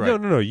 But you, That's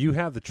right. no. You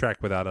have the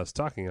track without us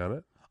talking on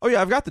it. Oh, yeah,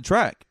 I've got the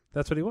track.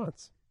 That's what he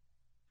wants.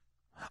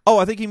 Oh,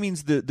 I think he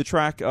means the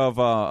track of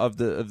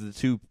the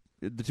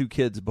two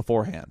kids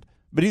beforehand.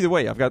 But either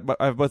way, I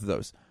have both of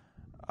those.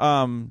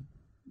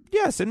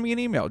 Yeah, send me an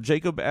email,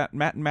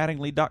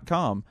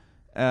 jacob@mattandmattingly.com,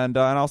 and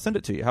I'll send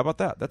it to you. How about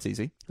that? That's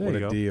easy. There What you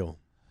a go. deal.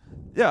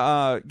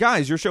 Yeah,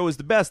 guys, your show is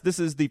the best. This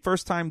is the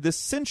first time this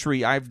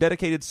century I've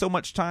dedicated so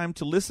much time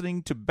to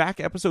listening to back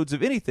episodes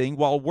of anything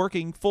while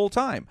working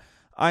full-time.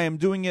 I am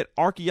doing it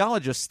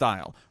archaeologist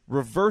style,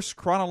 reverse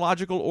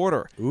chronological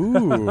order.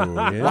 Ooh,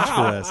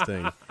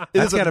 interesting.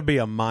 That's got to be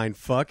a mind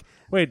fuck.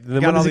 Wait,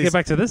 then Got when all does he these- get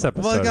back to this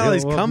episode? Well, I got all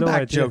these We'll have no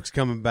comeback idea. jokes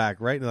coming back,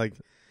 right? Like,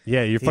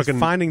 Yeah, you're he's fucking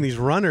finding these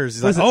runners.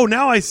 He's like, Listen- oh,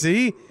 now I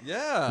see.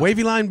 Yeah.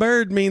 Wavy line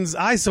bird means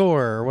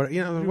eyesore. Or what?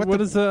 You know what? What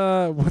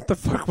the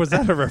fuck was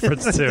that a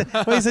reference to?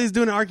 Well, he says he's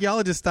doing an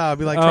archaeologist style.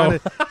 Be like Oh.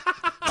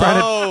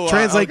 trying Oh, to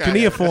translate okay.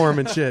 cuneiform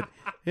and shit.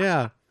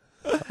 Yeah.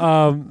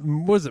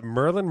 Was it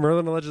Merlin?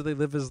 Merlin allegedly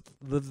lived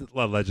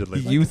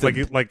allegedly.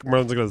 Like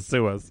Merlin's going to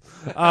sue us.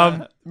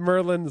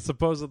 Merlin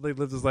supposedly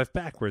lived his life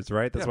backwards,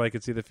 right? That's why he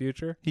could see the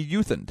future. He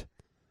youthened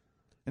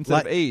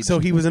instead of age. So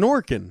he was an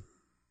Orcan.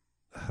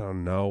 I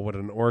don't know what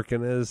an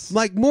Orcan is.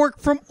 Like Mork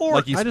from Orc.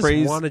 Like he I just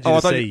sprays- wanted you Oh, I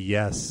to thought say you-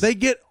 yes. they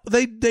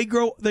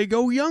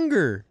go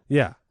younger.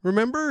 Yeah,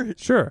 Remember?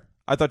 sure.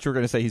 I thought you were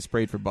going to say he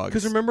sprayed for bugs.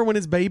 Because remember when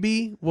his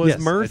baby was Yes,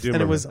 I Mirth do and it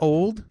remember was that.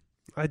 old?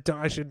 I don't.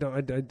 I should know.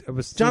 I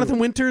was Jonathan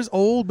Winters,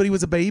 old, but he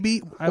was a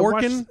baby. I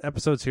Orcan. watched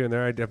episodes here and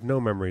there. I have no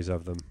memories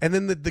of them. And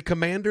then the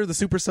commander, the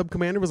super sub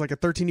commander, was like a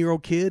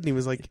 13-year-old kid, and he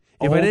was like If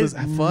old I as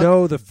didn't fuck.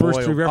 know the first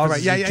Boy, three references all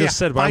right, yeah, you yeah,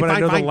 just yeah. said, why Fine, would I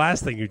fine, know fine. the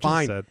last thing you just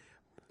Fine. said?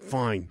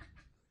 Fine.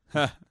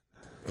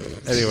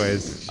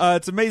 Anyways,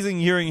 it's amazing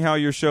hearing how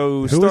your show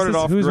Who is started this?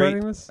 off Who's great.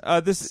 writing this?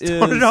 This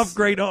Started is off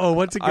great. Oh,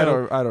 what's it I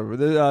go? don't remember.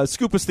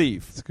 Scoopa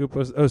Steve.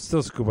 Scoopos. Oh,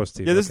 still Scoopos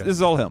Steve. Yeah, this okay.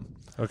 is all him.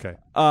 Okay.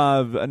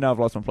 Now I've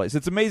lost my place.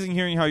 It's amazing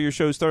hearing how your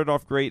show started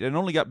off great and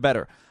only got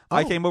better.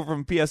 I came over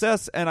from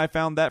PSS, and I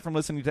found that from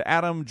listening to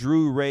Adam,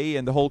 Drew, Ray,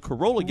 and the whole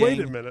Corolla gang Wait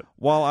a minute.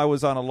 while I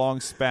was on a long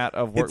spat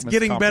of It's workman's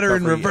getting comp better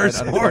in recovery reverse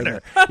and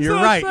order. You're what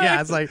I'm right. saying.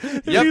 Yeah, it's like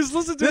Yep. He's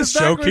listening to this it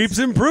show backwards. keeps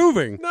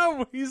improving.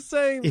 No, he's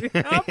saying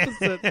the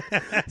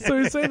opposite. So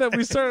he's saying that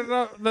we started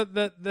off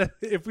that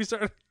if we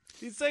start,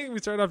 he's saying we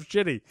started off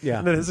shitty. Yeah.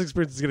 And then his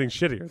experience is getting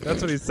shittier.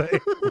 That's what he's saying.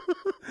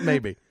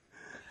 Maybe.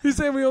 He's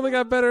saying we only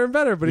got better and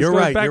better, but he's You're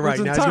going right. You're backwards right.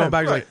 in Now time. he's going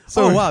back. Like,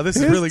 So oh wow, this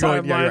is his really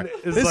going. Yeah, timeline you're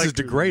right. is This like, is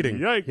degrading.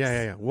 yikes.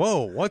 Yeah. Whoa,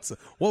 what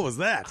was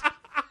that?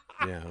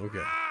 Yeah.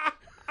 Okay.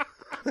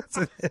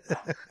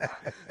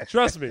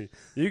 Trust me,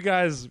 you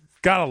guys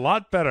got a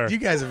lot better. You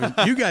guys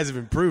have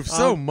improved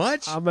so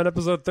much. I'm at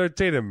episode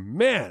 13, and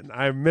man,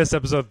 I miss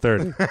episode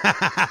 30.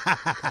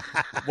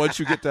 Once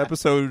you get to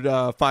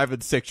episode 5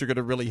 and 6, you're going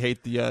to really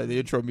hate the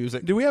intro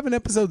music. Do we have an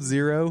episode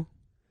 0?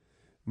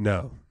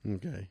 No.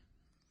 Okay.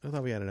 I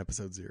thought we had an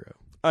episode 0.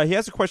 He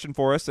has a question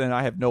for us, and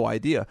I have no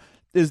idea.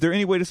 Is there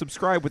any way to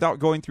subscribe without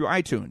going through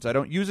iTunes? I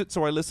don't use it,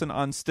 so I listen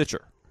on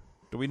Stitcher.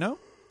 Do we know?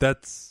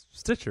 That's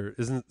Stitcher.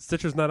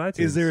 Stitcher's not iTunes?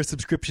 Is there a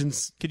subscription?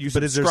 Could you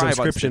But is there a subscribe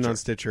on subscription Stitcher? on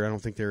Stitcher? I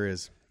don't think there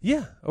is.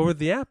 Yeah, over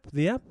the app.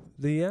 The app.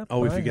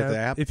 Oh, if I you get have. the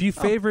app? If you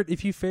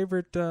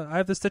favorite, I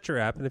have the Stitcher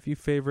app, and if you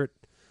favorite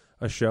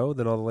a show,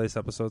 then all the latest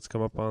episodes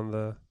come up on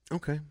the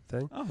Okay.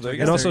 thing. Oh, there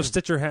you And go. also,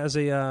 Stitcher has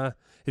a.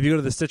 If you go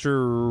to the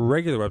Stitcher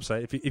regular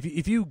website,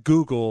 if you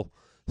Google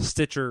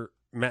Stitcher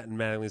Matt and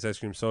Mattingly's Ice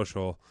Cream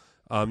Social,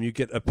 you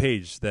get a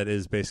page that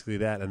is basically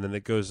that, and then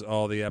it goes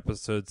all the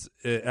episodes,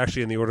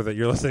 actually in the order that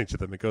you're listening to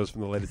them. It goes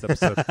from the latest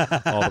episode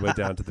all the way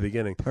down to the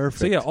beginning. Perfect.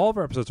 So, yeah, all of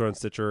our episodes are on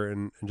Stitcher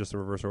in just a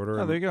reverse order.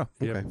 Oh, there you go.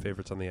 If you Okay. have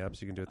favorites on the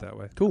apps, you can do it that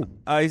way. Cool.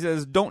 He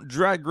says, "Don't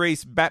drag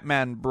race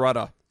Batman,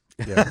 brother."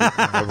 Yeah,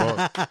 I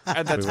won't.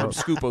 And that's We from won't.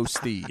 Scoopo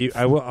Steve.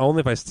 I will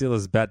only if I steal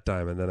his bat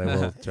diamond, then I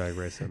will drag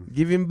race him.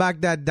 Give him back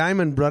that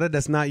diamond, brother.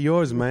 That's not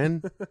yours,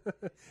 man.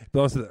 It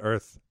belongs to the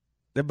earth.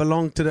 They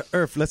belong to the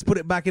earth. Let's put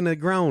it back in the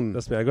ground.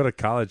 Trust me, I go to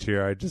college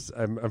here.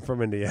 I'm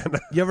from Indiana.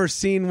 You ever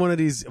seen one of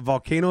these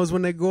volcanoes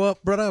when they go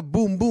up, brother?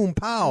 Boom, boom,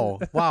 pow.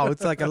 Wow,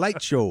 it's like a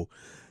light show.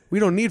 We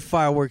don't need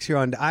fireworks here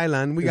on the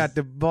island. We got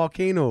the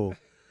volcano.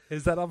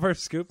 Is that all our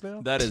scoop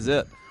now? That is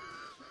it.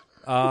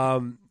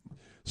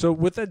 So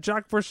with that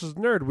Jock versus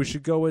Nerd, we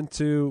should go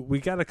into. We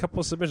got a couple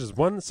of submissions.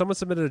 Someone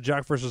submitted a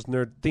Jock versus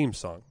Nerd theme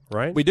song,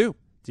 right? We do.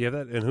 Do you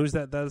have that? And who's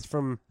that? That is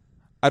from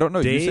I don't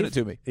know. Dave? You sent it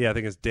to me. Yeah, I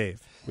think it's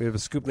Dave. We have a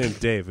scoop named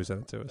Dave who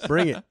sent it to us.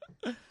 Bring it.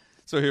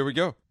 So here we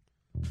go.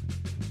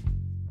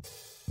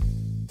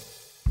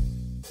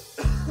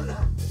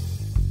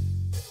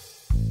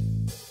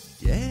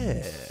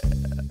 Yeah.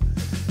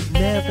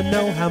 Never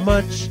know how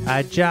much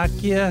I jock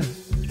you.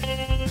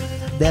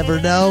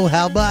 Never know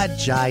how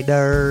much I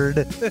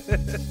nerd.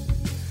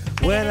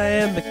 When I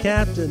am the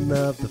captain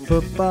of the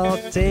football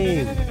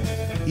team.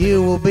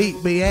 You will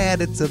beat me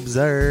and it's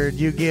absurd.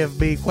 You give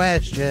me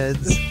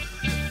questions.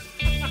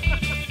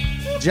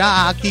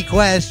 Jockey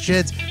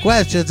questions.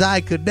 Questions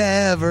I could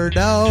never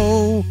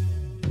know.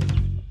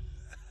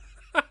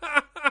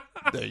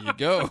 There you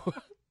go.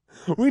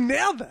 We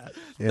nailed that.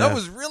 That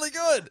was really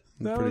good.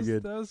 That Pretty was,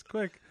 good. That was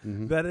quick.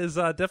 That is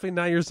definitely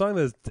not your song.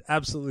 That is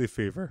absolutely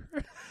Fever.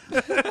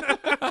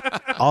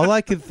 All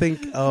I could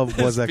think of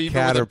was a Fever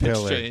with a pitch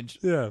caterpillar. change.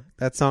 Yeah.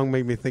 That song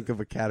made me think of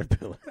a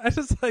caterpillar. I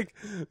just like,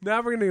 now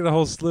we're going to get a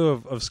whole slew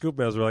of scoop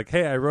mails. We're like,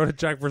 hey, I wrote a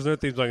Jack vs.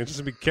 Nerd theme song. It's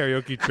just going to be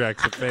karaoke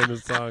tracks of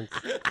famous songs.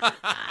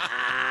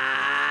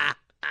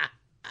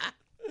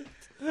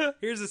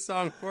 Here's a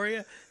song for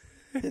you.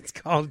 It's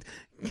called.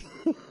 It's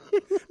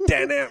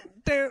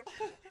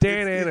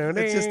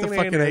just a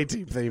fucking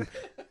A-Team theme.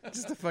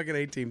 Just a fucking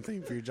A-Team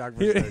theme for your Jock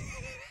versus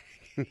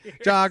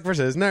Nerd. Jock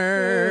versus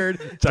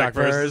Nerd. Jock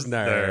versus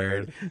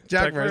Nerd.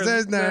 Jock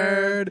versus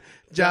Nerd.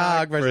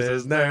 Jock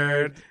versus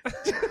Nerd.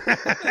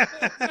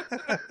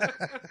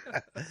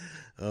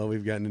 Oh,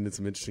 we've gotten into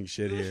some interesting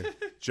shit here.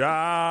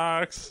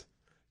 Jocks.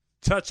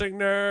 Touching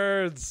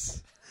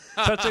nerds.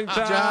 Touching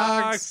jocks.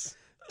 Jocks.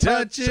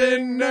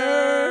 Touching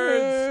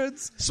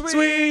nerds.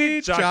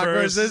 Sweet Jock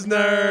versus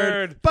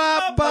Nerd.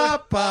 Ba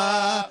ba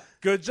ba.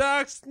 Good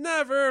jocks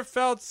never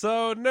felt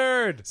so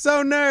nerd.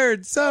 So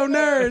nerd, so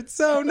nerd,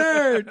 so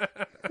nerd.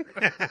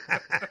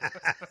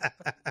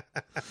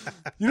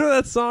 You know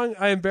that song?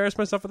 I embarrassed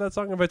myself with that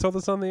song. Have I told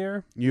this on the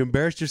air? You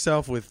embarrassed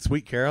yourself with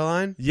Sweet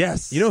Caroline?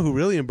 Yes. You know who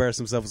really embarrassed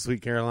himself with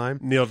Sweet Caroline?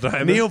 Neil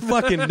Diamond. Neil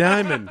fucking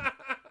Diamond.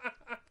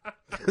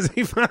 Because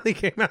he finally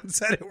came out and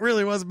said it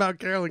really was about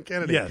Carolyn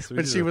Kennedy. Yes, we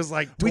when did. she was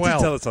like 12. We did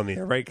tell this on the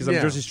air, right? Because I'm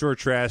Yeah. Jersey Shore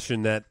trash,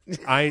 and that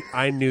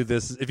I knew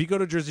this. If you go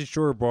to Jersey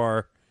Shore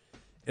bar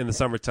in the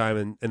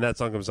summertime and that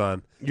song comes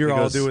on, You're it all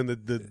goes, doing the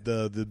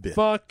bit.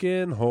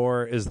 fucking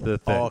whore is the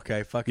thing. Oh,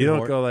 okay, fucking You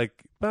don't whore. go like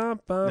bum,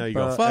 bum, No, you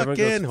go, bum. Everyone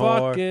fucking goes,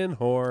 whore. fucking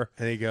whore.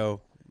 And he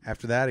go,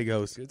 after that he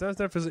goes, That's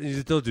not phys- you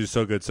still do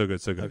so good, so good,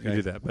 so good. Okay. You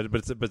do that, but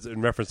it's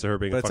in reference to her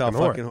being but a it's all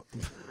fucking whore.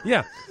 fucking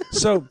Yeah.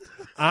 So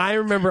I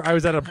remember I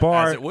was at a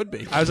bar. As it would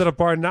be. I was at a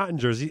bar not in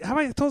Jersey. How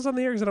about I told this on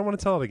the air because I don't want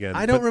to tell it again.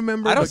 I don't But-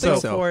 remember. I don't but think go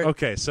so. for it.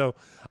 Okay, so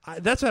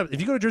that's what happens.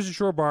 If you go to Jersey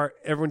Shore bar,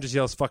 everyone just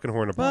yells "fucking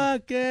whore" in a bar.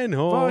 Fucking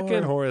whore.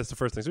 Fucking whore. That's the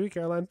first thing. Sweet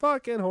Caroline,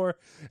 fucking whore.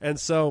 And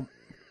so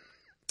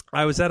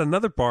I was at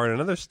another bar in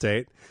another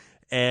state,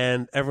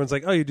 and everyone's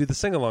like, "Oh, you do the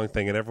sing along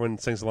thing," and everyone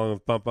sings along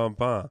with "bum bum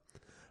bum."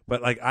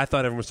 But like, I thought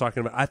everyone was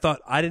talking about.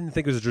 I didn't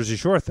think it was a Jersey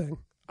Shore thing.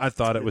 I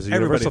thought it was a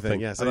Everybody universal thing, thing.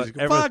 yeah. So I you thought just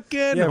go, everyone- "Fucking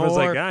yeah, everyone's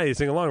like, whore." "Ah, you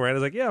sing along, right?" I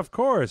was like, "Yeah, of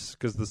course,"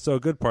 because the so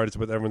good part is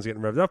what everyone's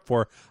getting revved up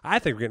for. I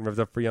think we're getting revved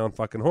up for yelling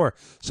 "fucking whore."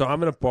 So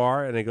I'm in a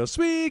bar and they go,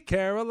 "Sweet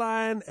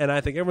Caroline," and I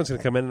think everyone's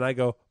gonna come in and I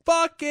go,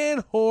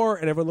 "Fucking whore,"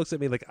 and everyone looks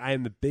at me like I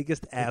am the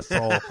biggest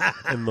asshole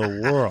in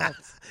the world.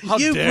 How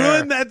You dare.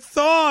 ruined that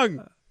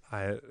song.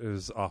 It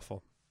was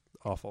awful.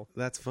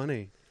 That's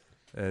funny.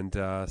 And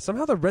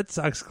somehow the Red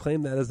Sox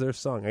claim that as their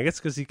song. I guess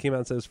because he came out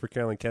and said it was for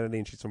Carolyn Kennedy,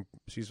 and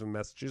she's from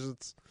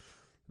Massachusetts.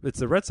 It's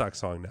the Red Sox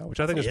song now, which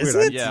I think is Is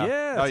weird. it?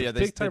 Yeah. Oh it's a yeah. They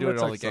big-time do it Red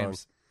at all the Sox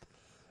games.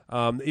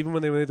 song. Even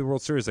when they made the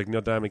World Series, like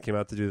Neil Diamond came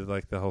out to do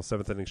like the whole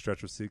seventh inning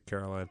stretch with Sweet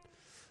Caroline.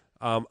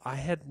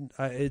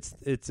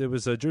 It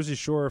was a Jersey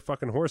Shore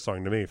fucking whore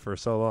song to me for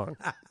so long.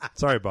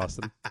 Sorry,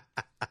 Boston.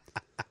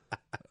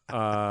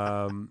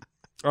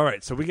 All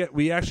right, so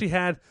we actually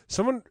had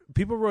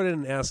people wrote in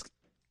and asked,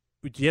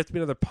 do you have to be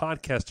another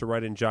podcast to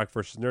write in Jock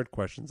versus Nerd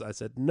questions? I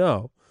said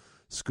no.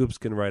 Scoops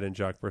can write in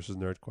Jock versus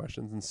Nerd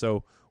questions, and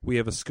so we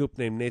have a scoop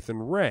named Nathan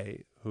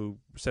Ray who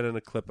sent in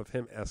a clip of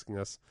him asking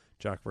us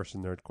Jock versus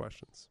Nerd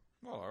questions.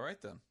 Well, all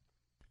right then.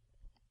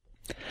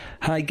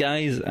 Hi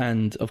guys,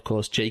 and of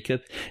course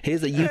Jacob.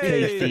 Here's a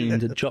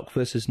UK-themed Jock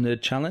vs.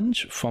 Nerd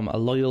challenge from a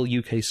loyal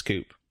UK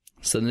scoop.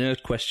 So the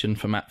nerd question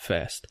for Matt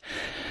first.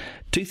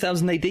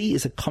 2000 AD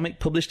is a comic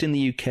published in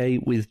the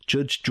UK with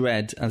Judge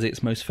Dredd as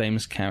its most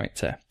famous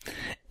character.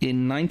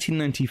 In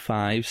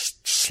 1995,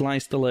 Sly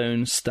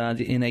Stallone starred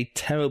in a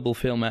terrible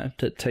film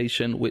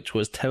adaptation which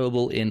was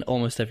terrible in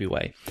almost every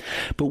way.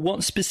 But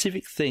what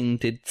specific thing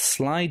did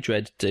Sly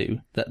Dredd do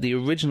that the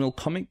original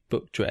comic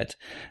book Dredd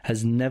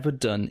has never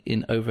done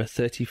in over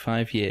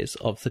 35 years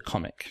of the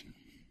comic?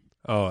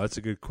 Oh, that's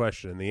a good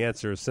question. And the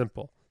answer is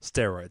simple.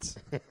 Steroids.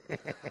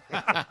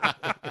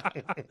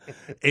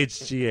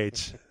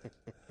 HGH.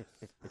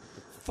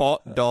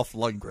 Fought Dolph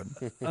Lundgren.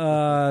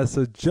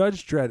 So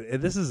Judge Dredd,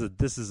 and this is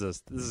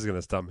going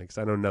to stump me because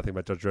I know nothing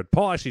about Judge Dredd.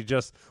 Paul actually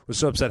just was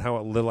so upset how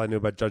little I knew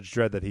about Judge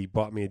Dredd that he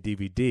bought me a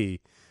DVD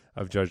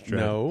of Judge Dredd.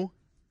 No.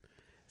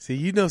 See,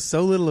 you know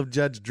so little of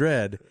Judge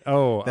Dredd.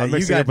 Oh, that I'm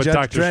mixing you got up with Judge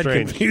Doctor Dredd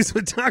Strange. confused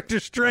with Doctor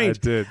Strange.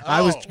 I did.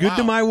 I was good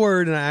to my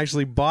word, and I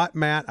actually bought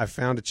Matt. I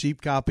found a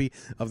cheap copy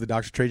of the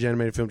Doctor Strange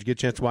animated film. Did you get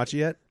a chance to watch it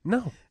yet?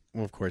 No.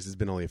 Well, of course, it's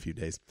been only a few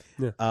days.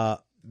 Yeah.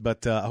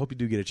 But I hope you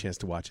do get a chance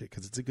to watch it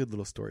because it's a good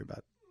little story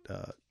about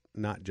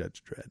not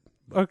Judge Dredd.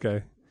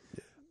 Okay.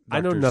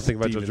 I know Dr. nothing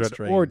about Stephen Judge Dredd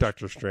Strange. or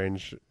Doctor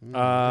Strange.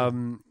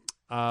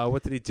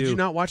 What did he do? Did you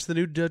not watch the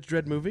new Judge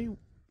Dredd movie?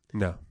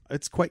 No.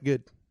 It's quite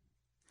good.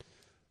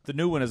 The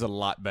new one is a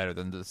lot better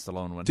than the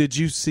Stallone one. Did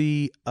you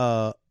see?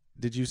 Who's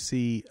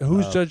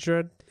Judge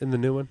Dredd in the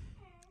new one?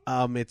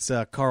 It's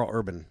Carl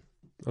Urban.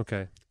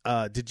 Okay.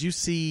 Did you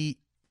see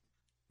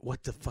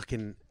what the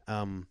fucking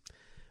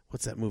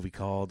what's that movie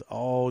called?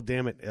 Oh,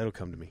 damn it! It'll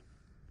come to me.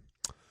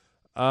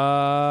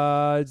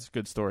 It's a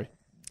good story.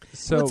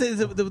 So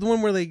the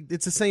one where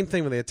it's the same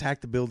thing where they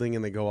attack the building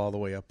and they go all the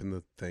way up in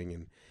the thing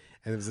and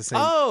it was the same.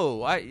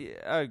 Oh, I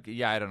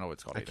don't know what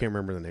it's called. I can't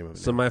remember the name of it.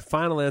 So my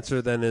final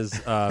answer then is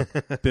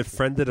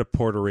befriended a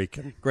Puerto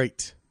Rican.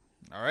 Great.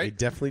 All They right.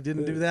 definitely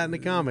didn't do that in the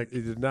comic.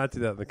 He did not do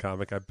that in the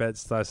comic. I bet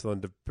Sly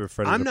Stallone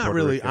befriended I'm a not Puerto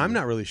really. Rican. I'm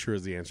not really sure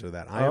is the answer to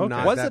that. I Oh, am okay.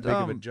 not Was that it, big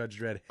of a Judge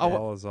Dredd.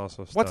 Paul is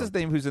also What's his stumped.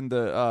 name? Who's in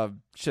the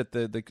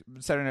the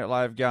Saturday Night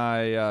Live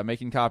guy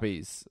making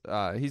copies?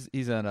 He's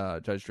in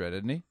Judge Dredd,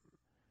 isn't he?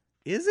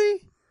 Is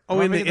he? Oh,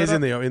 Am I in making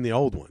that in the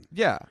old one.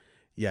 Yeah.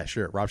 Yeah,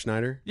 sure. Rob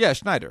Schneider. Yeah,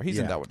 Schneider. He's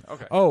in Yeah. that one.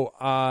 Okay.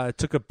 Oh,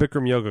 took a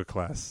Bikram yoga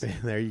class.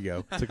 There you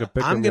go. Took a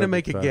Bikram I'm gonna yoga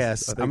make a class.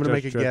 guess. I think I'm gonna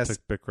Judge make a Dredd guess.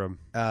 Took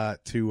Bikram.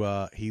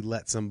 To he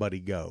let somebody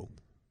go.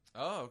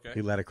 Oh, okay.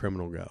 He let a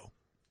criminal go.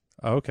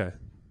 Oh, okay.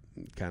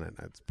 Kind of.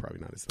 That's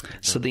probably not his thing.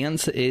 So the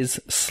answer is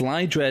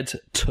Sly Dredd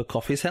took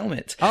off his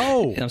helmet.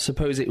 Oh! I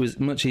suppose it was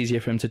much easier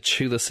for him to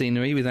chew the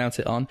scenery without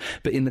it on,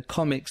 but in the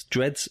comics,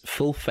 Dredd's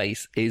full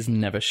face is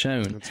never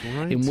shown. That's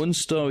right. In one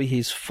story,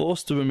 he's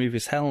forced to remove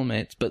his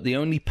helmet, but the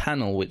only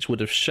panel which would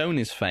have shown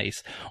his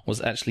face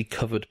was actually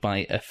covered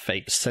by a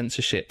fake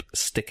censorship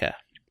sticker.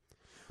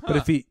 But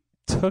if he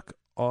took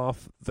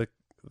off the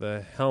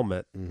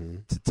helmet Mm-hmm.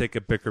 to take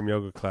a Bikram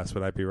yoga class,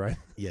 would I be right?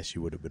 Yes,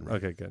 you would have been right.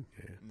 Okay, good.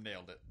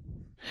 Nailed it.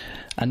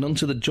 And on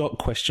to the jock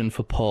question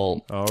for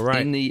Paul. All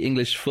right. In the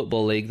English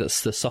Football League,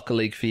 that's the soccer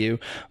league for you,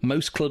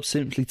 most clubs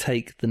simply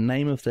take the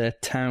name of their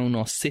town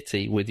or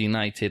city with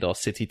United or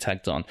City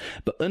tagged on.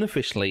 But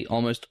unofficially,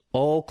 almost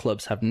all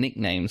clubs have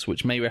nicknames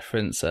which may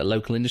reference a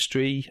local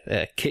industry,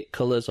 kit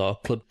colours or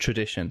club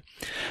tradition.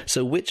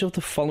 So which of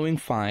the following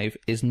 5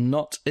 is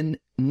not a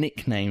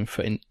nickname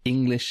for an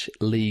English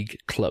league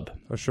club?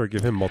 Oh, sure.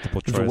 Give him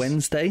multiple choice. The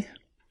Wednesday,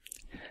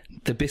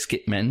 the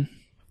Biscuit Men,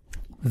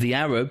 the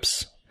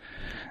Arabs,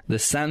 the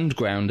Sand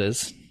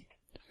Grounders,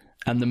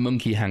 and the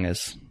Monkey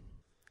Hangers.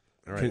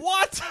 All right.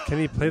 What? Can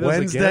he play those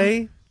Wednesday,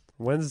 again?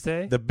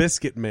 Wednesday? the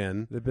Biscuit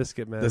Men, The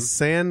Biscuit Man. the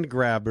Sand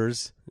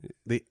Grabbers,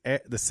 the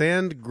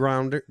Sand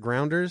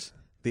Grounders,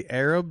 the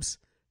Arabs,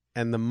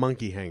 and the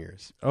Monkey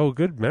Hangers. Oh,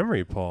 good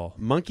memory, Paul.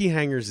 Monkey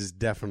Hangers is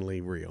definitely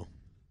real.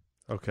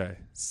 Okay.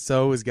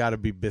 So has got to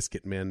be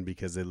Biscuit Men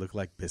because they look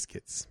like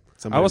biscuits. I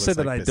Somebody will say looks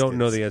that like I don't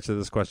know biscuits. the answer to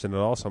this question at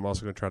all, so I'm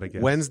also going to try to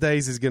guess.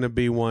 Wednesdays is going to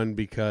be one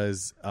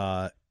because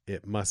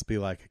it must be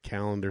like a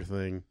calendar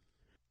thing.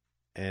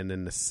 And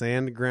then the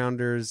Sand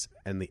Grounders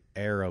and the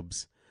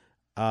Arabs.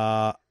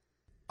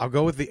 I'll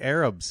go with the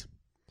Arabs.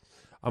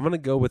 I'm going to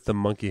go with the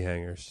Monkey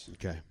Hangers.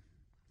 Okay.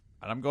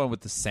 And I'm going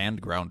with the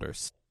Sand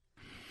Grounders.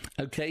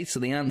 Okay, so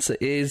the answer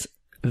is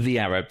the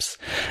Arabs.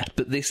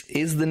 But this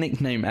is the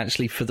nickname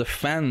actually for the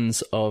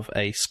fans of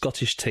a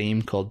Scottish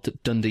team called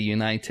Dundee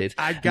United.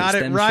 I And got it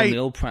stems right. from the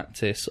old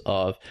practice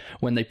of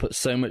when they put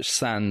so much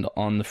sand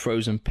on the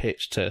frozen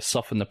pitch to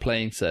soften the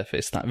playing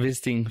surface that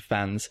visiting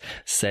fans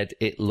said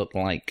it looked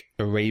like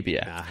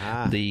Arabia.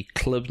 Aha. The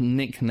club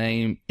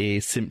nickname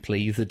is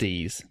simply the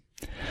D's.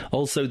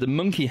 Also, the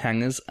Monkey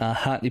Hangers are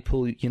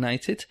Hartlepool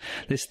United.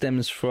 This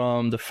stems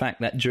from the fact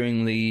that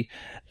during the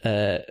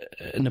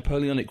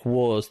Napoleonic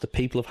Wars, the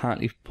people of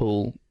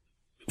Hartlepool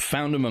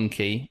found a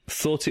monkey,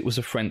 thought it was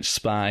a French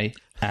spy,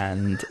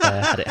 and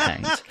had it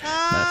hanged.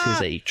 That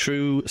is a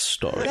true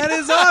story. That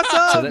is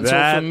awesome. So that's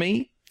all from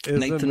me. is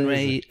Nathan amazing.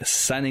 Ray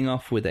signing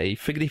off with a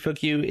figgity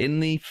fuck you in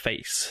the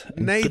face.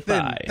 Nathan,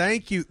 Goodbye.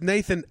 thank you.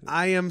 Nathan,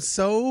 I am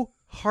so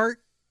heart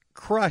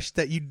crushed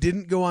that you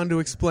didn't go on to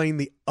explain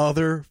the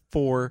other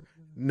 4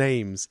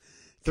 names.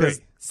 3.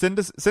 Send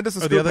us a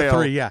scoop the other mail.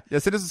 3, yeah. Yeah,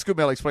 send us a scoop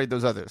mail. Explain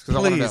those others because I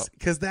want to know. Please,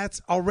 because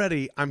that's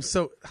already, I'm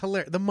so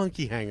hilarious. The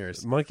monkey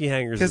hangers. Monkey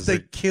hangers. Because they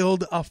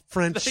killed a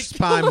French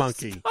spy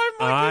monkey.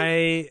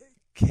 I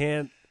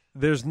can't.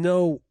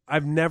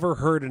 I've never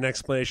heard an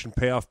explanation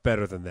pay off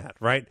better than that.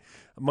 Right?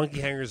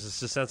 Monkey hangers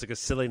just sounds like a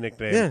silly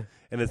nickname. Yeah.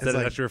 And instead It's it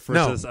like, actually refers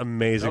no. to this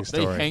amazing They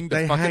story. hanged a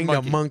They fucking hanged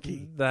monkey. a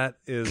monkey. That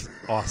is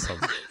awesome.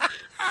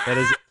 That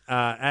is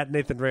at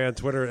Nathan Ray on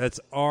Twitter. That's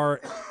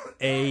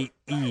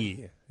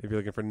RAE. If you're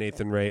looking for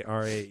Nathan Ray,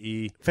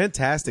 RAE.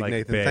 Fantastic, Like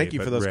Nathan. Bay, Thank you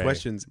for but those Ray.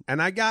 questions. And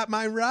I got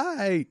mine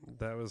right.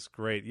 That was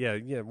great. Yeah.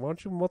 Why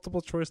don't you multiple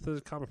choice the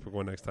comic book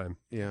one next time?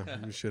 Yeah,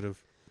 you should have.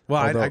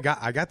 Well, Although-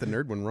 I got the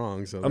nerd one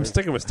wrong. So I'm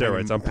sticking with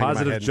steroids. I'm hanging my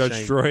positive head in Judge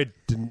shame. Droid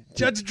didn't.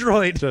 Judge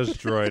Droid. Judge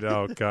Droid.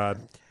 Oh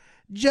God.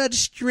 Judge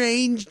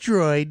Strange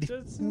Droid.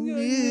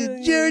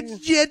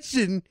 George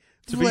Jetson.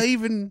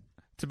 Flavin.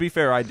 To be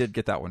fair, I did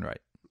get that one right.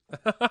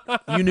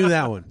 You knew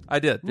that one. I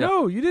did. Yeah.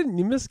 No, you didn't.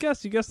 You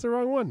misguessed. You guessed the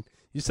wrong one.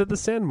 You said the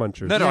Sand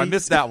Munchers. No, I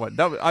missed that one.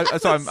 So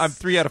I'm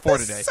 3 out of 4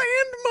 today.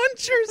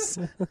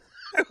 Sand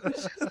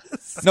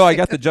Munchers. No, I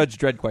got the Judge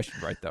Dredd question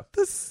right though.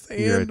 The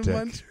You're a Sand dick.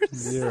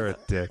 Munchers. You're a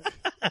dick.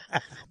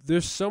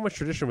 There's so much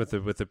tradition with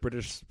the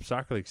British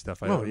Soccer League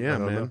stuff. I Oh, don't yeah,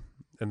 know. man.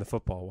 And the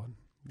football one.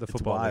 The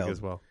football league wild.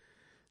 as well.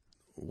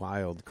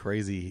 Wild,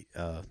 crazy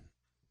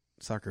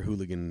soccer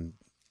hooligan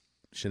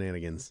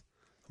shenanigans.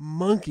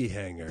 Monkey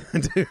hanger.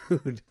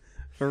 Dude,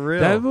 for real.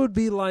 That would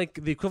be like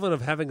the equivalent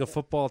of having a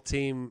football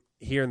team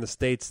here in the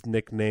States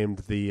nicknamed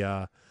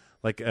the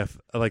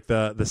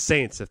the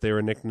Saints if they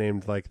were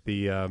nicknamed like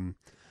the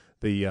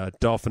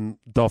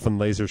dolphin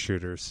laser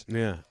shooters.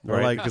 yeah. Or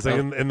Right? like, Because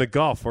in the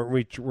golf, weren't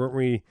we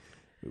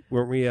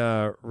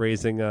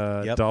raising dolphins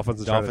and trying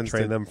to Dolphins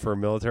train to- them for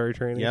military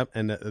training? yep,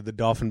 and the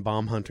dolphin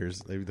bomb hunters.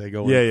 They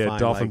go Yeah, and yeah. find,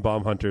 Dolphin like,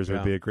 bomb hunters would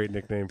yeah. be a great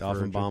nickname.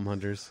 dolphin for bomb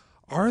hunters.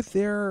 Are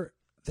there?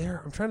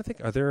 I'm trying to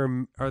think. Are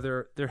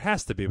there? There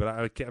has to be, but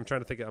I'm trying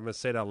to think. I'm going to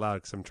say it out loud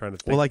because I'm trying to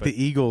think. Well, like but-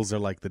 the Eagles are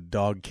like the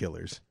dog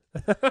killers.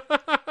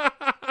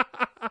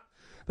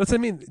 That's what I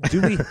mean.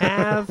 Do we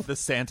have? The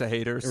Santa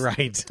haters.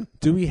 Right.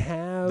 Do we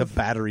have The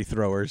battery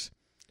throwers.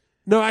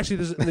 No, actually,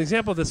 there's an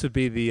example of this would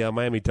be the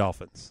Miami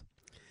Dolphins.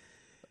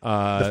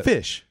 The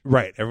fish,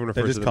 Right. Everyone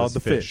refers just to them called as the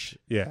fish.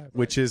 Yeah.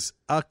 which is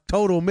a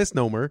total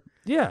misnomer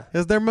Yeah.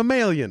 because they're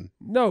mammalian.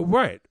 No,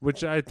 right.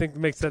 Which I think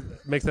makes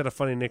that a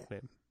funny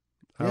nickname.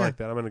 I Yeah. like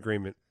that. I'm in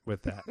agreement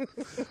with that.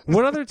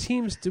 What other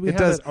teams do we have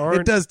that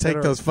aren't? It does that take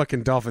are- those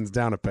fucking dolphins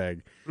down a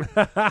peg.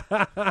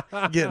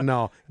 getting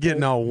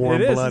all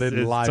warm It is. blooded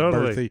and It's live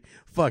totally- birthy.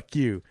 Fuck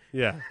you.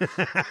 Yeah.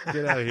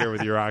 Get out of here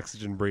with your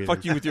oxygen breathing.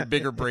 Fuck you with your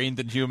bigger brain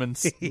than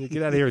humans.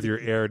 Get out of here with your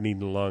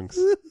air-needing lungs.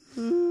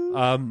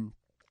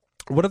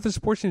 What other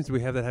sports teams do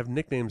we have that have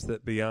nicknames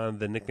that beyond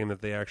the nickname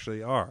that they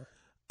actually are?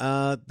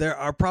 There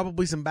are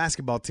probably some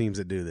basketball teams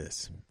that do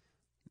this.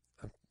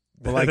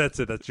 Well, like- That's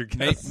it. That's your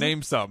guess.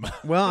 Name some.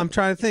 Well, I'm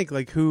trying to think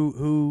like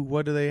who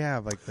what do they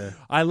have like the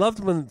I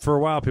loved when for a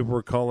while people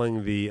were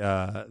calling the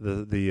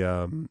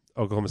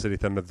Oklahoma City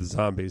Thunder the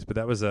Zombies, but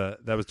that was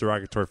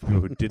derogatory for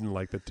people who didn't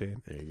like the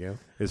team. There you go.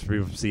 It's for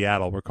people from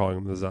Seattle were calling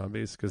them the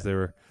Zombies because they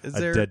were Is a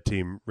there- dead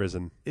team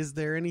risen. Is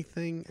there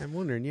anything I'm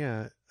wondering?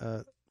 Yeah.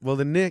 Well,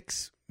 the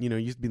Knicks,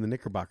 used to be the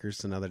Knickerbockers,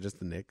 so now they're just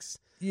the Knicks.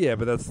 Yeah,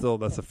 but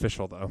that's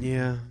official though.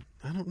 Yeah.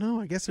 I don't know.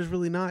 I guess there's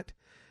really not.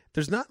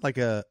 There's not like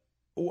a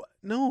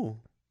no.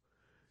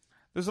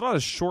 There's a lot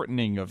of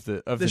shortening of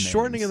the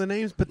shortening names. of the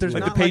names, but there's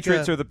Like not the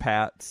Patriots like are the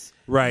Pats.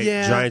 Right.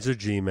 Yeah. Giants are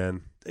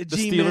G-men. the The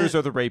Steelers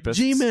are the rapists.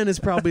 G-Men is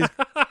probably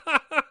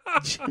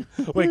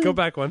Wait, go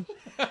back one.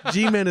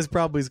 G-Men is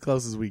probably as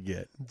close as we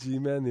get.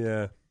 G-men,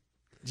 yeah.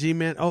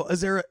 G-Men. Oh,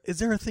 is there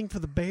a thing for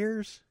the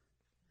Bears?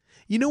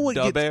 You know what?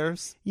 The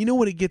Bears. You know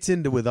what it gets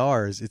into with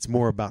ours? It's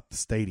more about the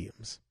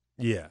stadiums.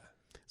 Yeah.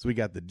 So we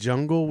got the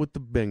jungle with the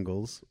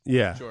Bengals.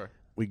 Yeah. Sure.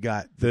 We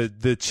got The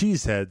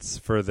cheeseheads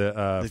for the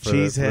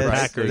cheeseheads.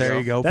 Packers. There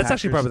you go. That's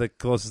actually Packers. probably the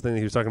closest thing that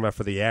he was talking about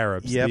for the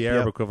Arabs. Yep, the Arab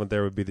yep. equivalent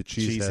there would be the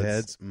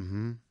cheeseheads.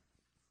 Mm-hmm.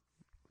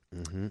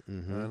 Mm-hmm. I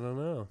Mm-hmm. don't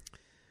know.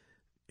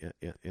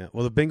 Yeah.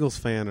 Well, the Bengals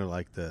fan are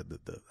like the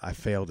I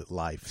failed at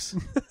lifes.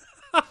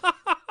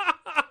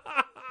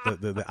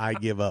 the I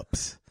give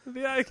ups.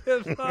 The I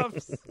get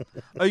puffs.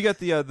 Oh, you got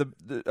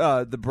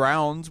the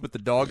Browns with the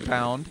dog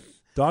pound.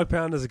 Dog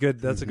pound is a good.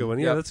 That's a good one.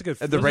 Yeah, Yep. that's a good.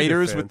 And the those are good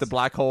Raiders with fans. the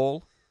black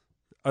hole.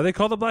 Are they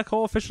called the black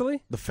hole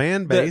officially? The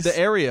fan base, The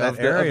area that of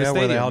the area where they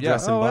stadium, all yeah.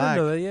 dress in Oh, I black.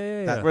 didn't know that.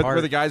 Yeah. That- Where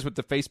part- the guys with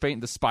the face paint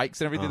and the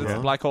spikes and everything, that's Uh-huh.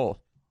 the black hole.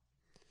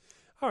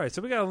 All right,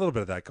 so we got a little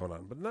bit of that going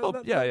on,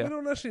 but yeah. we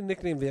don't actually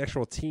nickname the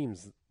actual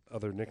teams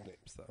other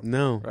nicknames though.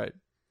 No. Right.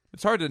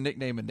 It's hard to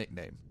nickname a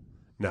nickname.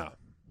 No.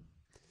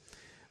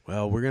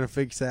 Well, we're gonna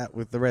fix that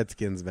with the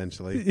Redskins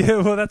eventually.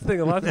 Yeah, well, that's the thing.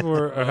 A lot of people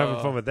are having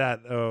fun with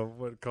that.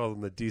 What call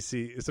them the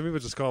DC? Some people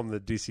just call them the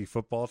DC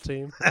football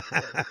team.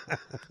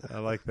 I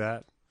like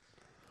that.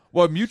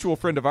 Well, a mutual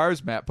friend of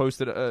ours, Matt,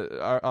 posted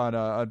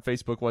on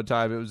Facebook one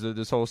time. It was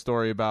this whole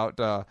story about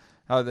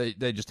how they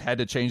just had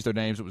to change their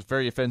names. It was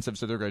very offensive,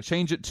 so they're going to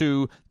change it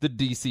to the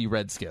DC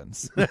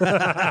Redskins.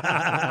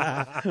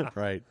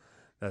 Right.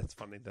 That's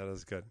funny. That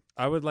is good.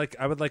 I would like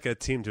a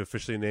team to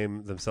officially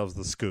name themselves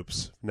the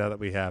Scoops. Now that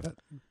we have it,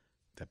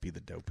 That'd be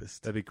the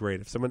dopest. that'd be great.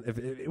 If someone,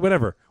 if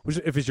whatever,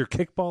 if it's your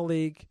kickball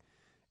league,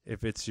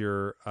 if it's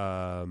your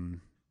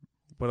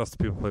what else do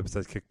people play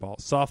besides kickball?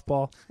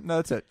 Softball. No,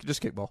 that's it.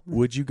 Just kickball.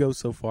 Would you go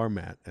so far,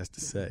 Matt, as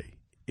to say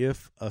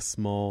if a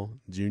small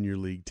junior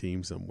league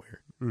team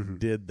somewhere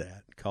did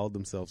that, called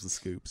themselves the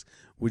Scoops,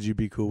 would you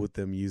be cool with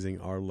them using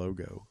our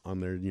logo on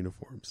their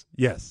uniforms?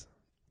 Yes,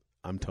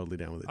 I'm totally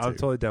down with it, I'm too.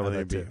 totally down with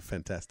It'd that be too.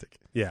 fantastic.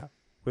 Yeah,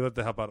 we'd love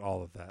to help out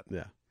all of that.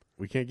 Yeah.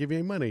 We can't give you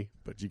any money,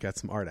 but you got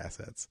some art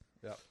assets.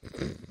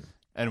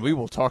 And we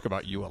will talk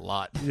about you a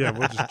lot. Yeah,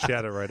 we'll just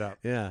chat it right up.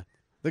 Yeah.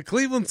 The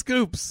Cleveland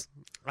Scoops.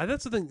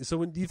 That's the thing.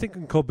 So, do you think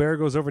when Colbert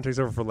goes over and takes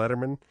over for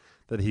Letterman,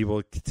 that he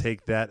will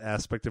take that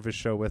aspect of his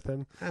show with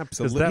him?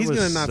 Absolutely. that He's was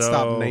going to not so-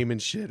 stop naming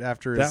shit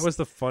after his... That was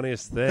the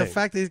funniest thing. the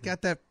fact that he's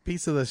got that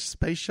piece of the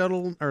space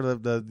shuttle or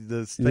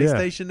the space Yeah.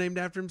 station named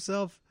after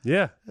himself.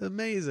 Yeah,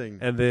 Amazing.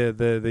 and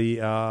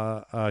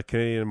the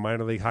Canadian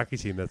minor league hockey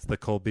team, that's the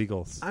Cole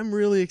Beagles. I'm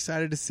really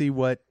excited to see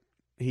what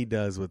he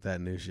does with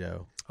that new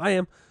show.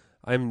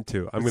 I'm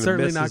too. I'm It's going to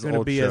certainly miss not his going to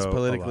old be as show a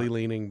politically lot.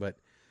 leaning, but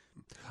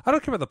I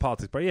don't care about the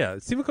politics, but yeah,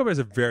 Stephen Colbert is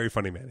a very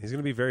funny man. He's going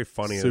to be very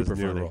funny in Super his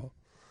new funny. role.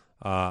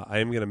 I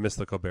am going to miss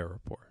the Colbert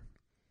Report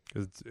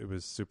because it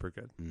was super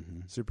good,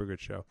 super good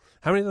show.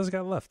 How many of those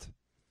got left?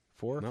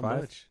 4, not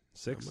 5, much.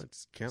 6, Not much.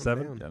 Count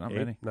 7, down. Yeah, not 8,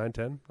 many. 9,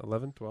 10,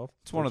 11, 12.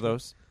 It's one of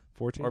those,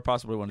 14. or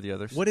possibly one of the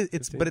others. What is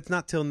it's 15? but it's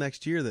not till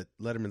next year that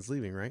Letterman's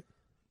leaving, right?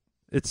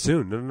 It's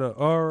soon. No.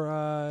 Or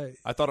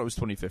I thought it was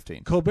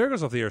 2015. Colbert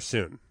goes off the air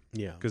soon.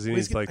 Yeah. 'Cause he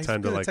needs, he's gonna- like, he's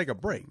time to, gonna like- take a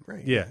break,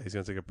 right? Yeah, he's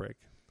going to take a break.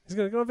 He's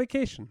going to go on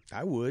vacation.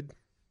 I would.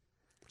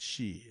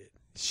 Shit.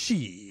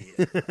 Shit.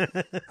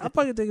 I'll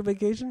probably take a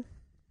vacation.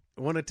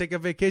 Want to take a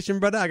vacation,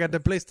 brother? I got the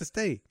place to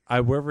stay.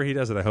 Wherever he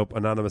does it, I hope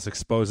Anonymous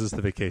exposes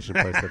the vacation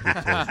place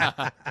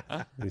that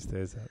he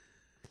stays at.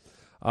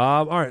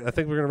 All right, I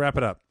think we're going to wrap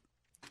it up.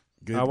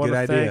 Good, I wanna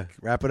good idea. thank-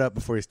 Wrap it up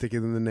before you stick it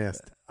in the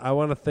nest. I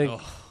want to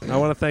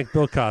thank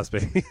Bill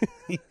Cosby.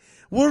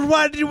 Well,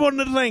 why did you want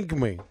to thank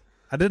me?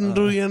 I didn't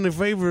do you any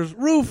favors.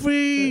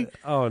 Roofie!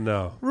 Oh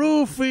no,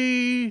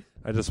 Roofie!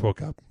 I just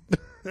woke up.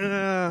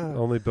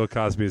 Only Bill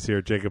Cosby is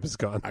here. Jacob is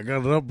gone. I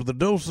got it up with the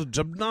dosage.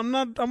 I'm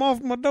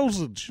off my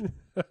dosage.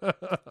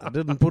 I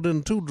didn't put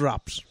in 2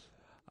 drops.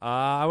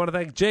 I want to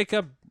thank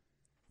Jacob.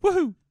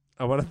 Woohoo!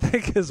 I want to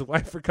thank his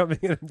wife for coming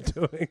in and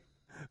doing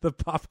the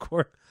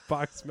popcorn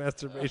box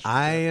masturbation.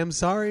 I am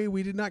sorry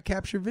we did not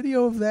capture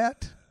video of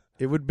that.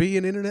 It would be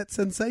an internet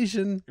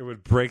sensation. It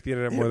would break the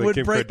internet more It than would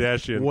Kim break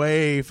Kardashian.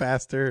 way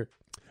faster.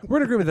 We're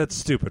in agreement that's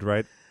stupid,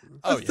 right?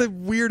 That's the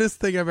weirdest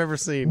thing I've ever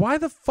seen. Why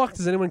the fuck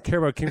does anyone care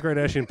about Kim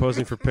Kardashian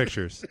posing for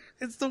pictures?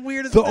 It's the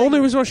weirdest The thing. only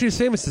reason why she's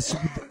famous is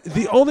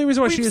the only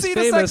reason why she We've is seen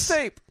famous. a sex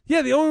tape.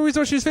 Yeah, the only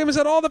reason why she's famous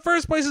at all in the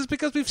first place is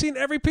because we've seen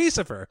every piece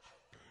of her.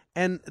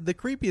 And the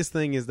creepiest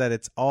thing is that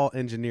it's all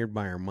engineered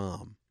by her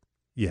mom.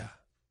 Yeah,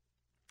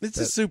 It's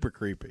just super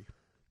creepy.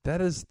 that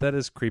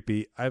is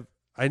creepy.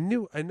 I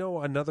know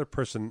another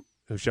person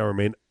who shall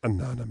remain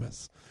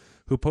anonymous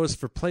who posed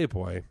for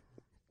Playboy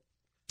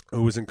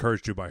who was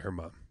encouraged to by her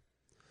mom.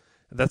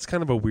 That's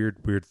kind of a weird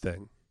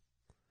thing.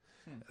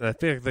 And I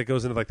think that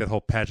goes into like that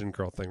whole pageant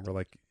girl thing where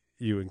like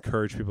you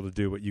encourage people to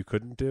do what you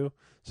couldn't do,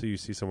 so you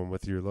see someone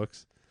with your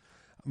looks.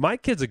 My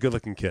kid's a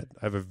good-looking kid.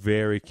 I have a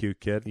very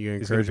cute kid. You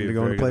He's encourage gonna him be to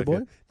a go into very good-looking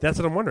Playboy? kid. That's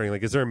what I'm wondering.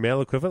 Like, is there a male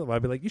equivalent?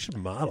 I'd be like, you should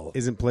model.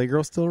 Isn't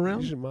Playgirl still You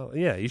around? should model.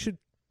 Yeah, you should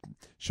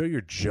show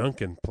your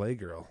junk in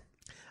Playgirl.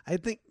 I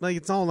think like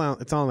it's all now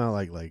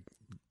like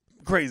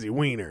crazy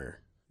wiener.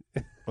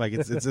 Like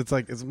it's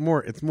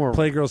more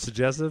Playgirl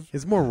suggestive?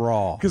 it's more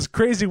raw. Because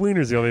Crazy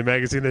Wiener's the only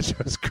magazine that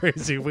shows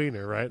Crazy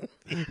Wiener, right?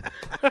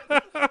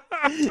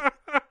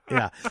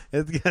 Yeah,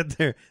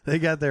 they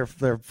got their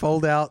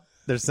fold out,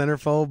 their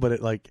centerfold, but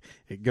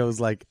it goes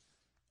like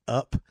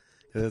up.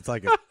 And it's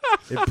like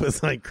it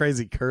puts like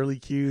crazy curly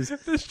cues.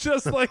 It's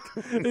just like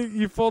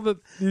you fold it,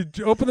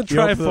 you open the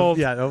You open the- trifold,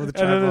 yeah, open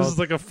the and then trifold. there's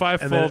like a And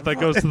five-fold then- that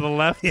goes to the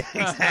left. Yeah,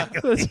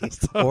 exactly. It's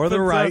just Or the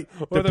opens right,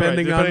 up. Or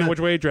depending the right, on depending the- which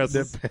way he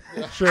dresses.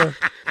 Sure.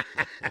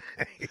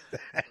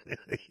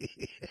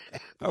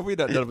 Are we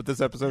not done with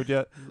this episode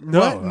yet? No,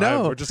 What?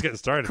 No. we're just getting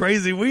started.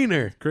 Crazy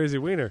wiener. Crazy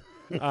Wiener.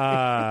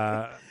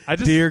 I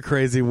just Dear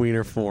Crazy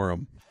Wiener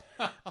Forum,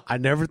 I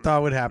never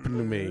thought would happen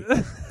to me.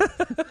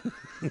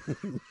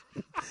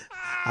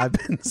 I've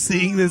been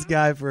seeing this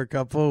guy for a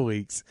couple of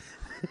weeks,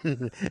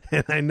 and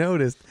I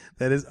noticed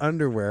that his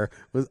underwear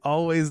was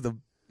always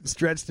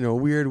stretched in a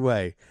weird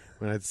way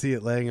when I'd see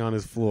it laying on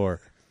his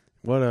floor.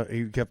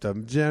 He kept a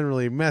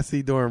generally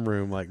messy dorm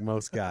room like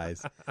most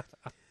guys.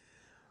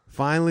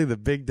 Finally, the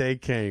big day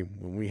came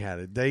when we had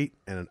a date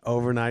and an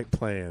overnight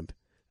planned.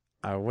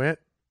 I went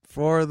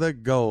for the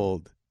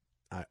gold.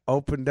 I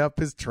opened up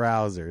his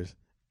trousers,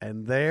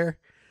 and there,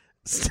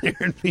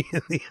 staring me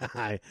in the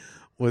eye,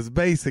 was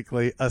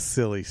basically a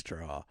silly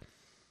straw.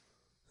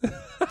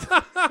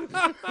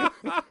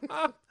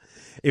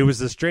 It was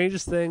the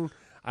strangest thing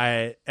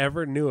I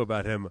ever knew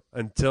about him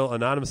until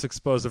Anonymous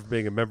exposed him for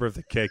being a member of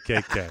the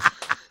KKK.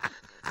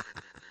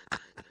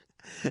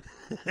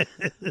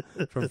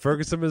 From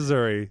Ferguson,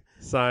 Missouri,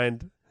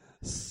 signed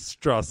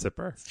Straw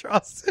Sipper.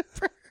 Straw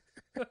sipper.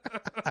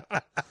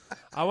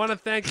 I want to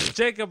thank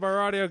Jacob, our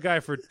audio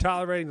guy, for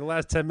tolerating the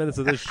last 10 minutes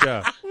of this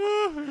show.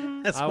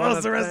 As well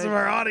as the rest of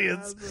our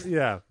audience.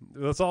 Yeah,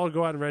 let's all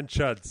go out and rent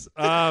CHUDs.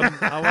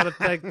 I want to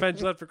thank Ben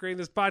Gillette for creating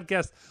this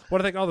podcast. I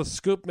want to thank all the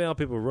Scoop Mail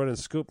people who wrote in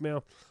Scoop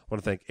Mail. I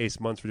want to thank Ace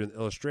Munts for doing the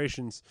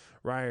illustrations,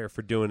 Ryer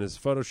for doing his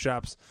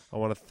Photoshops. I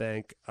want to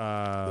thank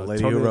The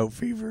lady Tony, who wrote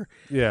Fever.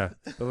 Yeah,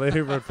 the lady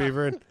who wrote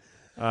Fever.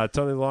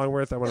 Tony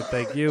Longworth, I want to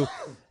thank you.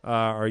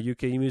 Our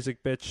UK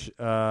music bitch.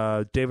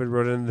 David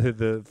wrote in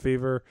the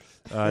Fever.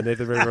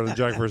 Nathan wrote in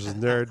Jock versus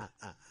Nerd.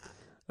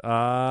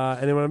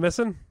 Anyone I'm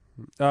missing?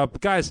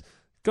 Guys,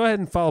 go ahead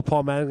and follow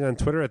Paul Madigan on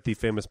Twitter at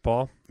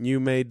 @TheFamousPaul. You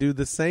may do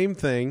the same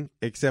thing,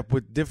 except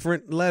with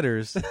different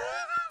letters.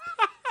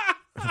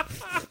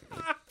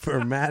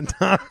 For Matt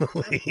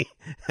Donnelly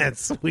at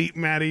Sweet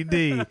Matty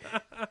D.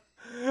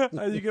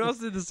 You can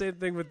also do the same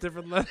thing with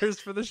different letters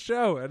for the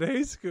show at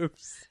Hey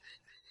Scoops.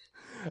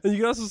 And you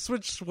can also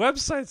switch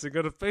websites and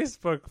go to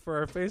Facebook for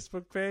our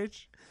Facebook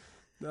page.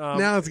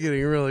 Now it's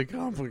getting really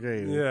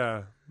complicated.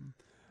 Yeah.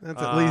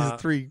 That's at least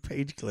 3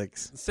 page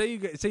clicks. Say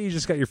you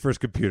just got your first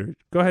computer.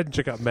 Go ahead and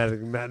check out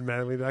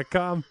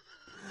mattandmadley.com.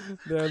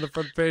 There on the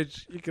front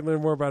page, you can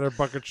learn more about our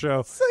bucket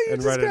show So you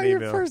and just write got an your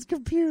email. first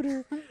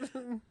computer.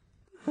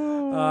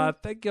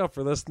 Thank you all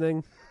for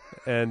listening,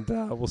 and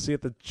we'll see you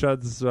at the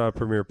CHUDs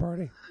premiere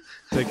party.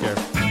 Take care.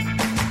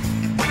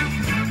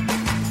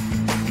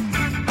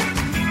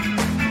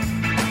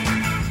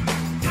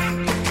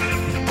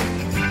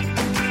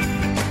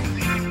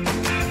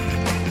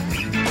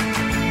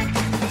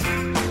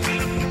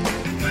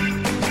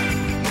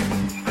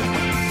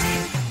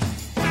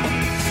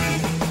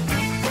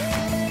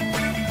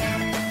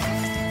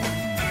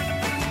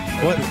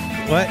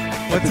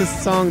 What's a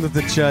song that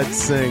the Chuds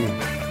sing?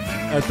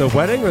 At the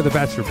wedding or the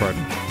bachelor party?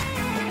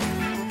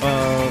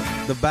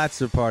 The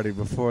bachelor party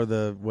before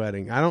the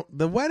wedding.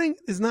 The wedding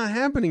is not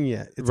happening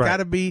yet. It's Right. got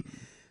to be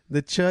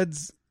the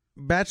Chuds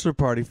bachelor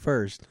party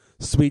first.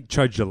 Sweet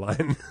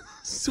Chudgeline.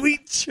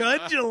 Sweet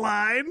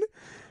Chudgeline.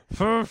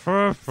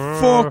 Fucking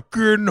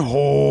Fucking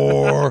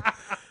whore.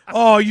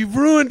 Oh, you've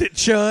ruined it,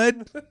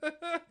 Chud.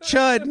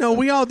 Chud, no,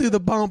 we all do the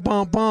bump,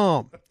 bump,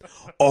 bump.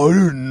 I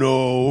didn't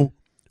know.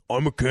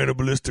 I'm a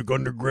cannibalistic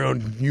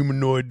underground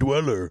humanoid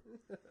dweller.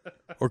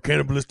 Or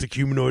cannibalistic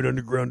humanoid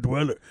underground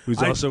dweller.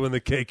 Who's also in the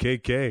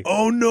KKK.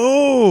 Oh,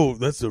 no.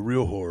 That's the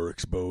real horror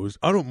exposed.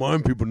 I don't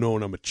mind people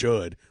knowing I'm a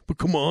Chud. But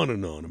come on,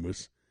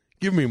 Anonymous.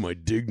 Give me my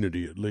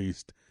dignity at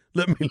least.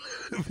 Let me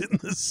live in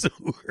the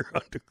sewer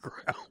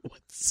underground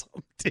with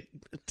some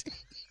dignity.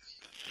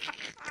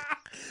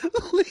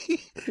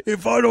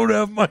 If I don't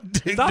have my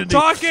dignity... Stop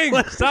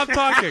talking! Stop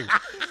talking!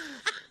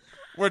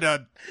 We're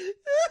done.